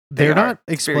 They're not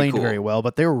explained very well,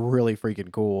 but they're really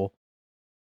freaking cool.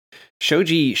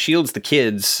 Shoji shields the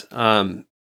kids,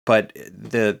 but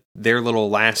their little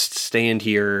last stand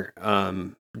here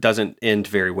doesn't end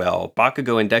very well.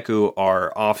 Bakugo and Deku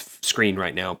are off screen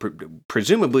right now.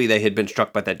 Presumably they had been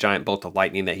struck by that giant bolt of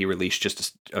lightning that he released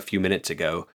just a few minutes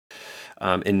ago.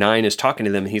 And 9 is talking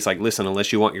to them, and he's like, listen,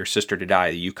 unless you want your sister to die,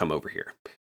 you come over here.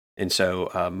 And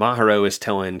so Mahiro is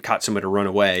telling Katsuma to run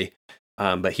away,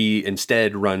 but he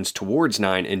instead runs towards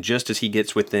 9, and just as he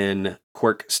gets within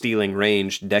quirk stealing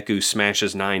range, Deku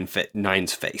smashes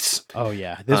 9's face. Oh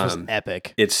yeah, this was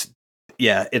epic. It's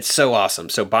so awesome.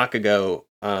 So Bakugo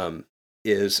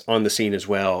is on the scene as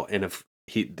well, and if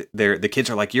the kids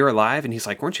are like, "You're alive," and he's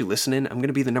like, "Weren't you listening? I'm going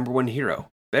to be the number one hero,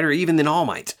 better even than All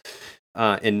Might."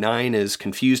 And 9 is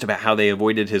confused about how they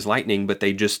avoided his lightning, but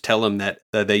they just tell him that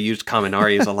they used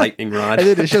Kaminari as a lightning rod. And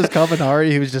then it shows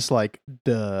Kaminari, he was just like,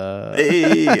 duh.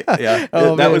 Yeah,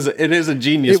 it is a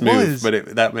genius move,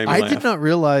 but that made me laugh. I did not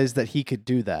realize that he could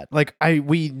do that. Like,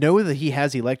 we know that he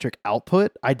has electric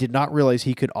output. I did not realize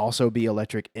he could also be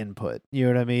electric input. You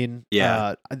know what I mean?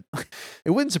 Yeah.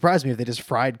 It wouldn't surprise me if they just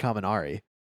fried Kaminari.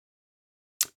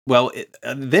 Well,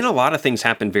 then a lot of things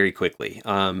happen very quickly.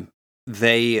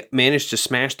 They manage to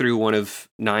smash through one of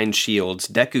 9's shields.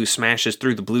 Deku smashes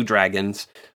through the blue dragons.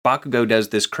 Bakugo does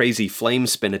this crazy flame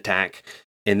spin attack,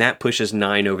 and that pushes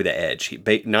 9 over the edge.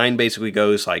 9 basically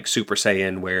goes like Super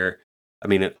Saiyan, where, I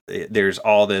mean, there's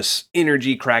all this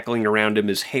energy crackling around him.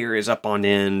 His hair is up on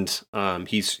end.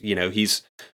 He's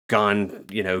gone,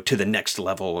 to the next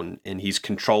level, and he's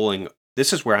controlling.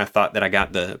 This is where I thought that I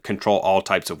got the control all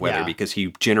types of weather, because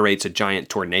he generates a giant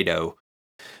tornado.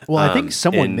 Well, I think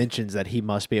someone mentions that he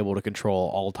must be able to control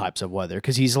all types of weather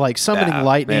because he's like summoning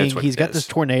lightning. He's got this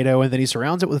tornado, and then he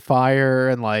surrounds it with fire,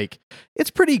 and like it's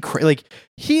pretty crazy. Like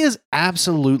he is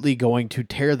absolutely going to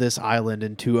tear this island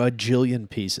into a jillion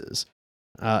pieces.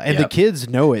 And the kids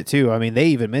know it too. I mean, they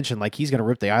even mentioned like he's going to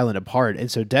rip the island apart. And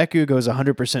so Deku goes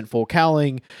 100% full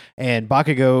cowling, and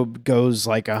Bakugo goes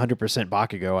like 100%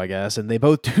 Bakugo, I guess. And they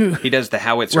both do. He does the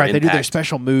howitzer impact. They do their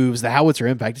special moves. The howitzer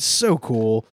impact is so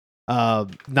cool.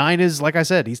 9 is, like I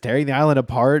said, he's tearing the island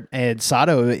apart, and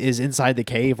Sato is inside the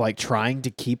cave, like trying to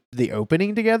keep the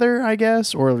opening together, I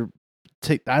guess, or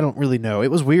I don't really know. It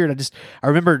was weird. I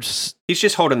remember he's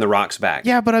just holding the rocks back.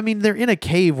 Yeah, but I mean, they're in a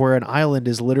cave where an island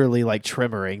is literally like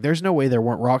tremoring. There's no way there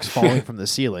weren't rocks falling from the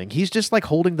ceiling. He's just like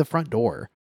holding the front door.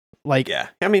 Like, yeah,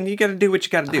 I mean, you got to do what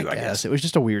you got to do. I guess it was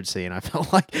just a weird scene. I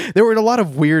felt like there were a lot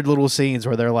of weird little scenes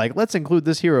where they're like, let's include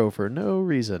this hero for no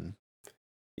reason.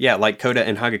 Yeah, like Koda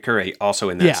and Hagakure also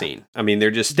in that scene. I mean,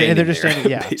 they're just standing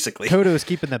there, basically. Koda is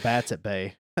keeping the bats at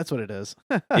bay. That's what it is.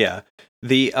 Yeah.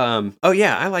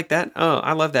 I like that. Oh,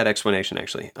 I love that explanation,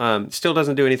 actually. Still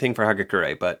doesn't do anything for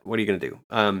Hagakure, but what are you going to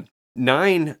do?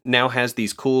 9 now has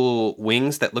these cool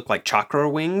wings that look like chakra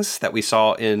wings that we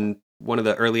saw in one of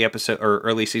the early episode or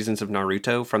early seasons of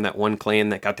Naruto from that one clan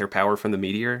that got their power from the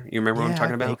meteor? You remember what I'm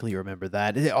talking I about? vaguely remember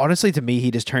that. Honestly, to me,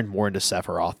 he just turned more into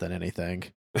Sephiroth than anything.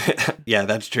 Yeah,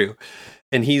 that's true.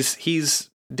 And he's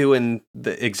doing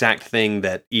the exact thing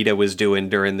that Ida was doing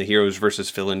during the heroes versus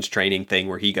villains training thing,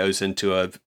 where he goes into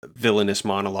a villainous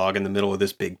monologue in the middle of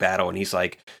this big battle, and he's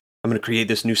like, I'm going to create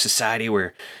this new society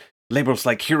where labels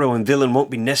like hero and villain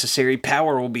won't be necessary.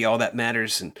 Power will be all that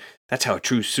matters, and that's how a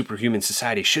true superhuman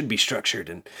society should be structured.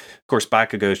 And of course,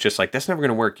 Bakugo is just like, that's never going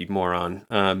to work, you moron.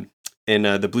 And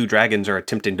the Blue Dragons are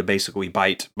attempting to basically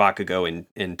bite Bakugo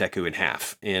and Deku in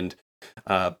half. And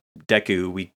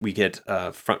Deku, we get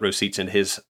front row seats into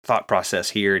his thought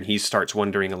process here, and he starts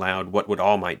wondering aloud what would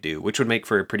All Might do, which would make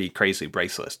for a pretty crazy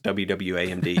bracelet,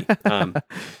 WWAMD.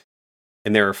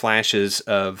 And there are flashes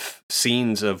of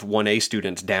scenes of 1A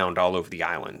students downed all over the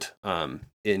island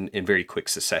in very quick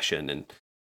succession, and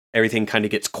everything kind of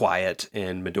gets quiet,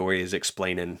 and Midoriya is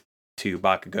explaining to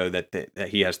Bakugo that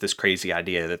he has this crazy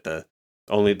idea that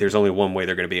there's only one way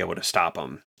they're going to be able to stop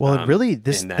him. Well, and really,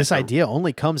 this idea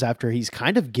only comes after he's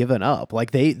kind of given up. Like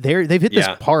they've hit this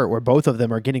part where both of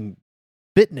them are getting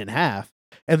bitten in half,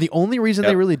 and the only reason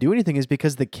they really do anything is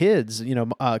because the kids,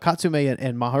 Katsume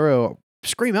and Maharu,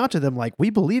 scream out to them like,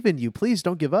 "We believe in you. Please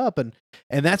don't give up." And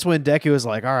that's when Deku is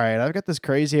like, "All right, I've got this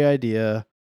crazy idea,"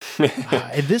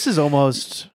 and this is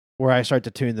almost where I start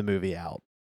to tune the movie out.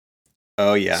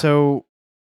 Oh yeah. So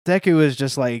Deku is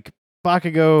just like,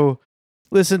 Bakugo,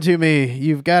 listen to me.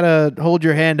 You've got to hold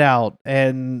your hand out,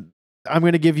 and I'm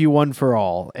going to give you one for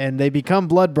all. And they become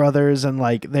blood brothers, and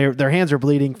like their hands are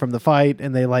bleeding from the fight,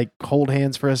 and they like hold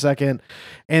hands for a second,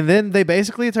 and then they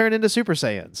basically turn into Super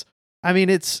Saiyans. I mean,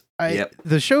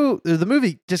 the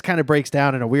movie just kind of breaks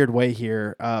down in a weird way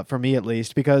here, for me at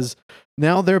least, because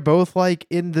now they're both like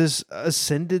in this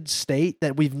ascended state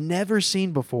that we've never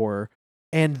seen before,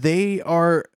 and they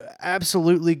are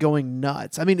absolutely going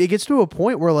nuts. I mean, it gets to a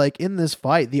point where like in this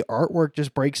fight, the artwork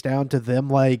just breaks down to them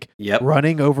like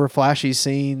running over flashy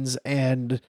scenes,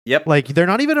 and like they're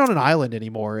not even on an island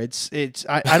anymore.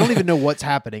 I don't even know what's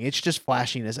happening. It's just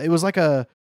flashiness. It was like a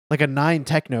 9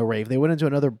 techno rave. They went into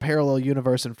another parallel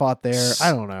universe and fought there.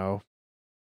 I don't know.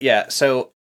 Yeah.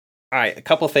 So, all right, a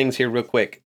couple things here real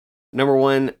quick. Number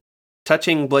one,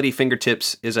 touching bloody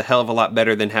fingertips is a hell of a lot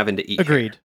better than having to eat.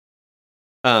 Agreed.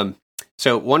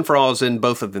 So one for all is in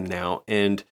both of them now,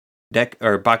 and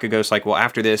Bakugo's like, well,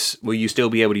 after this, will you still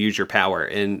be able to use your power?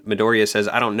 And Midoriya says,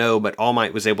 I don't know, but All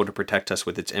Might was able to protect us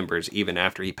with its embers even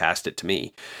after he passed it to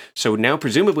me. So now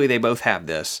presumably they both have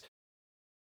this.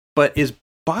 But is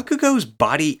Bakugo's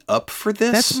body up for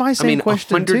this? That's my same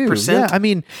question 100%. Too. Yeah, I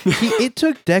mean, it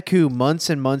took Deku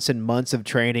months and months and months of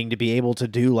training to be able to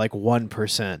do like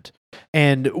 1%.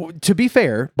 And to be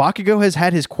fair, Bakugo has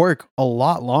had his quirk a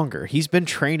lot longer. He's been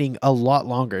training a lot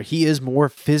longer. He is more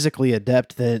physically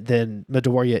adept than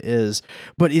Midoriya is.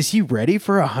 But is he ready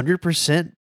for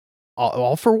 100%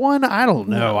 all for one? I don't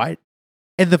know. No.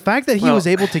 And the fact that he was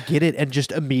able to get it and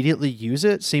just immediately use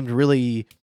it seemed really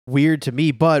weird to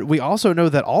me, but we also know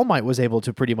that All Might was able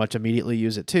to pretty much immediately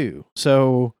use it too.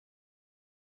 So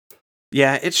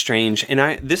yeah, it's strange.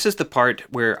 And this is the part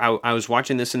where I was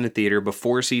watching this in the theater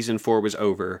before season 4 was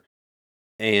over,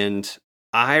 and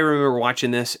I remember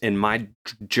watching this and my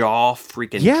jaw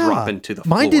freaking dropping to the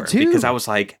floor. Mine did too. Because I was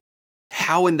like,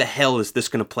 how in the hell is this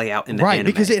going to play out in the anime?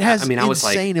 Because it has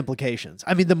insane implications.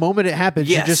 I mean, the moment it happens,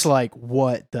 you're just like,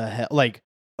 what the hell? Like,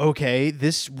 okay,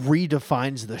 this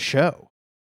redefines the show.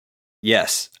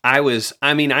 Yes, I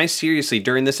seriously,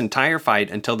 during this entire fight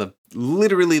until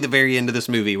literally the very end of this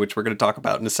movie, which we're going to talk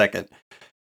about in a second,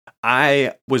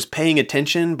 I was paying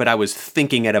attention, but I was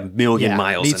thinking at 1,000,000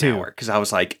 miles an hour. Because I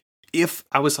was like,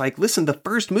 listen, the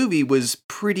first movie was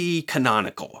pretty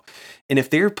canonical. And if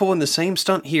they're pulling the same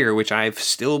stunt here, which I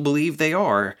still believe they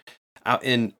are,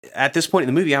 and at this point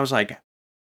in the movie, I was like,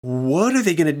 what are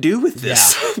they going to do with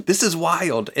this? Yeah. This is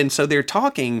wild. And so they're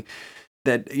talking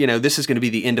that, this is going to be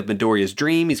the end of Midoriya's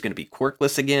dream. He's going to be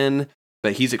quirkless again,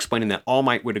 but he's explaining that All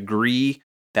Might would agree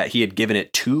that he had given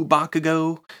it to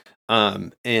Bakugo.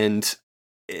 And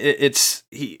it's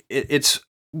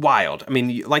wild. I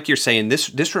mean, like you're saying,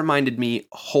 this reminded me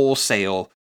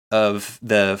wholesale of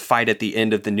the fight at the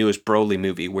end of the newest Broly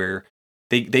movie, where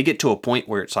they get to a point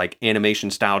where it's like animation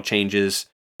style changes.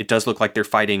 It does look like they're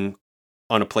fighting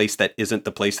on a place that isn't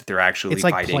the place that they're actually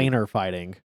fighting. It's like planar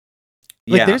fighting.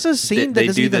 Like, there's a scene that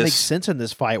doesn't even make sense in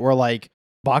this fight where, like,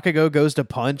 Bakugo goes to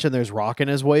punch and there's rock in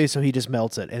his way, so he just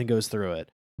melts it and goes through it.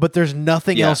 But there's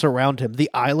nothing else around him.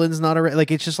 The island's not around.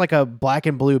 Like, it's just like a black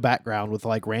and blue background with,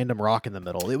 like, random rock in the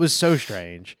middle. It was so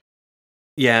strange.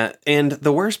 Yeah, and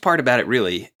the worst part about it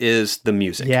really is the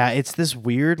music. Yeah, it's this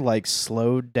weird, like,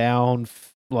 slowed down,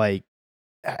 like,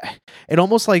 it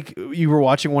almost like you were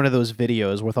watching one of those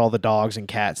videos with all the dogs and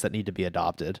cats that need to be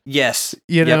adopted. Yes.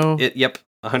 You Yep. know? Yep.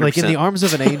 100%. Like in The Arms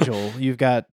of an Angel, you've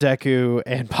got Deku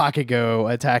and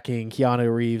Bakugo attacking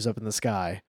Keanu Reeves up in the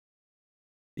sky.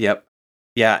 Yep.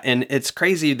 Yeah, and it's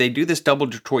crazy. They do this double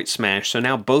Detroit smash, so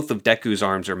now both of Deku's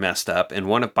arms are messed up, and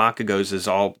one of Bakugo's is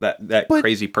all that But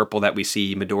crazy purple that we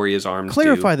see Midoriya's arms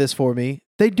clarify this for me.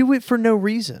 They do it for no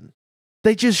reason.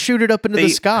 They just shoot it up into the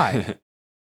sky.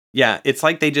 Yeah, it's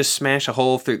like they just smash a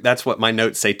hole through. That's what my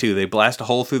notes say too. They blast a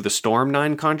hole through the storm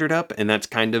Nine conjured up, and that's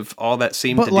kind of all that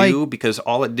seemed to do, because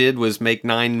all it did was make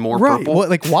Nine more purple. Well,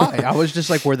 like, why? I was just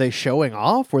like, were they showing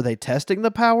off? Were they testing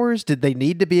the powers? Did they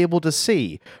need to be able to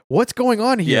see what's going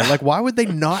on here? Yeah. Like, why would they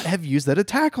not have used that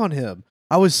attack on him?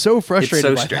 I was so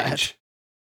frustrated by that.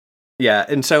 Yeah,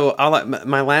 and so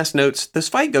my last notes. This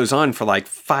fight goes on for like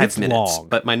 5 minutes, long.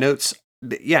 But my notes.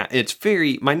 Yeah,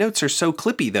 my notes are so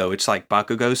clippy though. It's like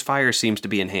Bakugo's fire seems to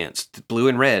be enhanced. Blue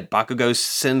and red. Bakugo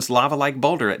sends lava-like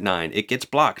boulder at 9. It gets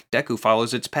blocked. Deku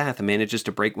follows its path and manages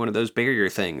to break one of those barrier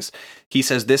things. He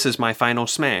says, "This is my final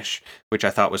smash," which I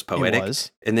thought was poetic. It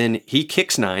was. And then he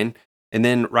kicks 9. And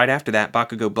then right after that,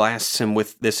 Bakugo blasts him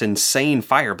with this insane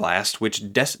fire blast,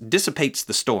 which dissipates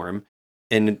the storm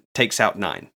and takes out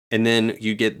 9. And then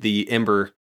you get the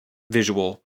Ember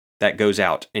visual that goes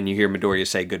out, and you hear Midoriya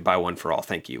say goodbye, one for all,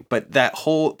 thank you. But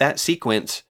that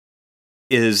sequence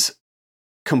is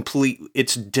complete.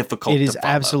 It's difficult. It is to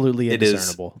follow. absolutely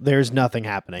indiscernible. There's nothing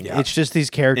happening. Yeah. It's just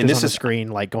these characters on the screen,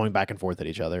 like, going back and forth at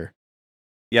each other.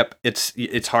 Yep,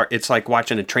 it's hard. It's like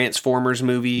watching a Transformers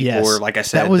movie, Yes, or like I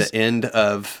said, the end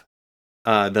of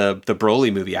the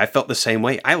Broly movie. I felt the same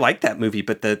way. I like that movie,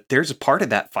 but there's a part of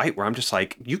that fight where I'm just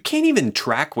like, you can't even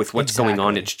track with what's going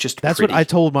on. It's just that's pretty. What I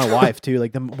told my wife too.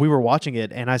 Like, we were watching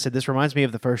it, and I said, "This reminds me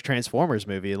of the first Transformers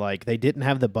movie. Like, they didn't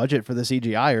have the budget for the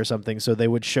CGI or something, so they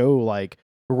would show like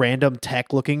random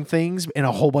tech-looking things and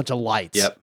a whole bunch of lights."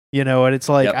 Yep. You know, and it's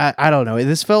like, I don't know.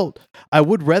 This felt. I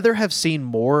would rather have seen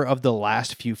more of the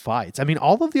last few fights. I mean,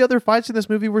 all of the other fights in this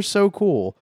movie were so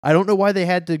cool. I don't know why they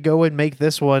had to go and make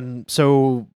this one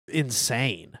so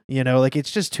insane. You know, like,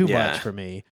 it's just too much for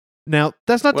me. Now,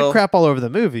 that's not to crap all over the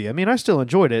movie. I mean, I still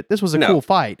enjoyed it. This was a cool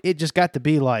fight. It just got to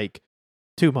be like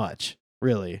too much,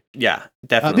 really. Yeah,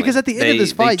 definitely. Because at the end of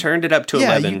this fight, they turned it up to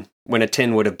 11 when a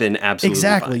 10 would have been absolutely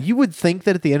fine. You would think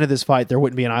that at the end of this fight, there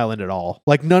wouldn't be an island at all.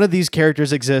 Like, none of these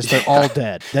characters exist. They're all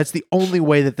dead. That's the only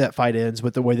way that fight ends,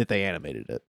 with the way that they animated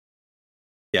it.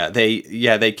 Yeah,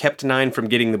 they kept 9 from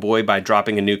getting the boy by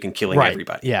dropping a nuke and killing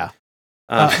everybody. Yeah.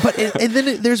 But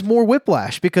then there's more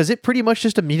whiplash, because it pretty much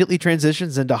just immediately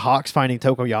transitions into Hawks finding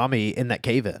Tokoyami in that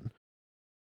cave-in.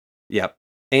 Yep.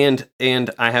 And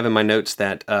I have in my notes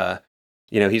that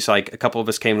he's like, a couple of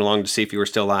us came along to see if you were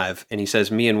still alive, and he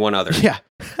says, me and one other. Yeah.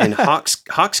 And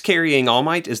Hawks carrying All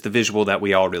Might is the visual that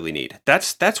we all really need.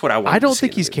 That's what I want. I don't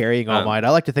think he's carrying All Might. I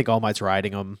like to think All Might's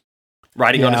riding him.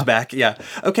 Riding on his back, yeah.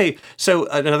 Okay, so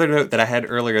another note that I had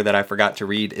earlier that I forgot to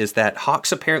read is that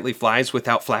Hawks apparently flies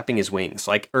without flapping his wings.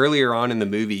 Like, earlier on in the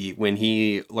movie, when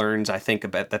he learns, I think,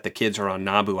 about that the kids are on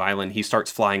Naboo Island, he starts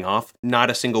flying off.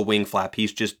 Not a single wing flap.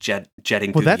 He's just jetting through the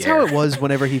air. Well, that's how it was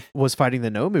whenever he was fighting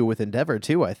the Nomu with Endeavor,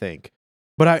 too, I think.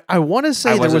 But I want to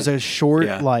say there was a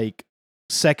short, like,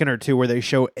 second or two where they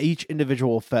show each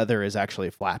individual feather is actually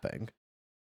flapping.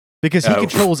 Because he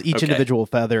controls each individual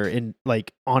feather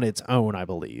on its own, I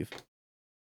believe.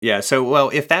 Yeah, so,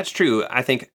 well, if that's true, I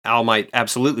think All Might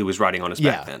absolutely was riding on his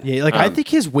back then. Yeah, like, I think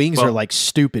his wings are, like,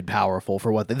 stupid powerful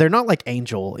for what they're not like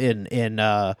Angel in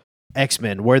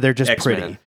X-Men, where they're just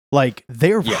pretty. Like,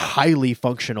 they're highly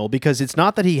functional, because it's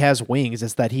not that he has wings,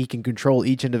 it's that he can control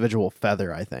each individual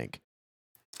feather, I think.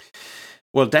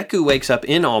 Well, Deku wakes up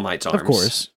in All Might's arms. Of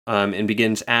course. And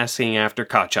begins asking after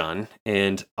Kacchan.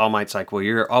 And All Might's like, well,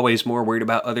 you're always more worried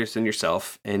about others than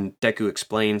yourself. And Deku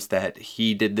explains that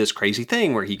he did this crazy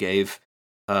thing where he gave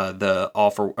the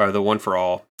one for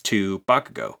all to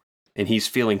Bakugo. And he's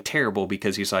feeling terrible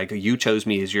because he's like, you chose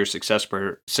me as your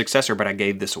successor, but I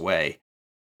gave this away.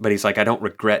 But he's like,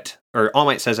 All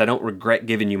Might says, I don't regret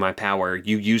giving you my power.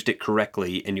 You used it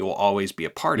correctly, and you will always be a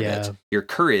part of it. Your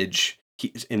courage...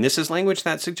 and this is language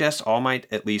that suggests All Might,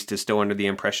 at least, is still under the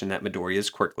impression that Midoriya is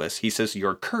quirkless. He says,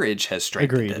 your courage has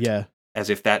strengthened it.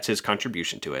 As if that's his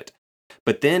contribution to it.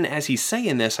 But then, as he's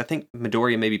saying this, I think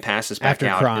Midoriya maybe passes back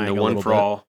out, and the one for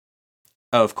all...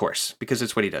 Oh, of course, because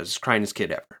it's what he does. He's crying his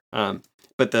kid ever.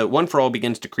 But the one for all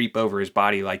begins to creep over his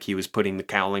body like he was putting the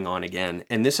cowling on again.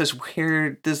 And this is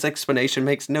where this explanation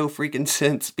makes no freaking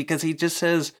sense, because he just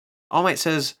says, All Might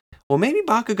says, well, maybe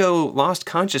Bakugo lost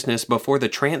consciousness before the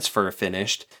transfer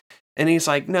finished. And he's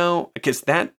like, no, because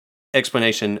that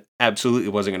explanation absolutely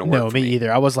wasn't going to work No, for me me.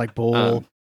 either. I was like, bull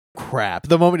crap.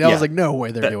 The moment I yeah. was like, no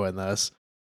way they're doing this.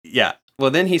 Yeah.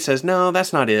 Well, then he says, no,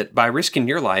 that's not it. By risking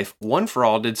your life, One for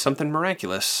All did something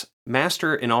miraculous.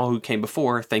 Master and all who came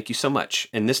before, thank you so much.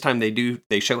 And this time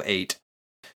they show 8.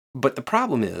 But the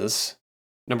problem is,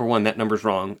 number one, that number's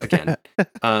wrong again.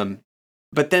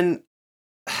 But then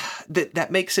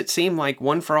that makes it seem like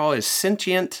One for All is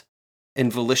sentient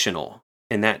and volitional.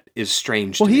 And that is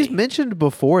strange to me. Well, he's mentioned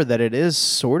before that it is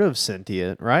sort of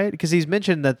sentient, right? Because he's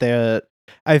mentioned that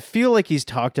I feel like he's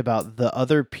talked about the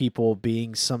other people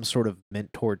being some sort of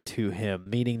mentor to him,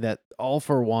 meaning that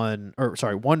One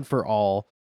for All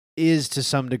is to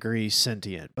some degree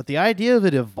sentient. But the idea of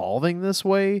it evolving this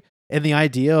way, and the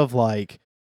idea of like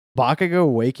Bakugo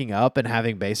waking up and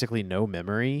having basically no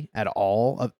memory at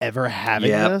all of ever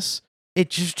having this, it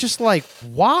just like,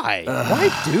 why?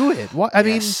 Why do it? Why? I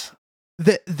mean,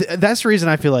 that's the reason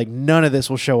I feel like none of this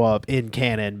will show up in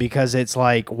canon, because it's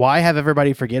like, why have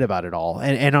everybody forget about it all?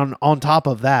 And on top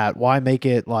of that, why make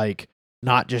it like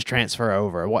not just transfer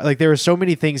over? Like, there are so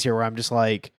many things here where I'm just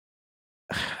like,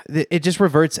 it just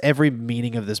reverts every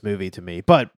meaning of this movie to me.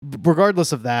 But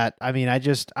regardless of that, I mean, I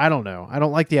don't know. I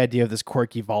don't like the idea of this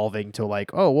quirk evolving to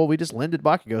like, oh, well, we just lended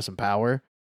Bakugo some power.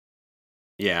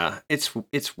 Yeah, it's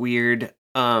weird.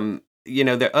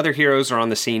 The other heroes are on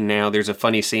the scene now. There's a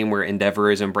funny scene where Endeavor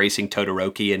is embracing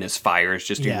Todoroki and his fire is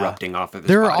just erupting off of his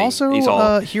there body. Are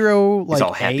also Hero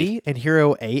like A and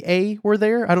Hero AA were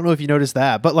there. I don't know if you noticed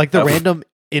that, but like the random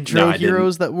intro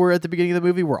heroes that were at the beginning of the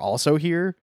movie were also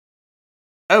here.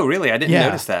 Oh, really? I didn't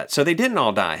notice that. So they didn't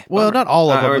all die. Well, not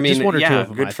all of them, but just one or two of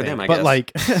them. Good for them, I guess. But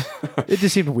like, it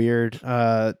just seemed weird.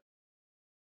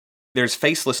 There's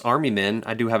faceless army men.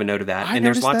 I do have a note of that. And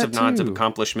there's lots of nods of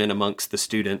accomplishment amongst the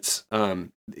students.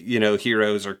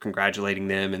 Heroes are congratulating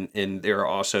them, and there are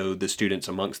also the students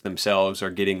amongst themselves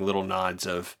are getting little nods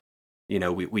of, we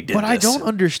did this. But I don't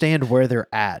understand where they're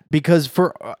at, because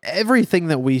for everything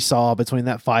that we saw between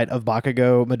that fight of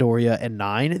Bakugo, Midoriya, and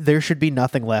 9, there should be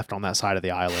nothing left on that side of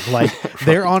the island. Like,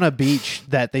 they're on a beach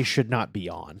that they should not be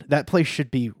on. That place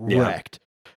should be wrecked.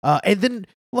 And then,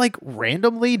 like,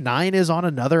 randomly, 9 is on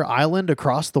another island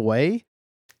across the way.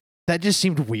 That just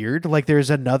seemed weird. Like, there's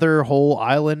another whole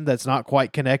island that's not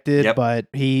quite connected, but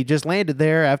he just landed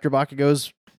there after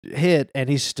Bakugo's hit, and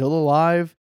he's still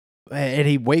alive. And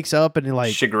he wakes up and he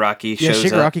like Shigaraki shows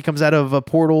up. Shigaraki comes out of a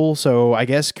portal, so I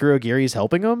guess Kurogiri's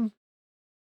helping him.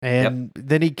 And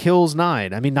then he kills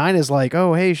 9. I mean, 9 is like,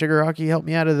 oh, hey, Shigaraki, help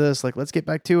me out of this. Like, let's get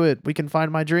back to it. We can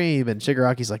find my dream. And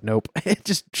Shigaraki's like, nope. It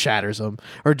just shatters him.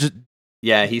 Or just...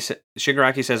 Yeah,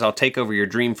 Shigaraki says, I'll take over your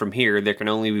dream from here. There can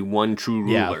only be one true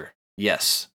ruler.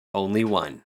 Yes, only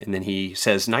one. And then he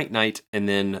says, night, and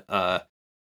then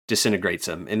disintegrates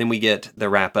him. And then we get the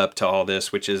wrap up to all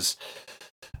this, which is...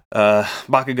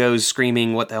 Bakugo's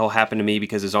screaming, what the hell happened to me,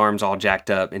 because his arm's all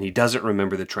jacked up and he doesn't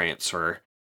remember the transfer.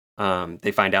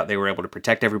 They find out they were able to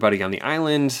protect everybody on the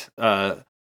island.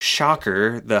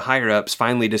 Shocker, the higher-ups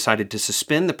finally decided to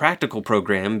suspend the practical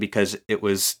program because it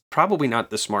was probably not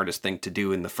the smartest thing to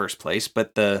do in the first place,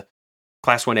 but the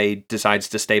Class 1A decides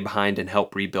to stay behind and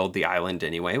help rebuild the island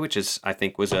anyway, which I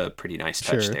think was a pretty nice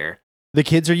touch there. The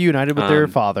kids are united with their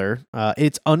father.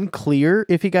 It's unclear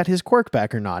if he got his quirk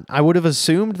back or not. I would have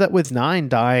assumed that with 9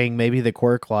 dying, maybe the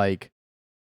quirk like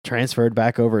transferred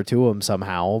back over to him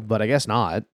somehow, but I guess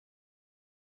not.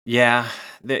 Yeah,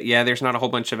 there's not a whole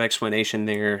bunch of explanation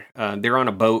there. They're on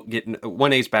a boat,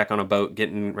 1A's back on a boat,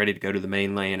 getting ready to go to the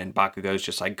mainland, and Bakugo's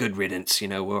just like, good riddance,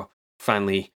 we're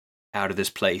finally out of this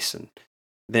place. And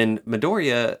then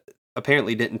Midoriya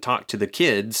apparently didn't talk to the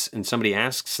kids, and somebody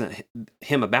asks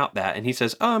him about that, and he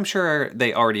says, oh, I'm sure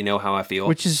they already know how I feel.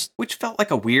 Which felt like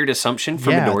a weird assumption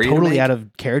for Midoriya. Totally out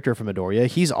of character for Midoriya.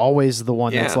 He's always the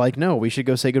one that's like, no, we should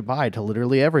go say goodbye to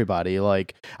literally everybody.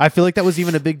 Like, I feel like that was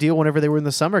even a big deal whenever they were in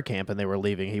the summer camp and they were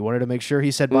leaving. He wanted to make sure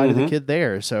he said bye to the kid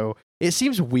there. So it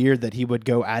seems weird that he would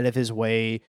go out of his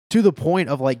way to the point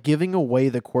of like giving away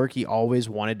the quirk he always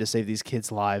wanted to save these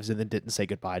kids' lives and then didn't say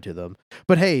goodbye to them.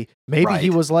 But hey, maybe he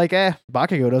was like,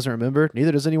 Bakugo doesn't remember.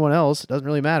 Neither does anyone else. It doesn't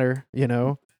really matter,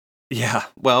 Yeah,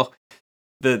 well,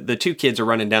 the two kids are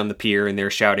running down the pier and they're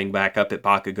shouting back up at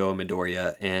Bakugo and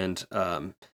Midoriya,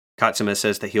 and Katsuma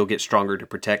says that he'll get stronger to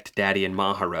protect Daddy and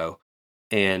Maharo.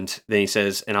 And then he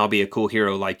says, and I'll be a cool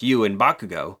hero like you and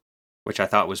Bakugo, which I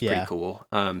thought was pretty cool.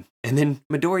 And then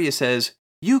Midoriya says,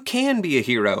 you can be a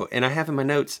hero. And I have in my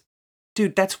notes,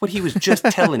 dude, that's what he was just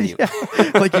telling you. Yeah.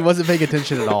 Like he wasn't paying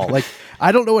attention at all. Like,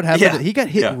 I don't know what happened. Yeah. He got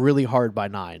hit Yeah. really hard by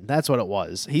 9. That's what it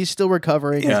was. He's still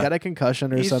recovering. He's Yeah. got a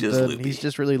concussion or He's just something. loopy. He's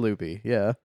just really loopy.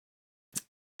 Yeah.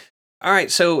 All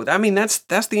right, so I mean that's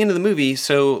the end of the movie.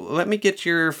 So let me get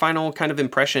your final kind of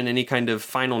impression, any kind of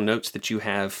final notes that you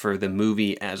have for the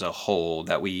movie as a whole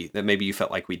that maybe you felt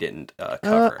like we didn't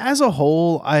cover. As a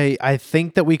whole, I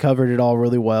think that we covered it all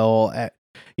really well.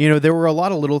 There were a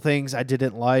lot of little things I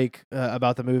didn't like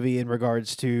about the movie in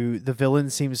regards to the villain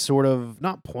seems sort of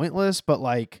not pointless, but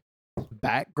like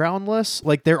backgroundless.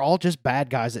 Like they're all just bad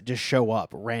guys that just show up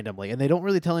randomly, and they don't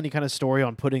really tell any kind of story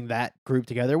on putting that group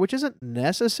together, which isn't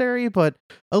necessary, but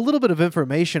a little bit of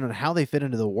information on how they fit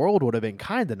into the world would have been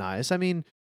kind of nice. I mean,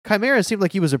 Chimera seemed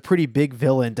like he was a pretty big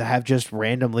villain to have just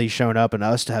randomly shown up and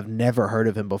us to have never heard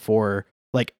of him before,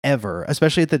 like ever,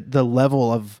 especially at the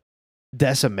level of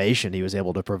decimation he was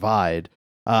able to provide.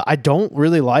 I don't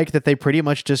really like that they pretty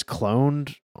much just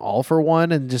cloned All for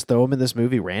One and just throw him in this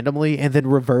movie randomly and then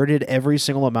reverted every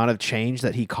single amount of change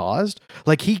that he caused.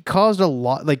 Like he caused a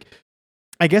lot. Like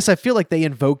I guess I feel like they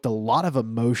invoked a lot of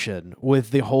emotion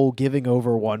with the whole giving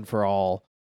over One for All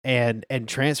and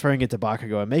transferring it to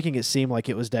Bakugo and making it seem like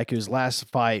it was Deku's last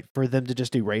fight for them to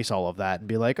just erase all of that and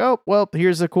be like, oh, well,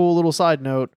 here's a cool little side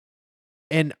note.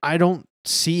 And I don't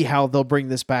see how they'll bring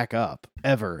this back up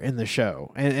ever in the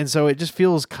show. And so it just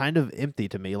feels kind of empty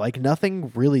to me. Like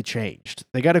nothing really changed.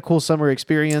 They got a cool summer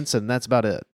experience and that's about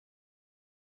it.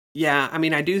 Yeah, I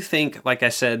mean, I do think, like I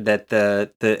said, that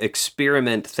the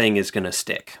experiment thing is going to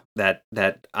stick.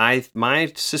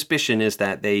 My suspicion is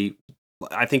that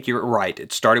I think you're right.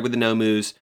 It started with the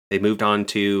Nomus. They moved on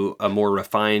to a more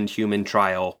refined human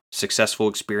trial, successful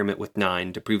experiment with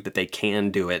 9 to prove that they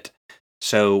can do it.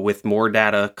 So with more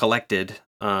data collected,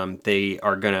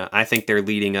 I think they're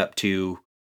leading up to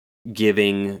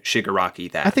giving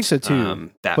Shigaraki that. I think so too.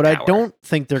 That but power. I don't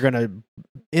think they're going to,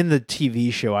 in the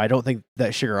TV show, I don't think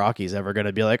that Shigaraki's ever going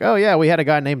to be like, oh yeah, we had a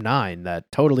guy named 9 that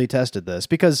totally tested this,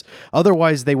 because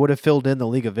otherwise they would have filled in the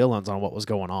League of Villains on what was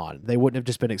going on. They wouldn't have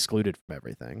just been excluded from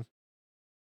everything.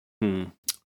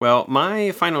 Well,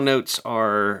 my final notes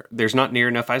are there's not near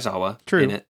enough Aizawa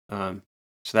in it.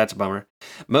 So that's a bummer.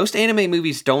 Most anime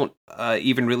movies don't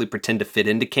even really pretend to fit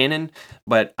into canon,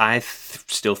 but I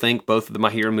still think both of the My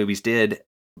Hero movies did.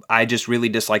 I just really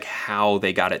dislike how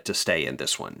they got it to stay in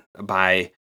this one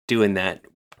by doing that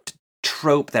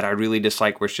trope that I really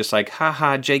dislike, where it's just like,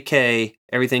 haha, JK,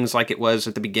 everything's like it was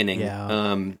at the beginning.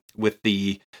 Yeah. With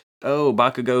the,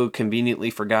 Bakugo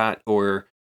conveniently forgot, or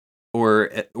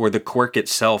the quirk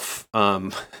itself,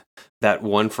 that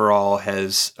One for All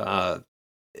has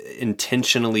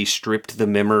intentionally stripped the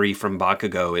memory from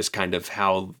Bakugo is kind of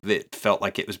how it felt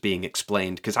like it was being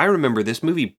explained. Because I remember this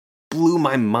movie blew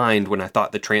my mind when I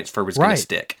thought the transfer was going to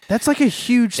stick. That's like a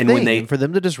huge and thing. When for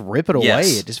them to just rip it away,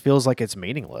 it just feels like it's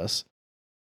meaningless.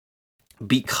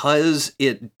 Because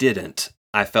it didn't,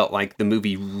 I felt like the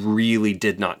movie really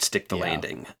did not stick the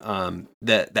landing.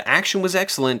 The action was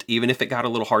excellent, even if it got a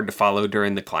little hard to follow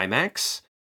during the climax.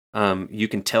 You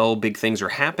can tell big things are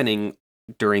happening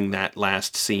during that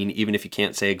last scene, even if you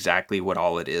can't say exactly what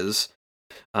all it is.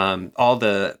 All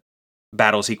the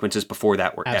battle sequences before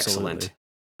that were excellent.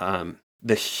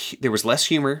 There was less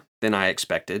humor than I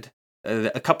expected.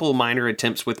 A couple of minor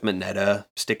attempts with Mineta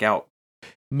stick out.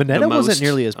 Mineta wasn't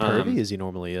nearly as pervy as he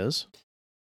normally is.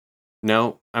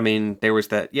 No, I mean, there was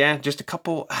that, just a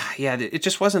couple, it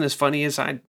just wasn't as funny as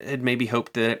I had maybe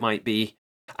hoped that it might be.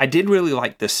 I did really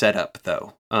like the setup,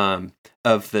 though,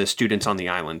 of the students on the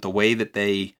island. The way that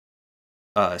they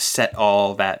set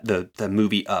all that, the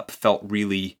movie up, felt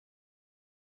really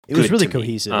It was really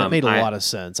cohesive. It made a lot of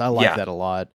sense. I like that a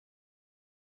lot.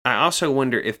 I also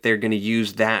wonder if they're going to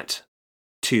use that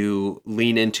to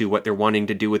lean into what they're wanting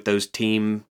to do with those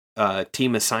team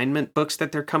assignment books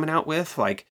that they're coming out with.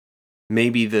 Like,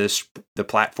 maybe the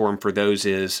platform for those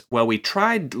is, well, we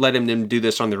tried letting them do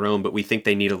this on their own, but we think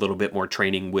they need a little bit more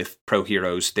training with pro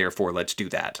heroes. Therefore, let's do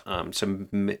that. So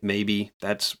maybe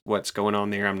that's what's going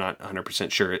on there. I'm not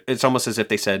 100% sure. It's almost as if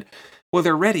they said, well,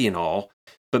 they're ready and all,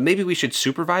 but maybe we should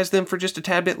supervise them for just a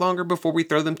tad bit longer before we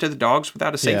throw them to the dogs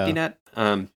without a safety net.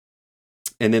 And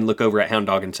then look over at Hound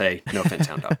Dog and say, no offense,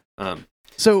 Hound Dog.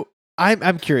 So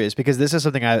I'm curious, because this is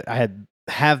something I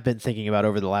have been thinking about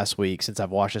over the last week since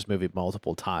I've watched this movie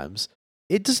multiple times.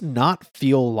 It does not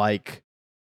feel like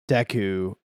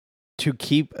Deku to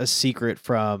keep a secret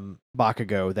from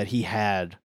Bakugo that he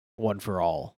had One for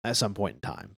All at some point in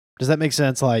time. Does that make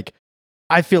sense? Like,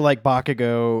 I feel like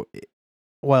Bakugo,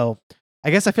 well,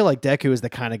 I guess I feel like Deku is the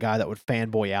kind of guy that would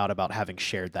fanboy out about having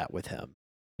shared that with him.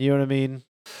 You know what I mean?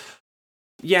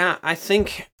 Yeah, I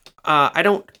think I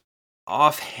don't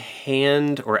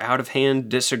offhand or out of hand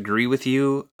disagree with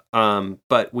you,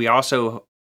 but we also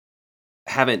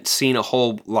haven't seen a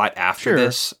whole lot after Sure.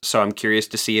 this, so I'm curious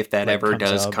to see if that Like, ever comes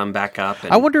does up. come back up.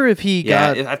 I wonder if he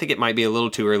got. I think it might be a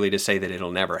little too early to say that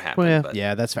it'll never happen. Well, But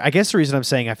yeah, that's. I guess the reason I'm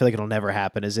saying I feel like it'll never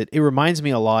happen is it reminds me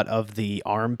a lot of the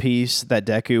arm piece that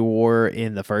Deku wore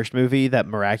in the first movie that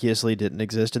miraculously didn't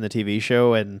exist in the TV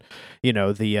show, and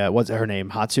the what's her name,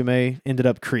 Hatsume, ended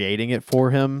up creating it for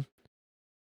him.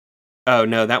 oh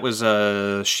no, that was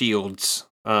Shields,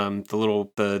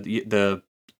 the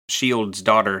Shields'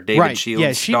 daughter, David Right. Shields'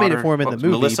 Yeah, she daughter. made it for him in What the was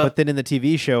movie, Melissa? but then in the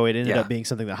TV show, it ended Yeah. up being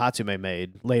something that Hatsume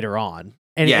made later on,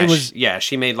 and Yeah, it was.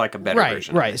 she made like a better Right,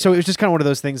 version. of right. it. So it was just kind of one of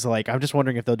those things. Like, I'm just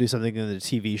wondering if they'll do something in the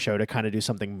TV show to kind of do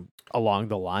something along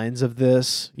the lines of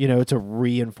this, to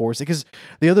reinforce it. Because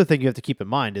the other thing you have to keep in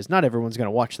mind is not everyone's going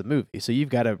to watch the movie, so you've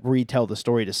got to retell the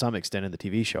story to some extent in the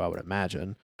TV show, I would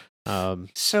imagine.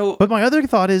 So, But my other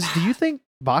thought is, do you think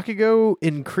Bakugo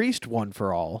increased One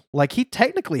for All? Like, he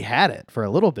technically had it for a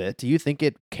little bit. Do you think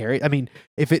it carried? I mean,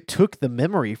 if it took the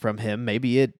memory from him,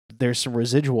 maybe there's some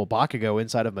residual Bakugo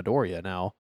inside of Midoriya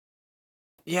now.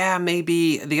 yeah,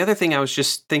 maybe. The other thing I was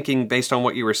just thinking, based on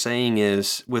what you were saying,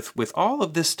 is with all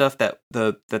of this stuff that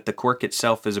the quirk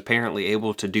itself is apparently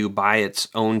able to do by its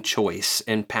own choice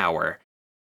and power.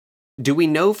 Do we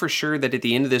know for sure that at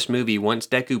the end of this movie, once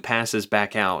Deku passes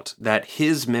back out, that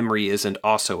his memory isn't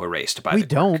also erased by We the quirk?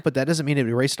 don't, but that doesn't mean it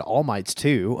erased All Might's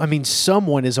too. I mean,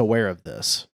 someone is aware of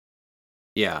this.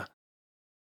 Yeah.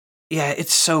 Yeah,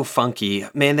 it's so funky.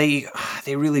 Man, they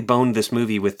really boned this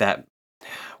movie with that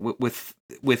with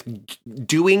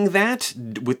doing that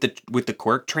with the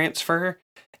quirk transfer,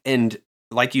 and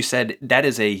like you said, that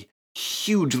is a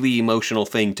hugely emotional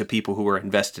thing to people who are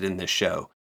invested in this show.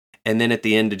 And then at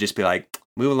the end to just be like,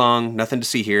 move along, nothing to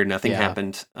see here, nothing Yeah.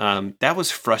 happened. That was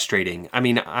frustrating. I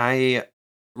mean, I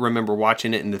remember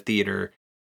watching it in the theater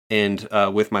and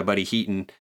with my buddy Heaton,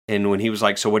 and when he was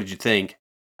like, so what did you think?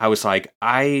 I was like,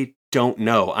 I don't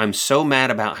know. I'm so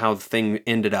mad about how the thing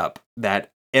ended up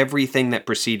that everything that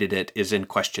preceded it is in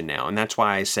question now. And that's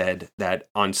why I said that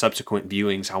on subsequent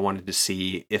viewings, I wanted to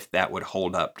see if that would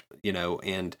hold up,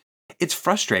 and it's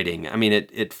frustrating. I mean,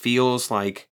 it feels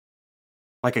like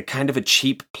a kind of a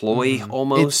cheap ploy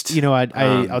almost.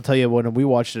 I'll tell you, when we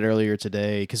watched it earlier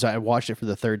today, because I watched it for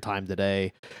the third time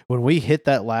today, when we hit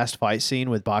that last fight scene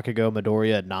with Bakugo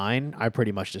Midoriya at 9, I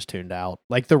pretty much just tuned out.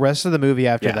 Like, the rest of the movie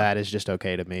after that is just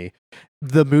okay to me.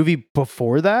 The movie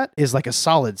before that is like a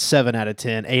solid 7 out of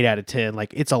 10, 8 out of 10.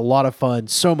 Like, it's a lot of fun.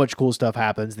 So much cool stuff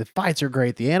happens. The fights are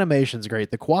great. The animation's great.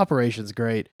 The cooperation's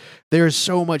great. There's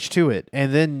so much to it.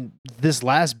 And then this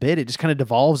last bit, it just kind of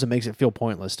devolves and makes it feel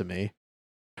pointless to me.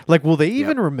 Like, will they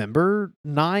even remember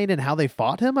 9 and how they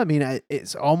fought him? I mean,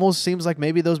 it almost seems like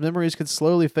maybe those memories could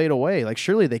slowly fade away. Like,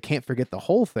 surely they can't forget the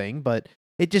whole thing, but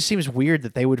it just seems weird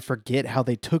that they would forget how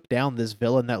they took down this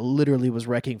villain that literally was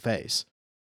wrecking face.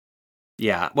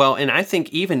 Yeah, well, and I think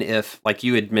even if, like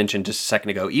you had mentioned just a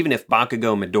second ago, even if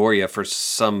Bakugo Midoriya, for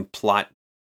some plot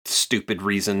stupid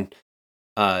reason,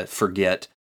 forget,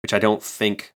 which I don't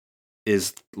think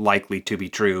is likely to be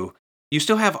true, you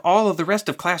still have all of the rest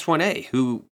of Class 1A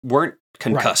who weren't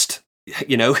concussed,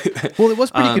 Well, it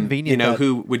was pretty convenient.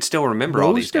 Who would still remember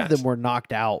all these guys. Most of them were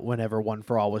knocked out whenever One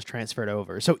for All was transferred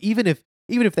over. So even if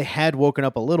they had woken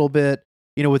up a little bit,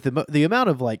 with the amount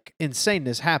of like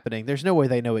insaneness happening, there's no way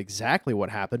they know exactly what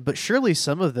happened. But surely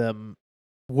some of them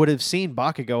would have seen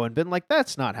Bakugo and been like,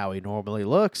 "That's not how he normally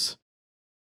looks."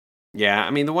 Yeah, I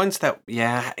mean the ones that,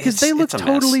 because they look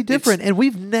totally different, and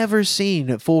we've never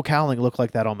seen full Cowling look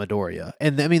like that on Midoriya.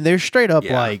 And I mean, they're straight up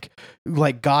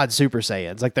like God Super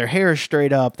Saiyans. Like, their hair is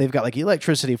straight up. They've got like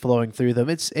electricity flowing through them.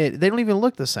 They don't even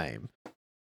look the same.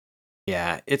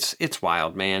 Yeah, it's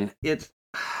wild, man.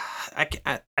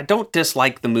 I don't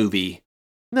dislike the movie.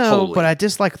 No, wholly. But I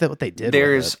dislike what they did.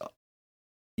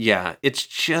 It's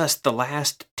just the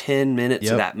last 10 minutes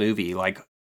of that movie, like,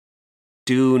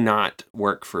 do not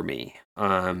work for me.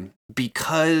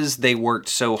 Because they worked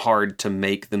so hard to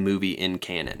make the movie in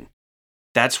canon.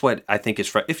 That's what I think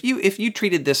is if you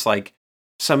treated this like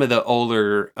some of the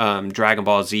older Dragon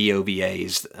Ball Z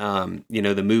OVAs,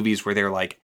 the movies where they're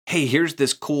like, hey, here's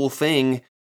this cool thing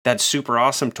that's super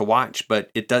awesome to watch, but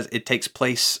it takes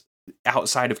place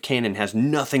outside of canon, has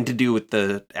nothing to do with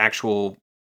the actual,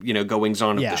 goings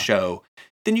on of the show.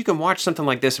 Then you can watch something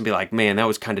like this and be like, man, that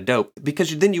was kind of dope.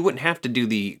 Because then you wouldn't have to do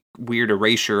the weird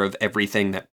erasure of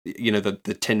everything that,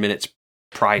 the 10 minutes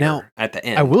prior Now, at the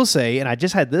I end. will say, and I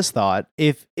just had this thought,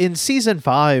 if in season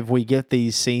 5 we get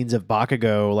these scenes of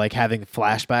Bakugo like having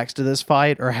flashbacks to this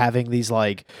fight or having these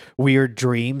like weird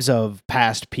dreams of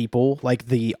past people, like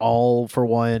the All for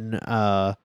One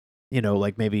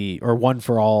like maybe or One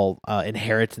for All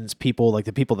inheritance people, like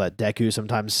the people that Deku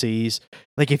sometimes sees.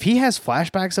 Like if he has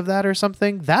flashbacks of that or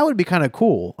something, that would be kind of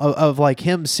cool. Of like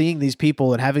him seeing these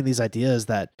people and having these ideas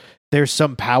that there's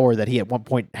some power that he at one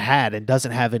point had and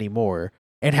doesn't have anymore,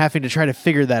 and having to try to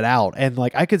figure that out. And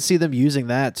like I could see them using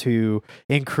that to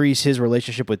increase his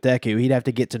relationship with Deku. He'd have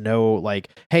to get to know like,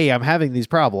 hey, I'm having these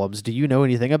problems. Do you know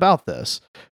anything about this?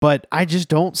 But I just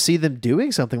don't see them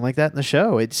doing something like that in the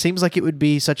show. It seems like it would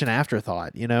be such an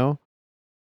afterthought, you know?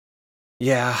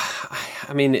 Yeah,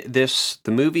 I mean, the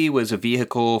movie was a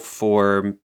vehicle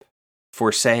for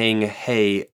saying,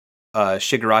 hey,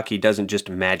 Shigaraki doesn't just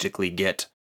magically get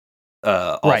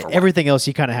all Right. for one. Everything else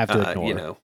you kind of have to ignore. You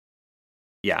know,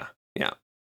 yeah.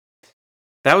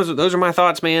 Those are my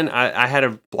thoughts, man. I had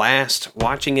a blast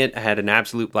watching it. I had an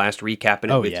absolute blast recapping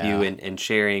it with you and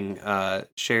sharing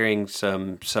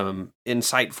some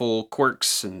insightful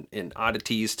quirks and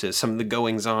oddities to some of the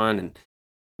goings on. And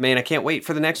man, I can't wait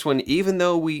for the next one. Even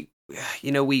though we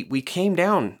came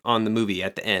down on the movie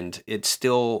at the end, it's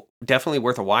still definitely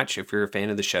worth a watch if you're a fan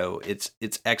of the show. It's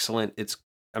excellent. It's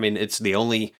the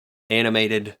only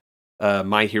animated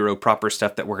My Hero proper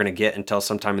stuff that we're going to get until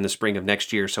sometime in the spring of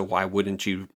next year. So why wouldn't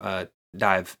you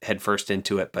dive headfirst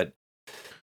into it? But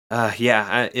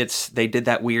they did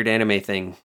that weird anime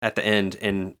thing at the end,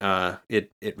 and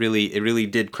it really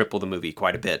did cripple the movie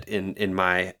quite a bit in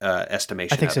my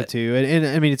estimation. I think so too. And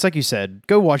I mean, it's like you said,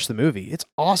 go watch the movie. It's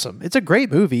awesome. It's a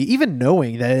great movie. Even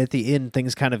knowing that at the end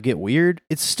things kind of get weird,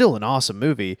 it's still an awesome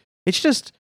movie. It's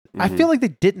just, I feel like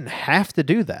they didn't have to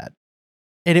do that,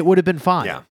 and it would have been fine.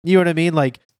 Yeah. You know what I mean?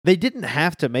 Like they didn't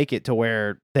have to make it to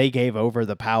where they gave over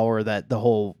the power that the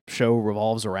whole show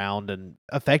revolves around and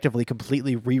effectively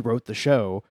completely rewrote the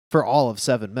show for all of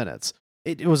 7 minutes.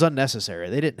 It was unnecessary.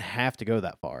 They didn't have to go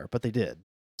that far, but they did.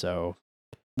 So,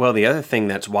 well, the other thing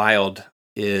that's wild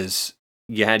is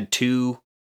you had 2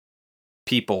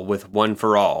 people with One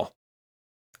for All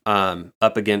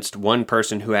up against one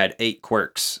person who had 8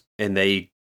 quirks, and they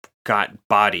got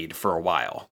bodied for a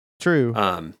while. True.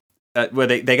 Well,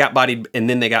 they got bodied, and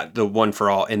then they got the One for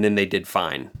All, and then they did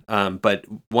fine. But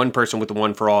one person with the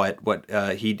One for All, at what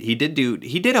he did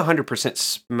 100%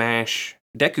 smash.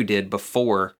 Deku did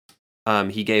before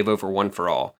he gave over One for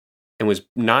All, and was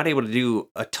not able to do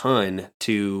a ton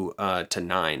to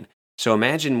 9. So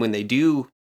imagine when they do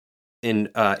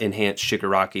enhance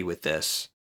Shigaraki with this,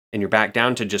 and you're back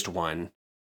down to just 1,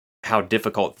 how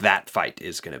difficult that fight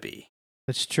is going to be.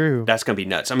 That's true. That's going to be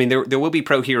nuts. I mean, there will be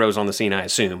pro heroes on the scene, I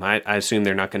assume. I assume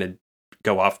they're not going to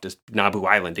go off to Naboo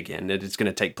Island again. It's going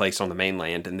to take place on the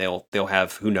mainland, and they'll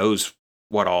have who knows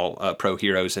what all pro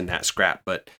heroes in that scrap.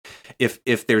 But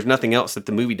if there's nothing else that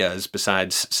the movie does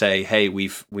besides say, hey,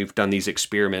 we've done these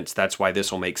experiments, that's why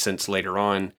this will make sense later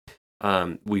on.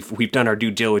 We've done our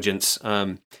due diligence.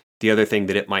 The other thing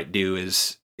that it might do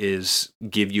is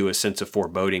give you a sense of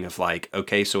foreboding of like,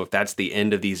 okay, so if that's the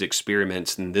end of these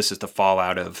experiments and this is the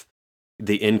fallout of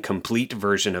the incomplete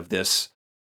version of this,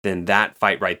 then that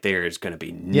fight right there is going to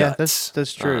be nuts. Yeah,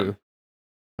 that's true.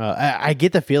 I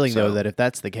get the feeling though that if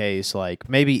that's the case, like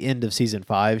maybe end of season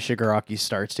 5, Shigaraki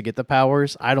starts to get the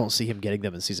powers. I don't see him getting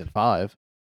them in season 5.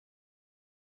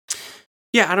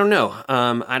 Yeah, I don't know.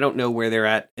 I don't know where they're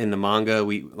at in the manga.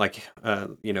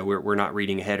 We're not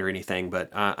reading ahead or anything, but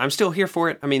I'm still here for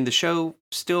it. I mean, the show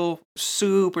still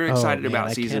super excited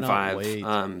about season 5. Wait.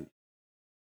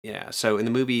 Yeah. So in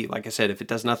the movie, like I said, if it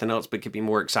does nothing else but get me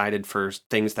more excited for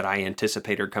things that I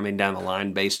anticipate are coming down the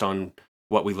line based on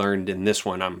what we learned in this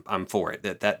one, I'm for it.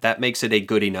 That makes it a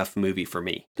good enough movie for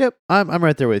me. Yep, I'm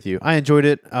right there with you. I enjoyed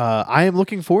it. I am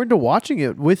looking forward to watching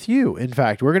it with you. In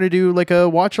fact, we're gonna do like a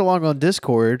watch along on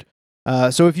Discord.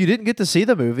 So if you didn't get to see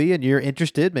the movie and you're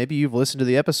interested, maybe you've listened to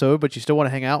the episode, but you still want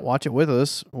to hang out, watch it with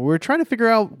us. We're trying to figure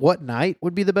out what night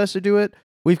would be the best to do it.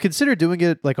 We've considered doing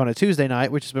it like on a Tuesday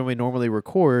night, which is when we normally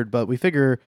record, but we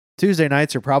figure Tuesday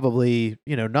nights are probably,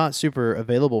 not super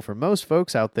available for most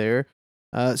folks out there.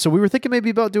 So we were thinking maybe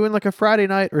about doing like a Friday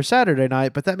night or Saturday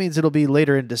night, but that means it'll be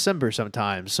later in December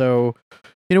sometime. So,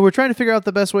 we're trying to figure out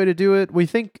the best way to do it. We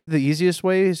think the easiest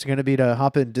way is going to be to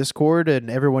hop in Discord and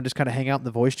everyone just kind of hang out in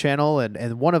the voice channel,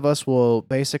 and one of us will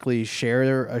basically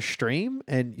share a stream,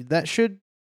 and that should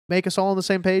make us all on the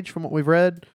same page from what we've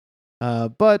read.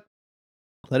 But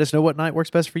let us know what night works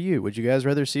best for you. Would you guys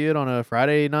rather see it on a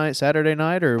Friday night, Saturday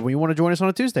night, or we want to join us on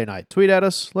a Tuesday night? Tweet at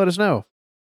us. Let us know.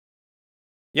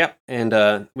 Yep,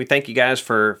 and we thank you guys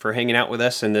for hanging out with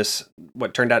us in this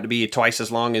what turned out to be twice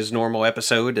as long as normal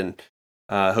episode, and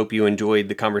hope you enjoyed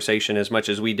the conversation as much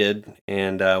as we did.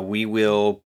 And we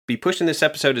will be pushing this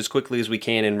episode as quickly as we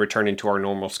can and returning to our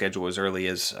normal schedule as early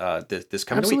as this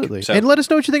coming Absolutely. week. So, And let us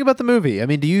know what you think about the movie. I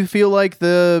mean, do you feel like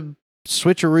the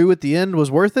switcheroo at the end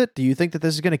was worth it? Do you think that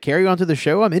this is going to carry on to the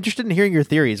show? I'm interested in hearing your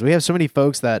theories. We have so many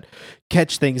folks that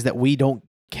catch things that we don't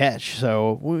catch.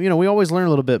 So, we always learn a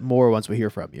little bit more once we hear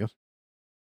from you.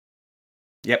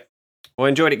 yep. Well,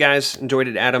 enjoyed it, guys. Enjoyed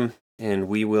it, Adam. And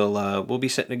we'll be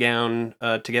sitting down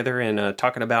together and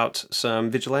talking about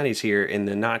some vigilantes here in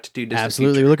the not too distant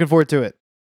Absolutely. future. We're looking forward to it.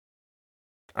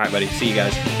 All right, buddy. See you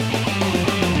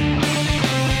guys.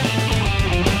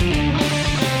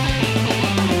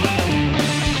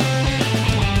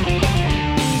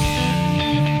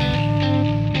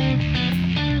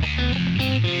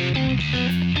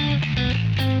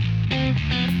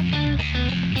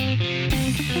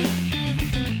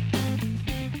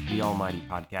 The Almighty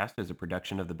Podcast is a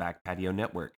production of the Back Patio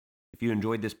Network. If you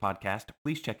enjoyed this podcast,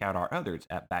 please check out our others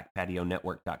at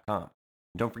backpationetwork.com. And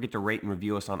don't forget to rate and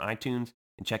review us on iTunes,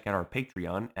 and check out our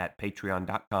Patreon at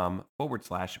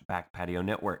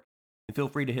patreon.com/backpationetwork. And feel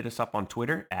free to hit us up on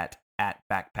Twitter at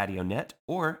backpationet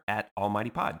or at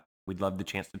almightypod. We'd love the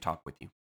chance to talk with you.